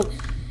getting killed.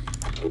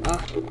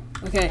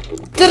 Okay.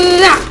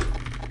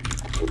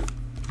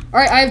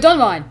 Alright, I have done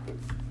mine.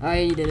 Oh,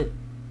 you did it.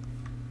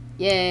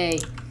 Yay.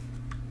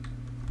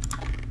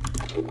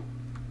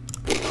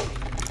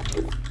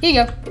 Here you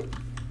go.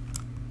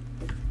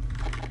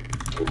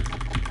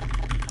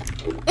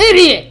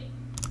 Idiot!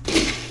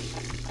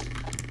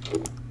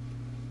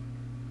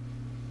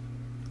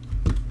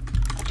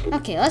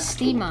 Okay, let's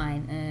see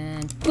mine.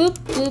 And boop,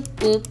 boop,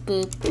 boop,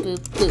 boop, boop,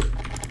 boop.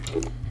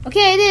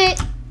 Okay, I did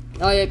it.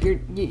 Oh, yeah,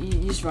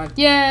 you survived.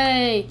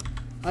 Yay!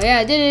 Oh, yeah,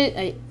 I did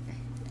it.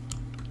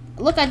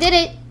 Look, I did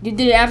it. You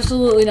did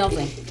absolutely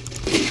nothing.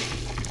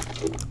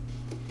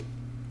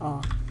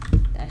 Oh,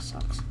 that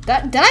sucks.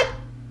 Did I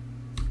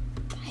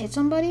hit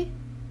somebody?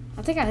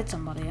 I think I hit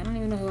somebody. I don't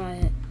even know who I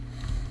hit.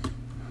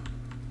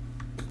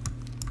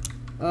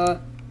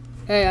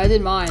 Hey, I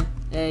did mine.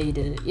 Hey, you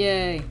did it.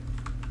 Yay.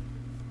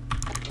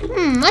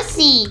 Let's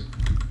see.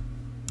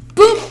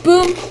 Boom,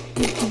 boom.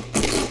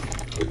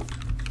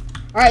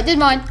 Alright, did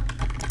mine.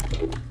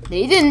 No,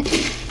 you didn't.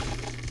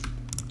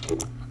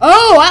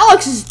 Oh,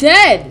 Alex is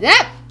dead.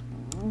 That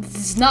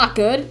is not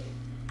good.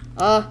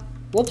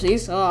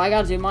 Whoopsies. Oh, I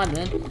gotta do mine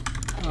then.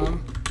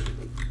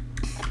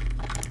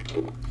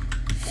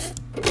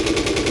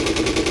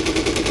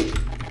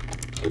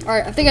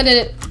 Alright, I think I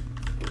did it.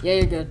 Yeah,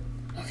 you're good.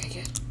 Okay,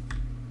 good.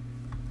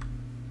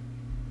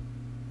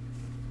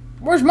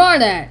 Where's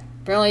mine at?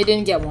 Apparently you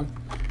didn't get one.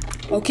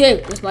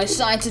 Okay, with my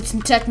science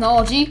and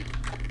technology,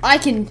 I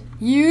can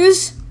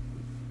use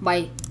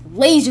my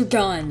laser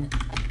gun.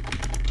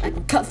 I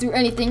can cut through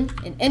anything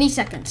in any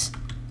seconds.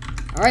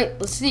 Alright,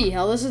 let's see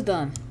how this is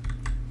done.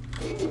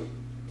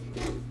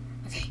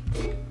 Okay.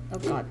 Oh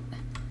god.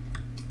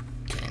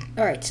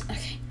 Alright,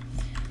 okay.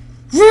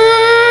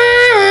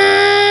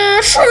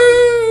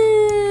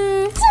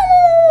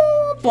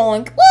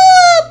 Boink.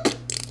 Whoop!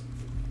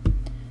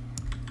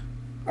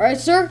 Alright,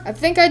 sir. I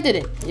think I did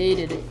it. Yeah, you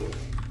did it.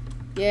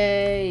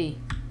 Yay.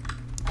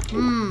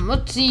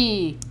 Let's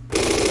see. I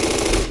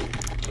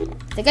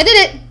think I did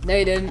it. No,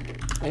 you didn't.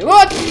 Wait,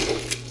 what?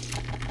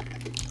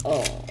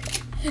 Oh.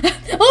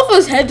 I love how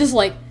his head just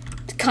like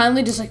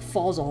kindly just like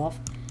falls off.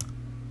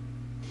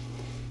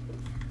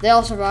 They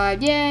all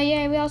survived.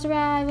 Yeah, we all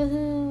survived.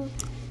 Woohoo.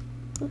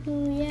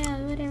 Woohoo, yeah,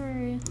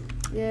 whatever.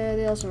 Yeah,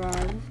 they all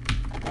survived.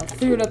 I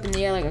threw it up in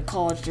the air like a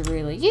college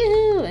degree, like,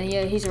 yoo-hoo! And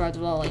yeah, he survived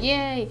as well, like,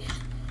 yay!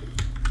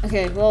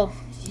 Okay, well,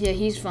 yeah,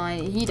 he's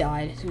fine. He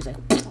died. He was like,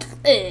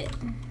 eh.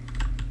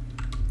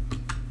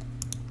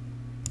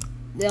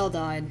 They all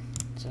died,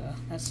 so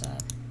that's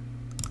sad.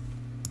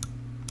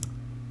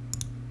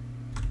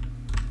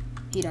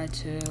 He died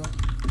too.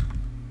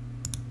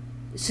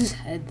 It's his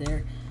head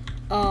there.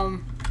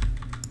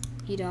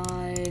 He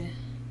died.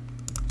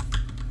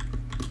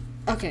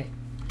 Okay.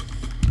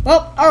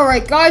 Well,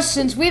 alright guys,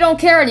 since we don't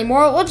care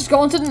anymore, we'll just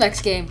go into the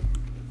next game.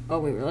 Oh,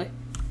 wait, really?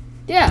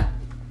 Yeah.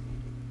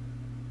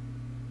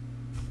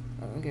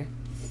 Oh, okay.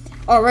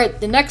 Alright,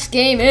 the next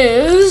game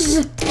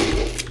is...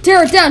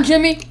 Tear it down,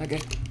 Jimmy!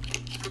 Okay.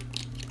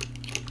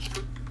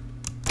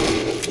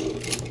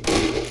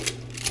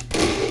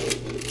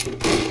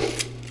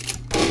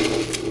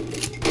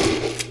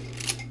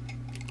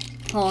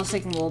 Hold on, it's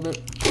taking a little bit.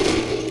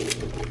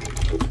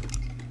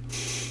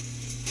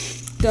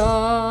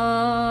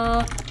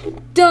 Da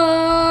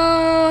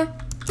da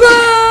ba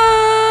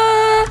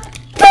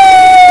ba.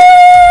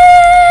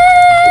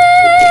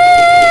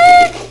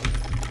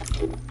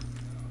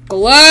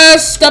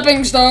 Glass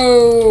stepping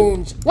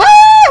stones. Wow,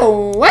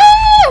 wow,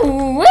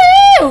 wow,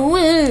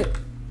 wow.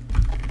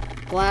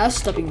 Glass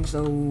stepping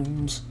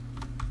stones.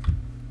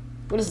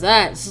 What is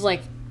that? This is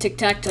like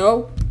tic-tac-toe?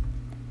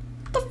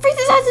 What the freak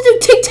does that have to do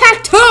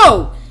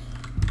tic-tac-toe?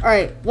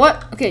 Alright,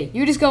 what? Okay,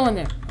 you just go in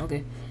there.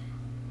 Okay.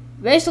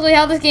 Basically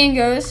how this game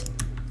goes,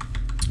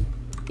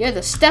 you have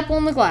to step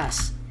on the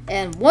glass.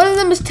 And one of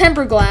them is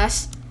tempered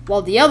glass,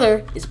 while the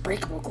other is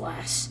breakable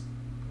glass.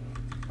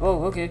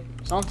 Oh, okay.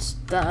 Sounds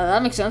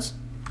that makes sense.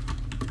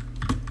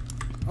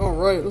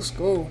 Alright, let's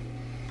go.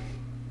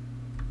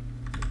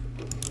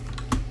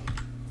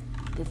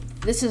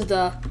 This is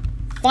the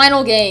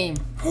final game.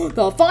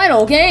 The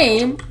final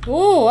game?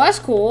 Oh, that's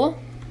cool.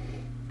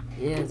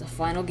 Yeah, the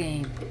final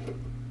game.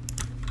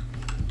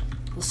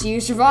 We'll see who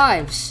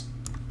survives.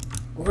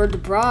 Or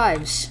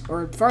deprives.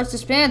 Or farts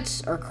his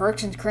pants. Or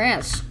corrects his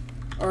crants.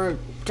 Or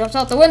jumps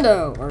out the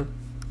window. Or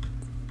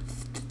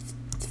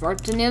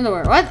farts in the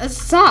underwear. What?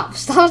 Stop.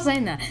 Stop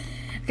saying that.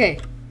 Okay.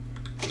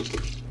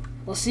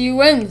 Let's see who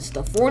wins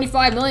the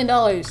 $45 million.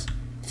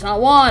 It's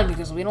not one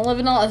because we don't live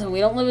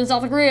in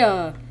South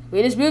Korea.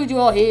 We just moved you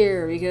all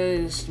here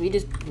because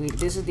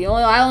this is the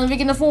only island we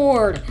can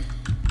afford.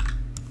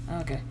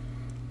 Okay.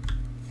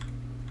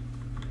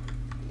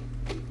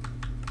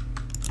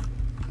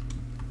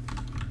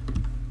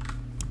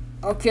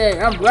 Okay,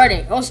 I'm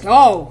ready. Let's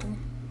go.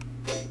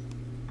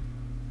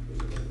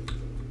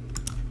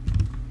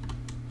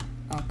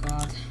 Oh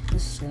god,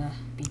 this is gonna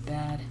be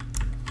bad.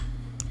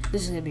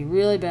 This is gonna be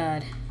really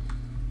bad.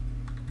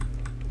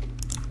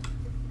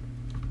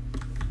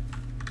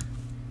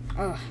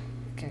 Oh,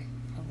 okay.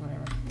 Oh,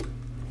 whatever.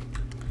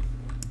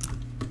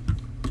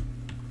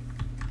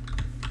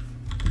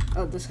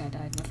 Oh, this guy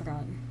died. I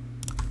forgot.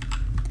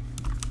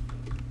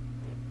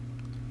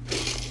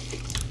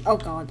 Oh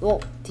god.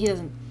 Well, he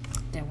doesn't.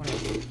 Yeah,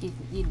 whatever.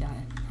 He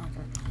died.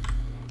 Okay.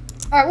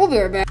 Alright, we'll be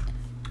right back.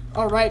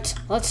 Alright,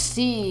 let's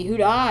see who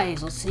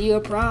dies. Let's see your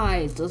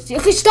prize. Let's see.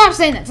 Okay, stop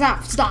saying that.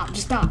 Stop. Stop.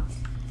 Just stop.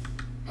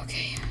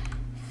 Okay.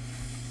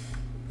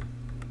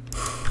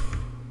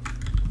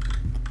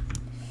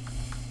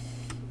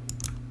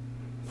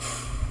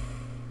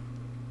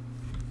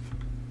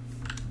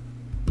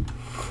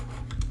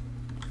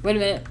 Wait a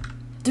minute.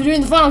 They're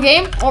doing the final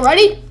game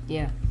already?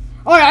 Yeah.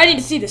 Alright, I need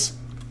to see this.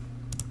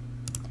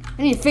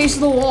 I need to face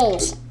the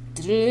walls.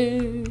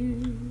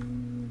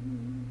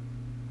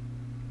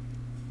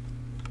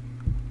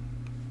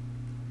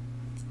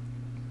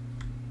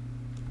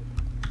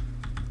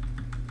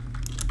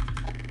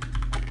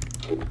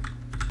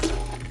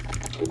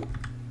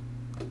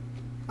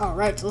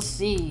 Alright, let's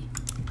see.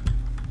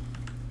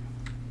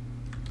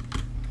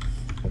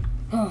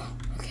 Oh,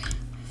 okay.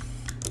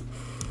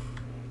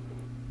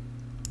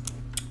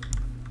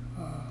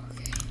 Oh,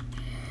 okay.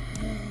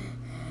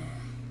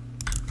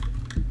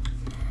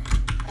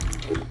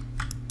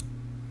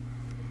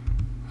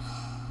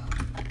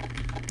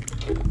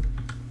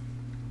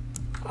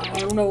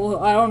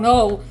 I don't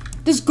know.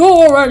 Just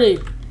go already.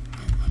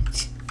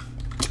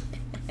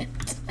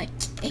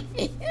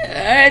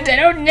 I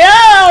don't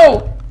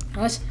know.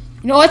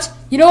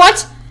 You know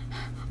what?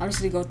 I'm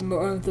just gonna go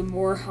with the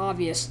more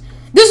obvious.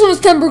 This one is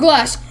tempered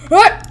glass.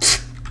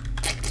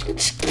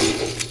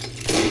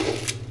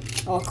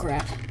 Oh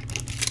crap.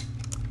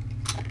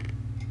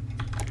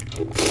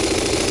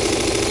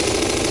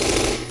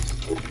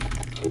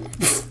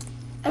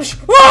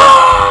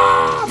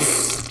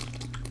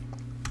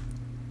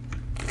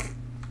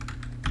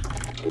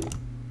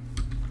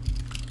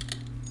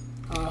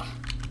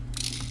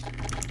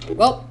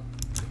 Well,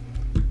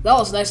 that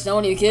was nice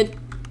knowing you, kid.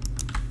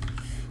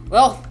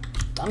 Well,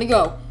 time to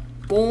go.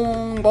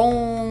 Bong,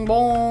 bong,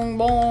 bong,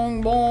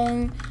 bong,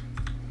 bong.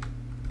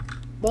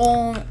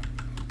 Bong.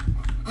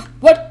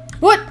 What?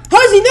 How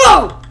does he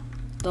know?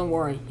 Don't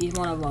worry, he's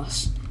one of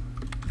us.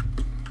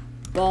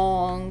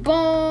 Bong,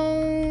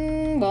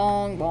 bong,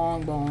 bong,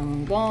 bong,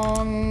 bong,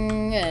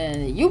 bong.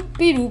 And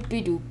yoopie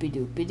doopie doopie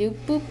doopie doop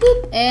boop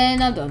boop.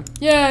 And I'm done.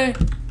 Yay.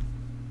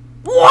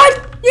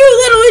 What? You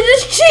literally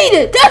just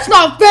cheated! That's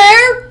not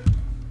fair!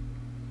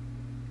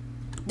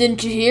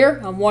 Didn't you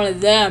hear? I'm one of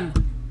them.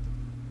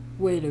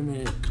 Wait a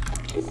minute.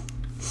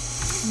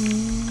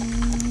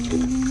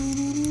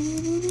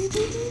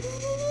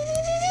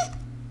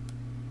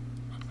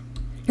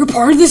 You're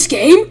part of this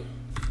game?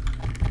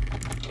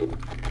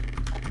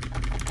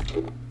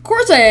 Of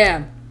course I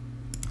am.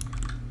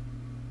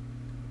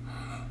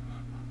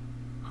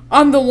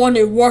 I'm the one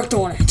who worked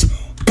on it.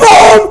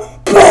 Boom!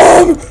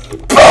 Boom!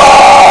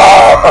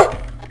 Boom!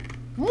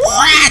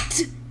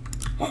 What?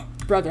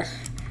 Brother,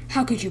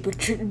 how could you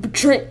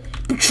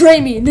betray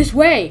me in this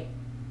way?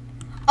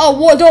 Oh,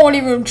 well, don't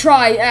even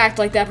try act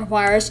like that,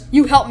 Papyrus.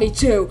 You helped me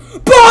too.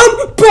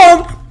 Boom!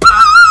 Boom! Boom!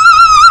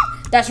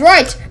 That's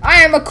right.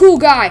 I am a cool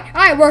guy.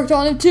 I worked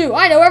on it too.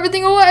 I know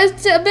everything.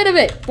 It's a bit of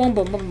it. Boom!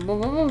 Boom! Boom!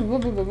 Boom! Boom!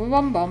 Boom! Boom!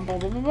 Boom! Boom! Boom! Boom!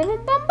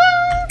 Boom! Boom!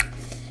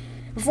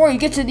 Before you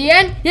get to the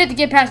end, you have to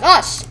get past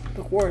us.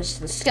 Of course,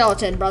 the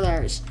Skeleton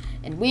Brothers,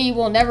 and we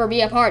will never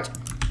be apart.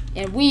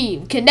 And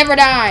we can never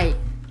die.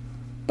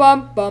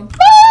 Bum, bum, bum.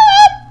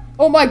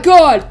 Oh my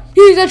god!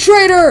 He's a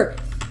traitor!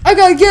 I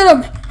gotta get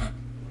him!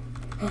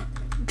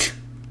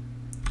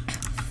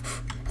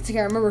 I think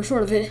I remember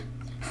sort of it.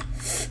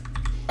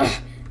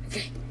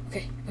 Okay.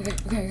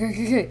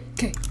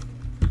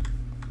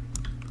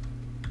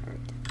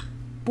 Alright.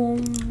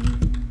 Boom.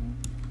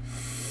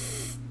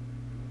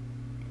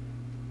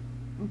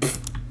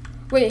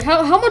 Wait,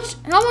 how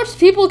much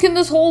people can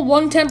this hold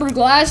one tempered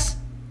glass?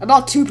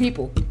 About 2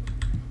 people.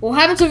 What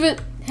happens if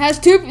it has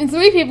 2 and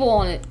 3 people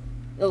on it?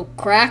 It'll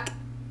crack.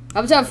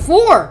 How about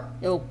 4?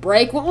 It'll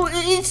break. Well, it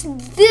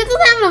doesn't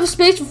have enough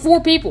space for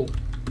 4 people.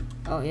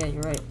 Oh yeah,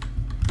 you're right.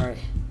 All right.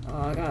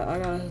 I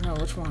gotta know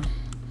which one.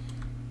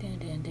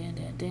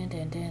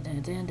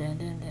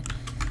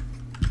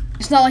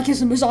 It's not like it's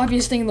the most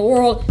obvious thing in the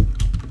world.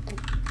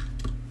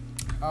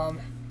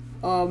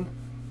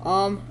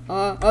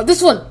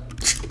 This one.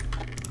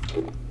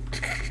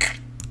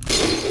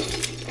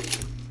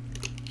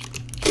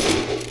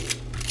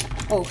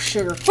 Oh,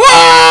 sugar.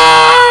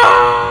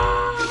 Ah!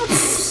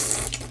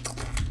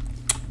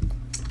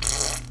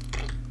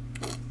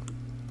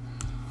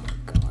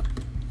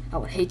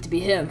 hate to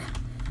be him.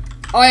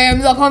 I am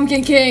the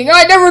Pumpkin King.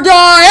 I never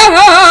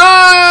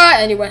die.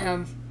 And he went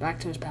home, back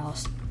to his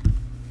palace.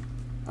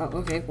 Oh,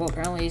 okay. Well,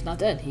 apparently he's not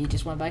dead. He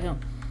just went back home.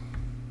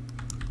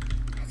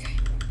 Okay.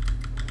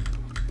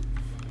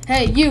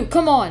 Hey, you,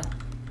 come on.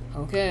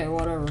 Okay,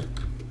 whatever.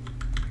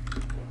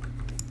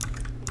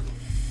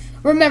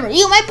 Remember,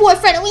 you're my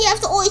boyfriend, and we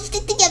have to always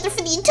stick together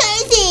for the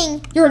entire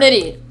thing. You're an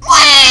idiot.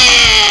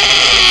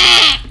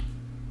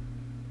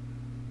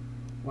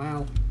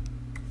 Wow.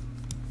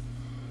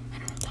 I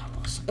don't know what that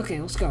was.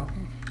 Okay, let's go.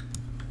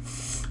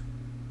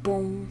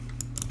 Boom.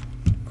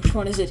 Which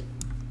one is it?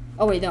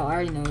 Oh wait, no, I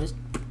already know this.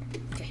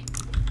 Okay.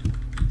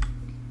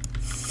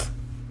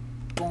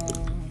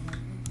 Boom.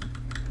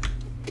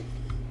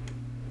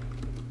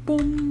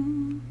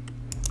 Boom.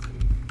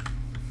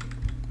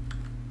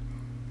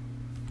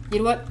 You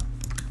know what?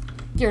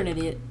 You're an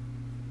idiot.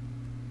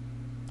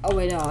 Oh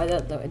wait, no, hold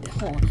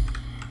on.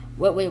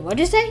 Wait, what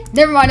did you say?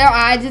 Never mind, no,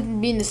 I didn't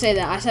mean to say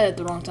that. I said it at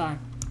the wrong time.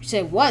 You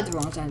said what at the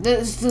wrong time?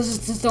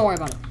 Just don't worry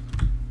about it.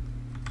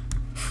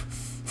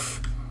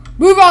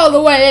 Move out of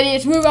the way,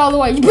 idiots! Move out of the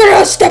way! You better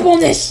not step on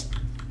this!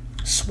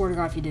 I swear to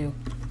God if you do.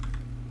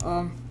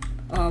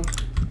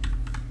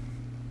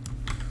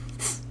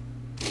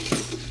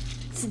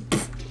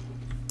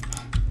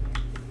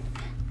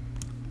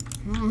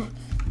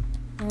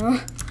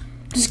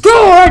 Just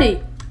go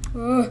already!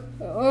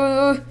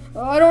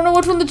 I don't know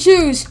which one to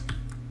choose.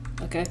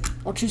 Okay,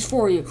 I'll choose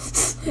for you.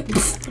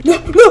 No!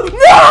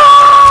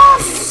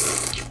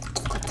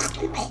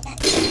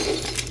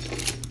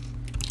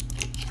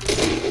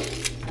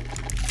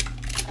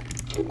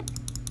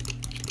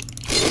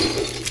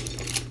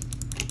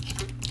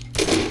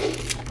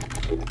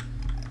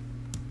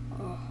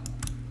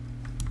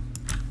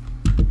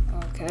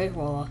 Okay,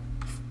 well,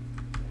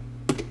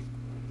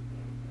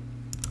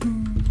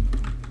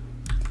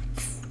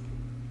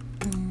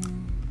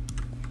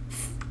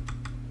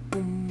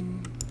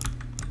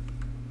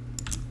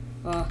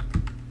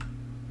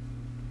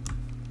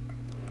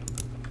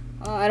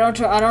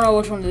 I don't know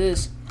which one it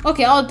is.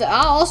 Okay, I'll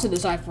also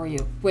decide for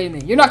you. Wait a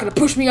minute, you're not gonna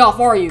push me off,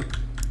 are you?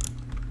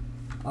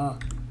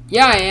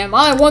 Yeah, I am.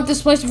 I want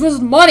this place because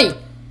of money.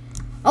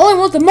 I only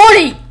want the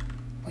money.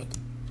 Wait,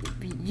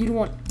 you don't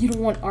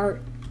want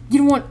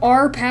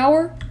our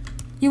power?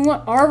 You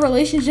want our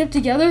relationship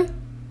together?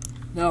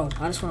 No,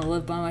 I just want to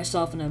live by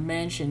myself in a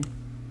mansion,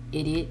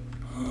 idiot.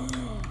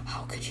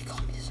 How could you call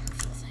me these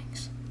hurtful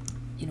things?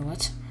 You know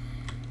what?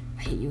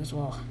 I hate you as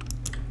well.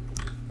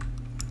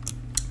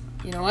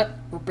 You know what?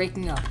 We're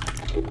breaking up.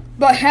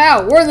 But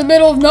how? We're in the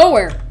middle of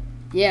nowhere.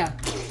 Yeah,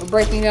 we're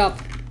breaking up.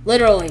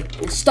 Literally,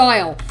 in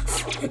style.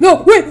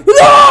 No, wait!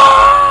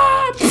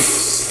 No!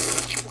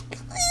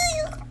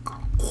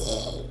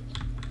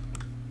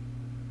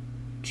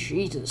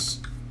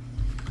 Jesus.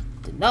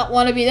 Did not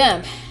want to be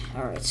them.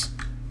 Alright.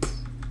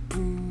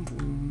 Boom,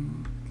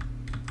 boom.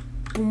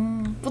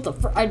 Boom. What the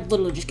I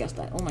literally just guessed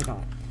that. Oh my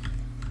god.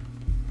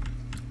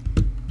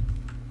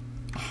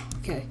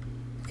 Okay.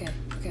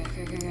 Okay.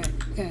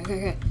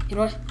 You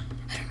know what?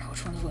 I don't know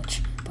which one is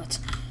which, but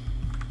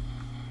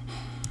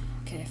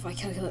okay, if my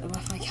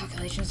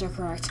calculations are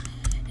correct,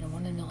 in a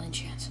 1 in a million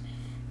chance,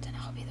 then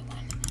I'll be the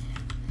one.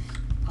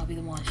 I'll be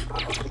the one.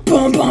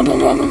 Boom, boom, boom,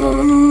 boom,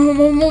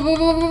 boom,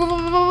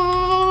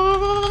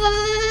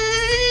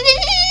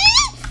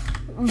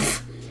 boom.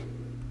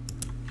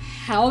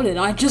 How did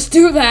I just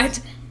do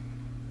that?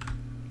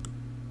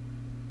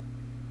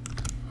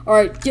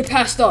 Alright, get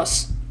past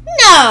us.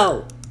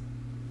 No!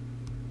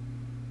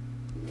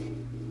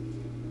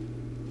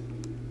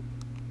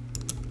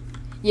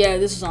 Yeah,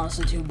 this is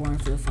honestly too boring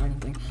for the fighting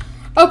thing.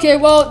 Okay,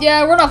 well,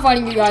 yeah, we're not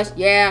fighting you guys.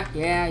 Yeah.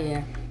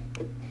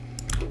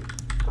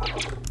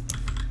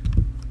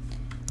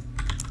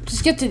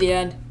 Just get to the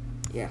end.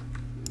 Yeah.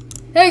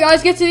 Hey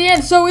guys, get to the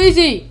end. So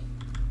easy.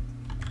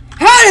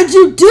 How did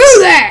you do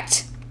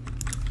that?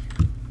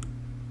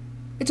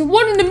 It's a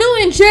 1 in a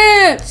million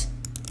chance.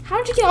 How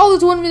did you get all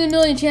those 1 in a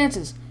million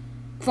chances?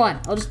 Fine,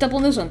 I'll just step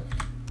on this one.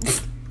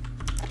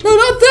 No,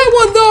 not that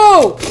one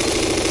though.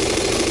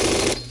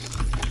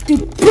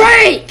 Dude,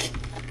 break!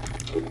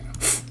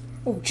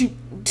 Oh, shoot.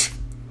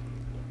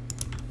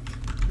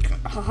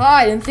 Haha,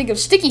 I didn't think of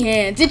sticky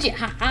hands, did you?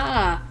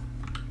 Haha.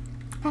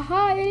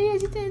 Haha,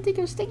 idiots, you didn't think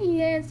of sticky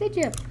hands, did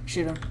you?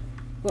 Shoot him.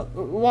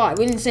 Why?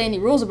 We didn't say any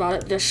rules about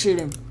it. Just shoot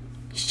him.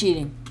 He's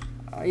cheating.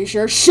 Are you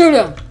sure? Shoot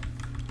him!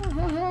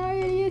 Haha,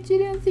 idiots, you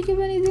didn't think of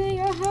anything.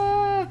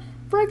 Haha.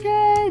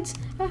 Brickheads!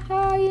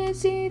 Haha, you didn't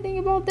see anything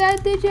about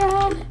that, did you?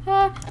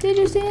 Did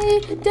you see?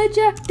 Did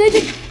you?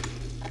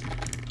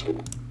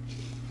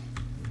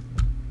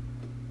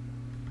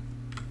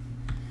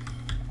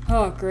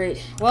 Oh,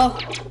 great. Well,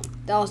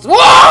 that was...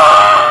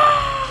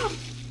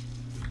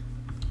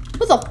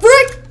 What the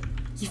frick?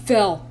 You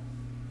fell.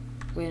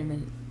 Wait a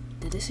minute.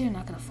 Did they say you're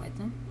not gonna fight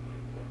them?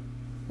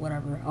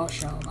 Whatever. I'll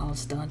show them how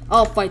it's done.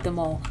 I'll fight them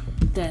all.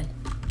 Then.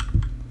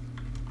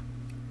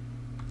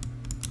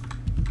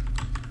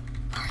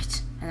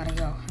 Alright. I gotta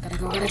go.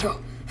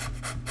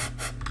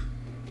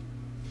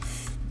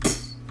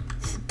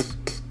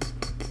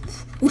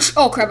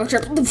 Oh crap! Oh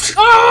crap!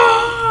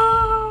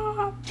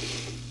 Ah!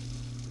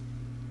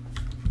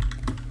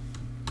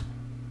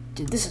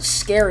 Dude, this is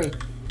scary.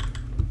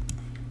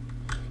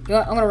 You know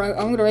what?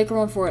 I'm gonna make a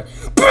run for it.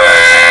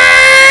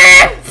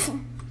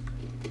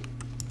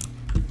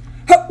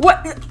 What?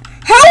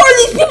 How are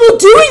these people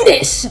doing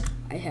this?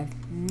 I have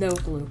no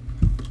clue.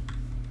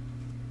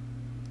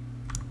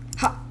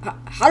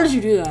 How did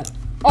you do that?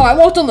 Oh, I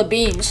walked on the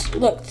beams.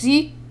 Look,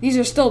 see? These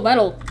are still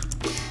metal.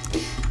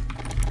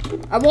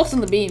 I walked on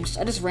the beams.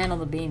 I just ran on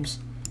the beams.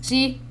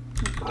 See?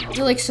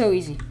 They're like so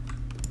easy.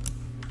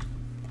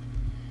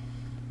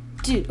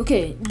 Dude,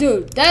 okay,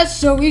 dude, that's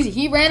so easy.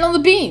 He ran on the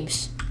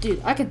beams.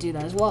 Dude, I could do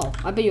that as well.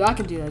 I bet you I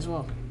can do that as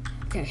well.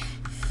 Okay.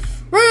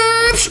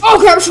 Oh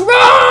crap!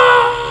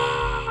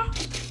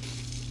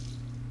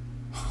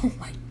 Oh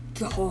my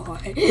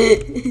god.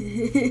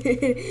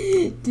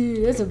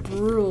 Dude, that's a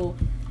brutal.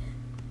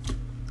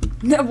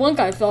 That one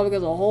guy fell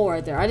because of a hole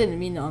right there. I didn't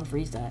mean to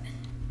unfreeze that.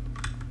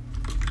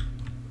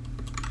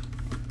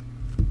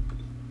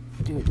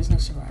 Dude, there's no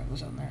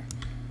survivors on there.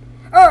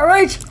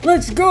 Alright,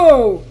 let's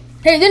go!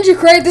 Hey, didn't you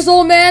create this,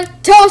 old man?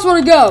 Tell us where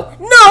to go!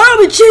 No, I'll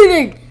be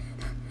cheating!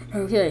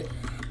 Okay.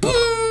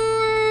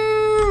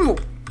 Boom!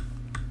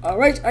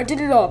 Alright, I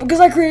did it all because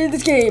I created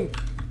this game.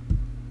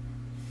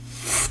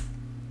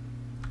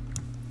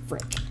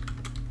 Frick.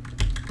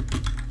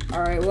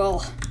 Alright,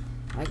 well,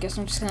 I guess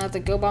I'm just gonna have to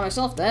go by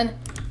myself then.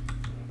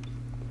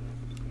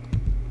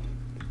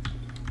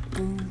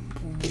 Boom,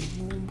 boom,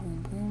 boom,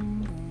 boom,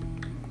 boom,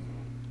 boom.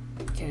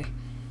 Okay.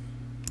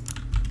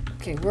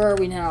 Okay, where are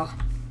we now?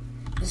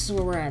 This is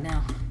where we're at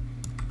now.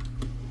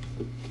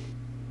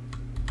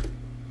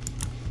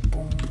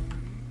 Boom.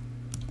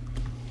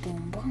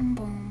 Boom, boom,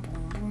 boom,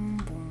 boom, boom,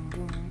 boom,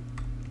 boom.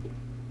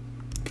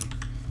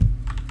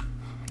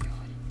 Oh my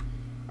god.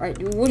 Alright,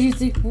 what do you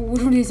think?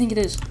 Which one do you think it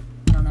is?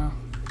 I don't know.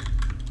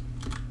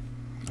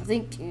 I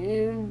think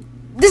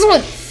this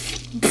one!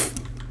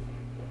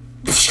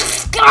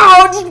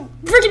 God, you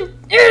freaking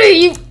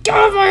idiot! You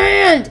got off my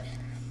hand!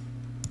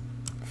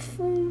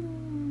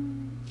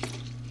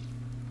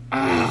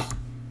 Ah,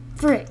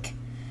 frick.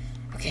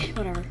 Okay,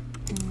 whatever.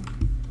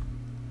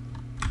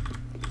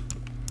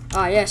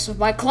 Ah, yes, with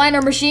my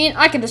climber machine,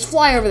 I can just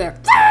fly over there.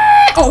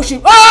 Oh,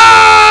 shoot.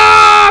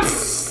 Ah!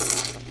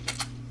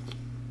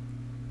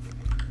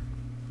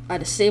 I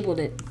disabled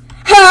it.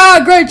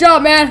 Ha! Great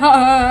job, man! Ha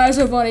ha! That's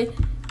so funny.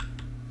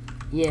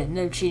 Yeah,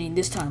 no cheating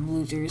this time,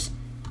 losers.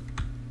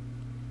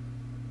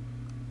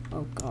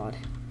 Oh god.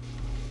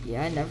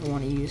 Yeah, I never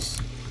want to use.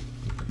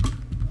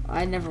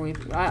 I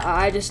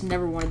just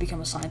never want to become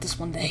a scientist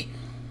one day.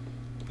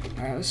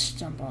 Alright, let's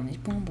jump on these.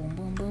 Boom, boom,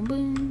 boom, boom,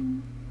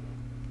 boom.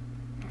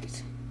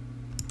 Alright.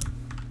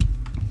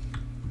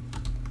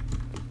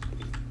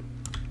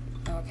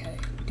 Okay.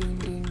 Ding,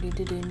 ding, ding,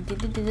 ding, ding, ding,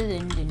 ding,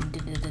 ding,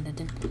 ding, ding,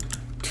 ding.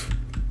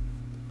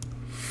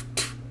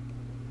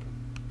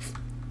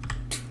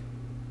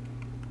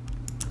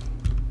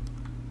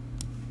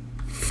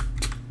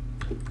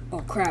 Oh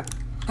crap.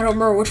 I don't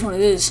remember which one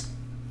it is.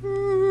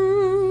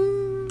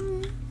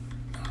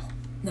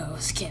 No,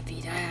 this can't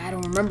be. I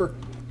don't remember.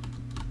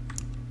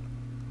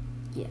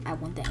 Yeah, I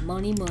want that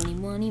money, money,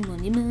 money,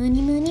 money,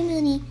 money, money,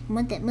 money. I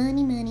want that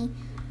money, money.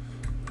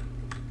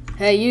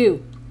 Hey,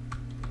 you.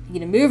 You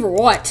gonna move or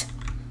what?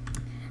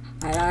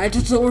 I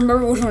just don't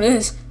remember which one it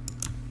is.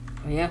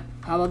 Oh, yeah?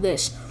 How about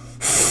this?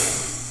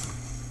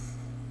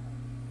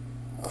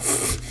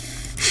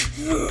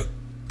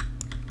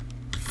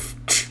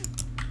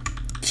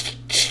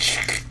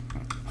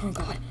 Oh,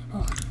 God.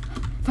 Oh,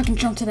 if I can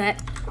jump to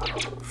that.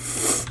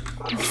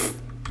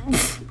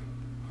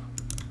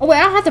 Oh wait,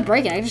 I don't have to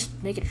break it. I can just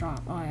make it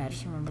drop. Oh yeah, I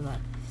just remember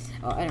that.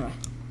 Oh, anyway.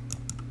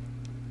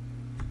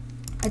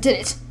 I did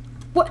it.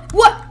 What?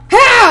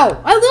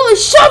 How? I literally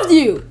shoved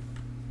you!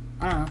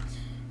 I don't know.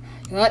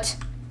 You know what?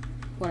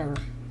 Whatever.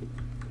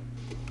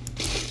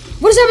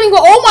 What is happening?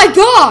 Oh my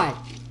god!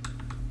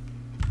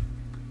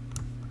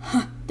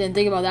 Huh, didn't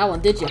think about that one,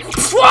 did you?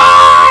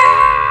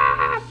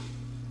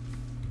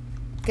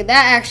 Okay,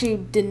 that actually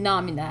did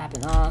not mean to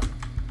happen.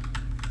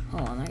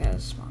 Hold on, I gotta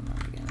spawn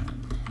that again.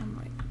 Oh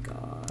my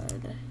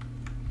god.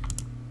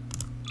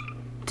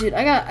 Dude,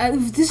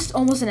 this is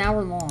almost an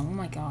hour long. Oh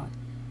my god.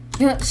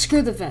 You know,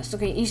 screw the vest.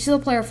 Okay, he's still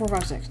player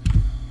 456.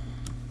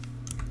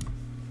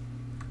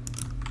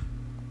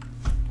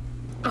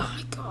 Oh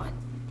my god.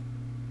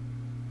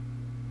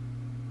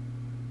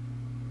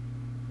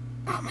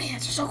 Oh, my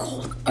hands are so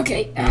cold.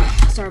 Okay,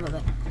 sorry about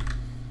that.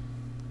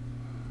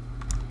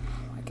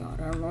 Oh my god,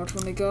 I don't know which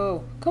one to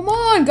go. Come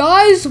on,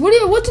 guys!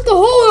 What's the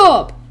hold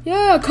up?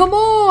 Yeah, come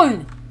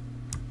on!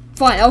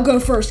 Fine, I'll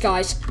go first,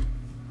 guys.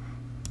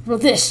 What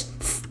about this?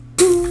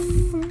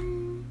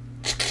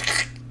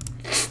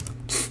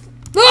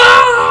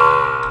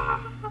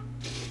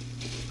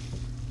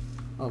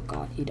 Oh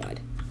god, he died.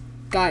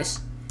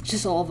 Guys, it's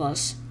just all of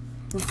us.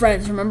 We're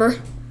friends,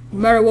 remember? No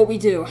matter what we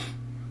do.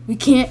 We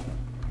can't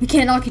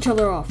knock each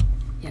other off.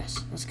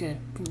 Yes, that's good.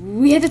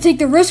 We have to take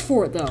the risk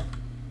for it, though.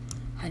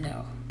 I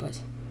know,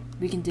 but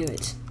we can do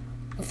it.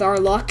 With our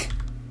luck,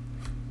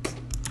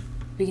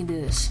 We can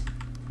do this.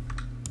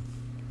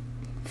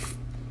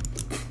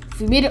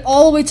 If we made it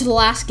all the way to the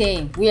last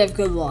game, we have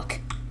good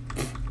luck.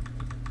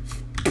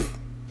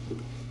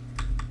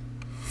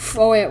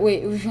 Oh, wait,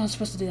 we're not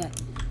supposed to do that.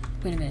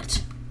 Wait a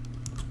minute.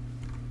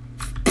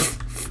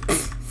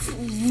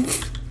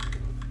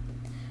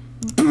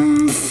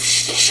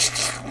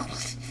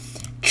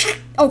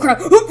 Oh, crap.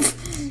 Wait a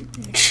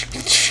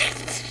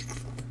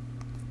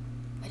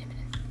minute.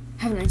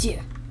 I have an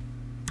idea.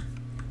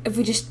 If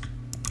we just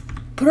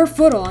put our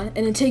foot on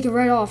and then take it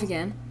right off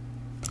again.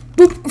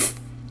 Boop.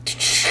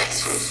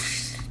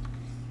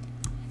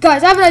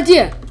 Guys, I have an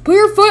idea. Put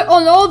your foot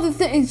on all the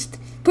things.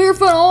 Put your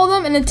foot on all of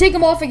them and then take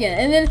them off again.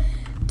 And then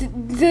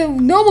the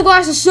normal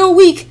glass is so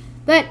weak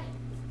that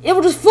it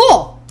will just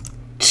fall.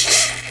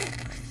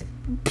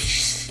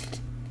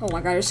 Oh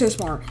my god, you're so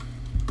smart.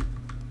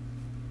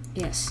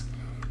 Yes.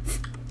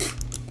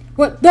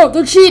 What? No,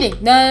 they're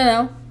cheating.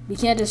 No. We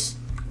can't just...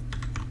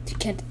 You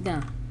can't...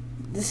 No.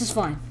 This is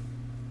fine.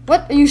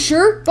 What? Are you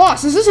sure?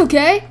 Boss, is this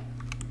okay?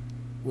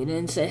 We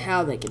didn't say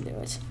how they can do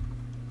it.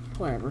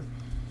 Whatever.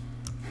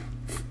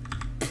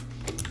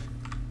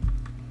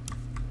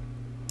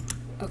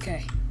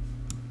 Okay.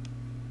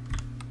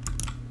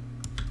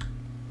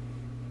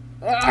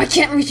 I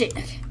can't reach it.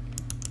 Okay.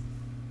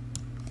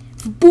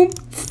 Boom.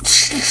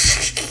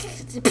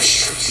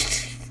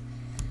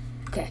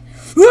 Okay. Okay.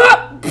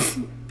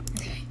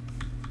 Okay.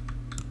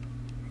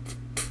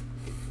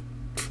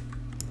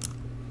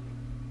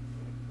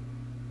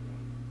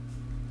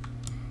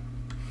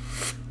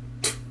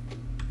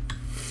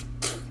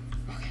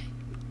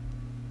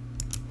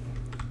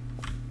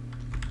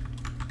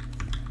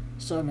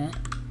 So, man,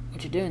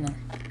 what you doing there?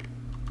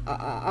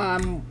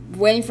 I'm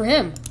waiting for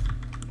him.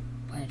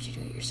 Why don't you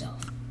do it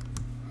yourself?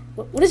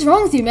 What is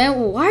wrong with you, man?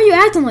 Why are you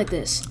acting like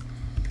this?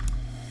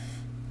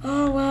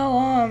 Oh,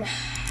 well,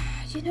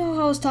 you know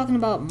how I was talking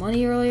about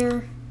money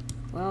earlier?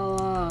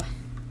 Well,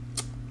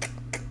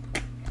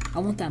 I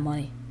want that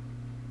money.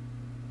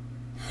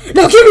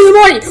 Now give me the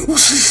money!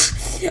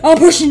 I'm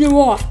pushing you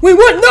off. Wait,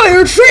 what? No,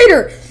 you're a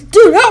traitor!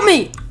 Dude, help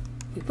me!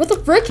 Wait, what the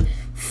frick?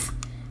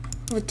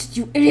 What,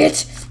 you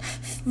idiot?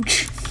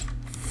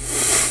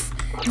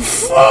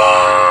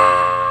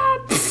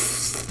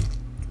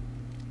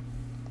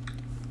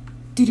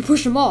 Dude, you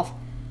pushed him off.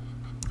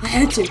 I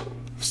had to.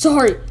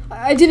 Sorry.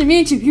 I didn't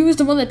mean to. He was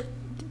the one that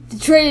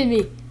betrayed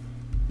me.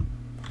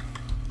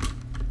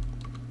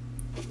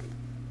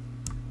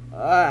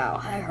 Wow,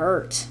 that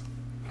hurt.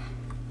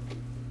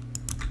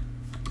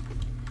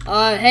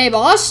 Hey,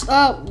 boss.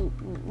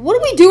 What do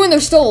we do when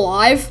they're still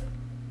alive?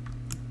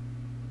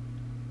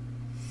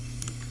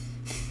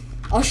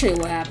 I'll show you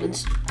what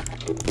happens.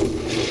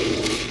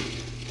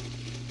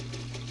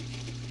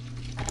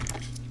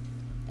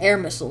 Air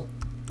missile.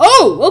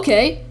 Oh,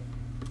 okay.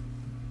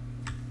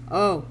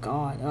 Oh,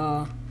 God.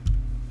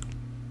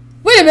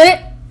 Wait a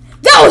minute.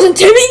 That wasn't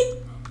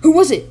Timmy. Who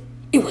was it?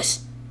 It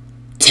was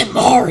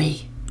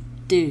Tamari.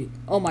 Dude.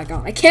 Oh, my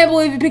God. I can't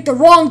believe you picked the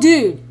wrong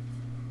dude.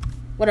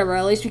 Whatever.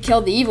 At least we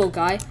killed the evil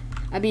guy.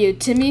 I bet you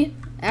Timmy,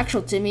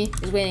 actual Timmy,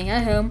 is waiting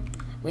at home,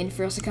 waiting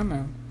for us to come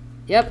home.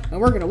 Yep.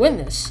 And we're going to win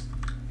this.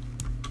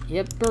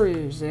 Yep,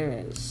 Bruce. There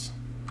it is.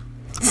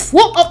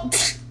 Whoa.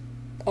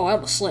 Oh, I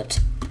almost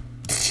slipped.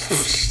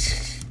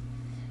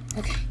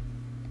 Okay.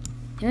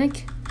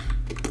 Yank.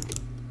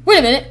 Wait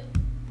a minute.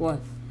 What?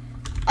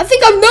 I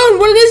think I've known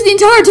what it is the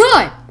entire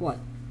time. What?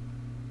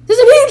 There's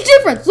a huge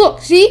difference.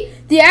 Look, see?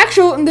 The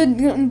actual,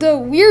 the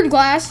weird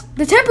glass,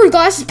 the tempered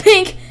glass is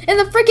pink, and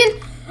the freaking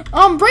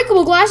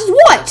breakable glass is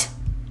white.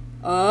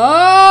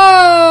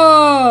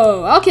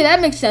 Oh. Okay,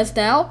 that makes sense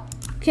now.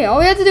 Okay, all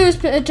we have to do is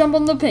jump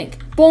on the pink.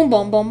 Boom,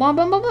 boom, boom, boom,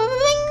 boom, boom, boom,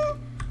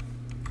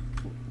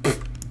 boom.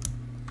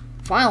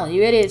 Finally,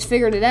 you idiots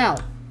figured it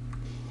out.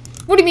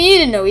 What do you mean you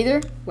didn't know either?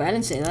 Wait, I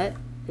didn't say that.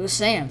 It was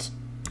Sans.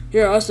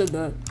 Yeah, I said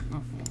that.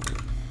 Oh.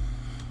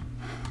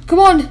 Come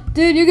on,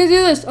 dude, you can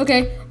do this.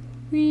 Okay.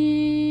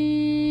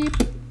 Weep.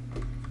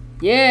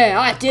 Yeah,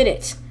 I did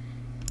it.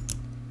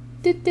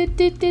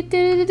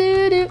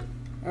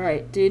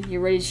 Alright, dude, you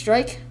ready to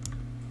strike?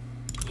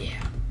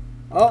 Yeah.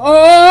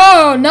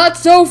 Oh, not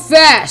so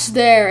fast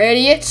there,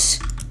 idiots.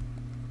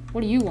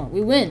 What do you want?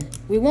 We win.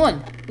 We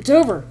won. It's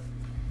over.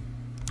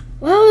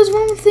 Well, there's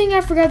one thing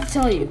I forgot to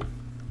tell you.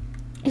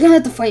 You're gonna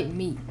have to fight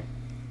me.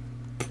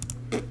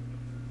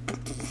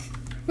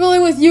 Really,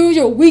 with you,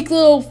 your weak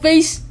little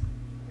face?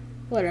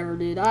 Whatever,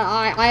 dude.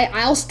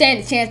 I'll stand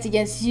a chance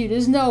against you.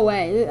 There's no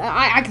way.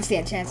 I can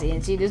stand a chance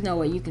against you. There's no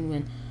way you can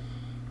win.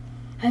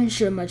 I haven't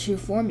shown my true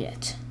form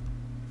yet.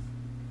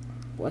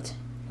 What?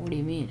 What do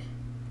you mean?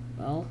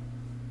 Well,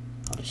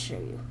 I'll just show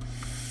you.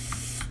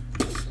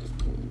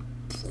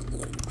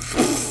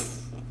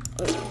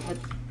 What? Oh,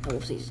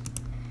 whoopsies.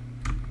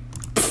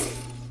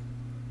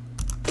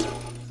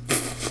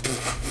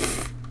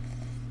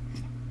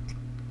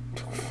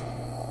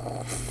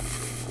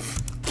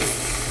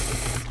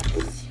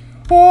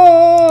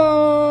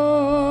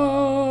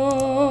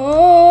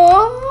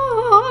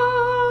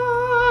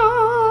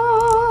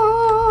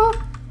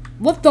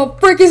 What the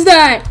frick is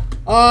that?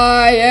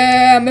 I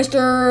am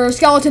Mr.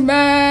 Skeleton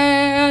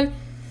Man,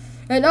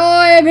 and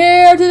I am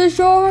here to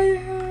destroy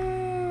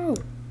you.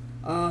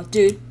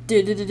 Dude,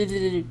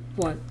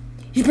 what?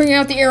 He's bringing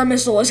out the air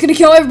missile. It's gonna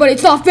kill everybody.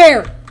 It's not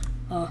fair.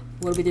 What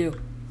do we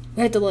do?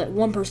 We had to let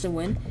one person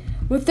win.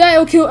 With that,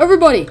 it'll kill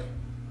everybody.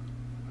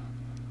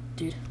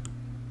 Dude,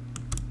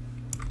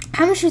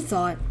 haven't you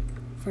thought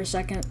for a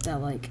second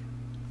that, like,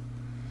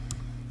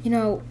 you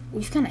know,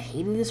 we've kind of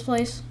hated this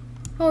place?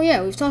 Oh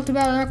yeah, we've talked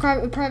about it in our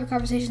private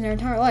conversations our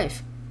entire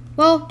life.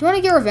 Well, do you want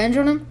to get revenge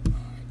on him?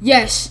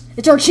 Yes,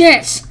 it's our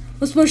chance.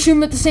 Let's both shoot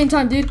him at the same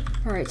time, dude.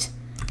 All right,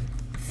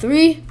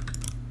 3,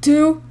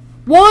 2,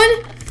 1,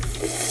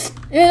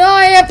 and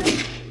I am.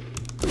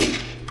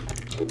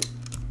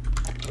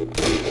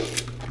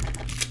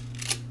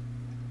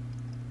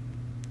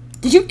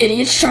 Did you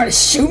idiots try to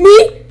shoot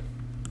me?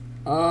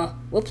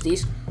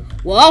 Whoopsies.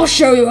 Well, I'll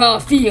show you how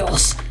it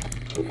feels.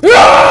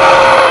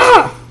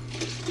 Ah!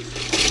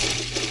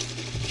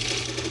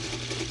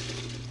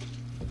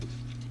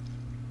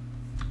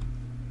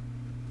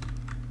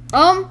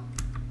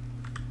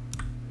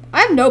 I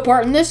have no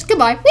part in this.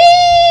 Goodbye.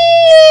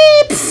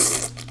 Whee!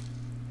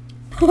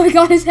 Oh my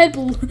god, his head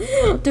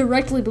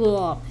directly blew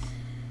off.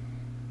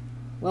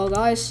 Well,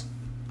 guys.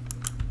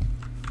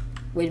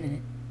 Wait a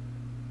minute.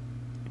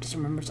 I just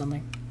remembered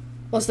something.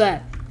 What's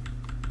that?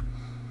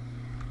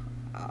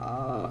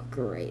 Oh,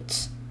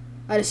 great.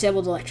 I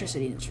disabled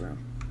electricity in this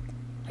room.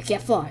 I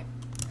can't fly.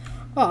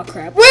 Oh,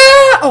 crap.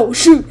 Oh,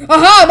 shoot.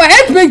 Aha, my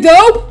head's big,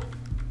 though.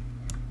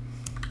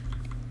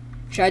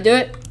 Should I do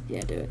it?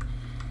 Yeah, do it.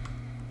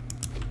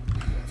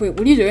 Wait,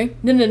 what are you doing?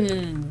 No.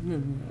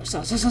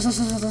 Stop.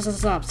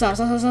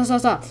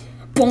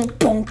 Bonk,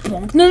 bonk,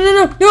 bonk. No.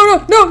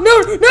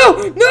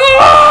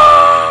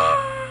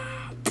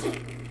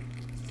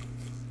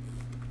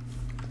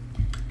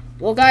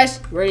 Well, guys,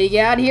 ready to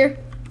get out of here?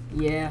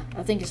 Yeah,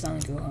 I think it's time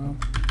to go home.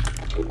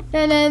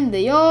 And then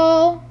they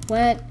all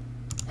went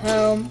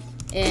home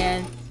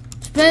and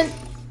spent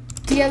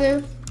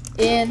together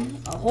in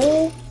a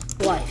whole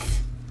life.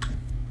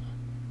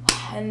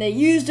 And they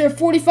used their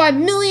 $45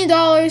 million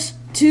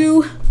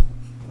to...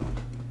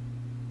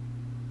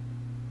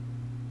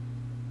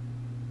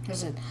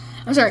 That's it.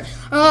 I'm sorry.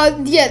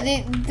 Yeah,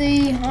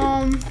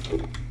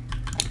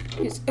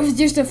 it was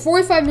just a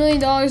 $45 million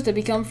to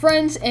become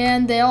friends,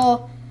 and they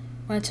all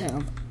went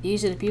home.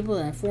 These are the people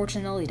that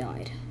unfortunately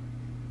died.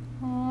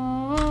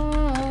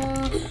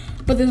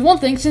 But there's one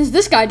thing, since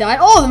this guy died,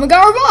 all of them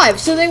got revived,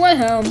 so they went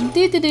home.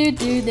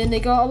 Then they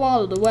got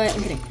waddled away.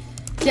 I'm kidding.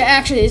 Yeah,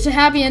 actually, it's a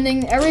happy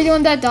ending.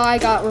 Everyone that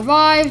died got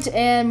revived,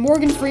 and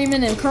Morgan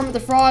Freeman and Kermit the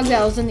Frog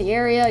that was in the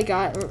area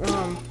got,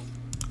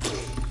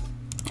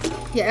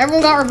 yeah,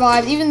 everyone got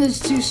revived, even those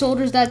 2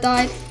 soldiers that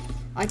died.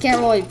 I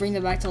can't really bring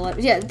them back to life.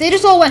 Yeah, they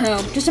just all went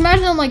home. Just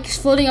imagine them, like,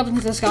 floating up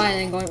into the sky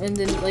and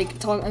then like,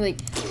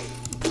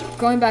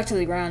 going back to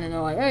the ground, and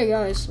they're like, hey,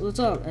 guys, what's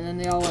up? And then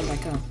they all went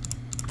back home.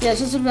 Yeah,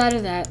 so just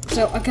imagine that.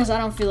 So, because I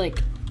don't feel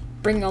like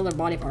bringing all their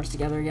body parts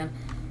together again.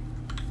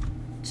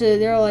 So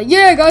they're all like,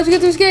 yeah, guys, we get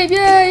to escape.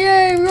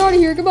 Yay, we're out of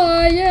here.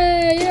 Goodbye.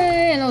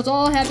 Yay. And it was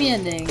all a happy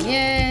ending.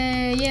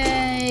 Yay.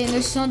 And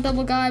there's some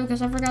double guy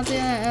because I forgot the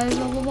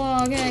blah, blah,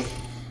 blah. Okay.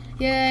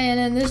 Yay. And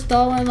then this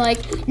doll went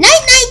like,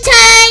 night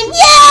time.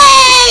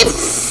 Yay.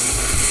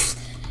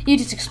 He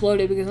just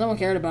exploded because no one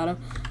cared about him.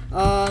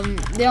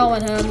 They all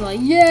went home like,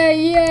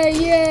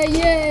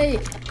 yay.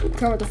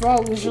 Kermit the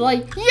Frog was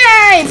like,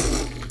 yay.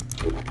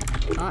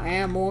 I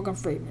am Morgan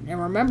Freeman.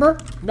 And remember,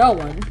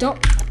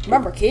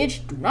 remember, kids,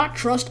 do not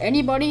trust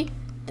anybody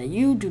that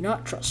you do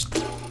not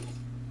trust.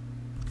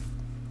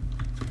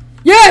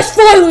 Yes,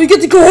 finally, we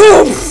get to go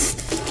home!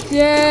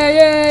 Yay!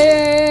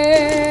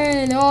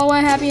 And they all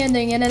went happy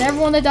ending, and then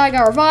everyone that died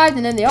got revived,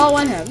 and then they all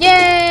went home. Yay!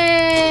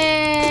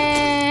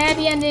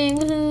 Happy ending!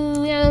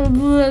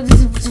 Woohoo!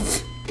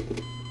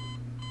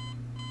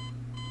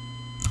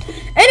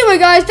 Anyway,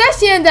 guys, that's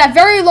the end of that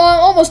very long,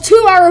 almost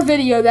 2-hour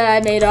video that I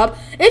made up.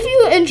 If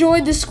you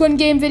enjoyed the Squid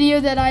Game video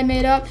that I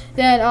made up,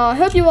 then I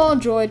hope you all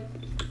enjoyed.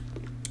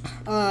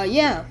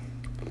 Yeah.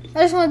 I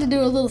just wanted to do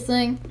a little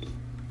thing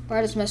where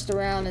I just messed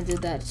around and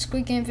did that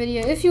Squid Game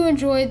video. If you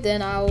enjoyed,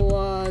 then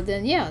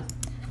then yeah.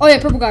 Oh yeah,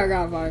 Purple Guy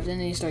got revived, and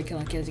then he started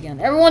killing kids again.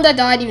 Everyone that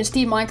died, even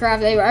Steve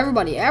Minecraft,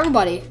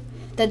 everybody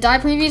that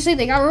died previously,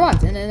 they got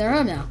revived, and then they're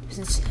home now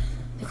since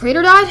the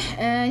creator died.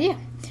 And yeah.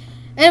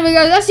 Anyway,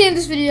 guys, that's the end of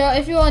this video.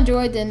 If you all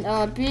enjoyed, then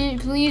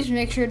please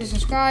make sure to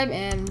subscribe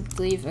and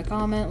leave a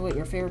comment what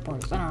your favorite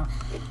part is. I don't know.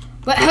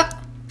 But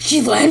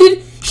she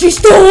landed? She's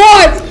still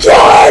alive!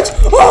 Yes!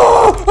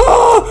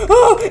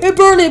 It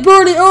burned it!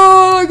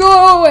 Oh my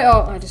god! Oh, wait.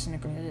 Oh, I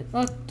disintegrated it.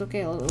 Oh,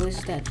 okay, at least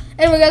it's dead.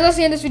 Anyway, guys, that's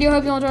the end of this video.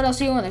 Hope you all enjoyed. I'll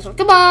see you on the next one.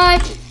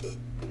 Goodbye!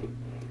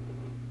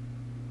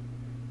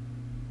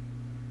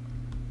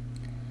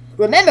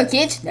 Remember,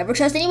 kids, never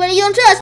trust anybody you don't trust.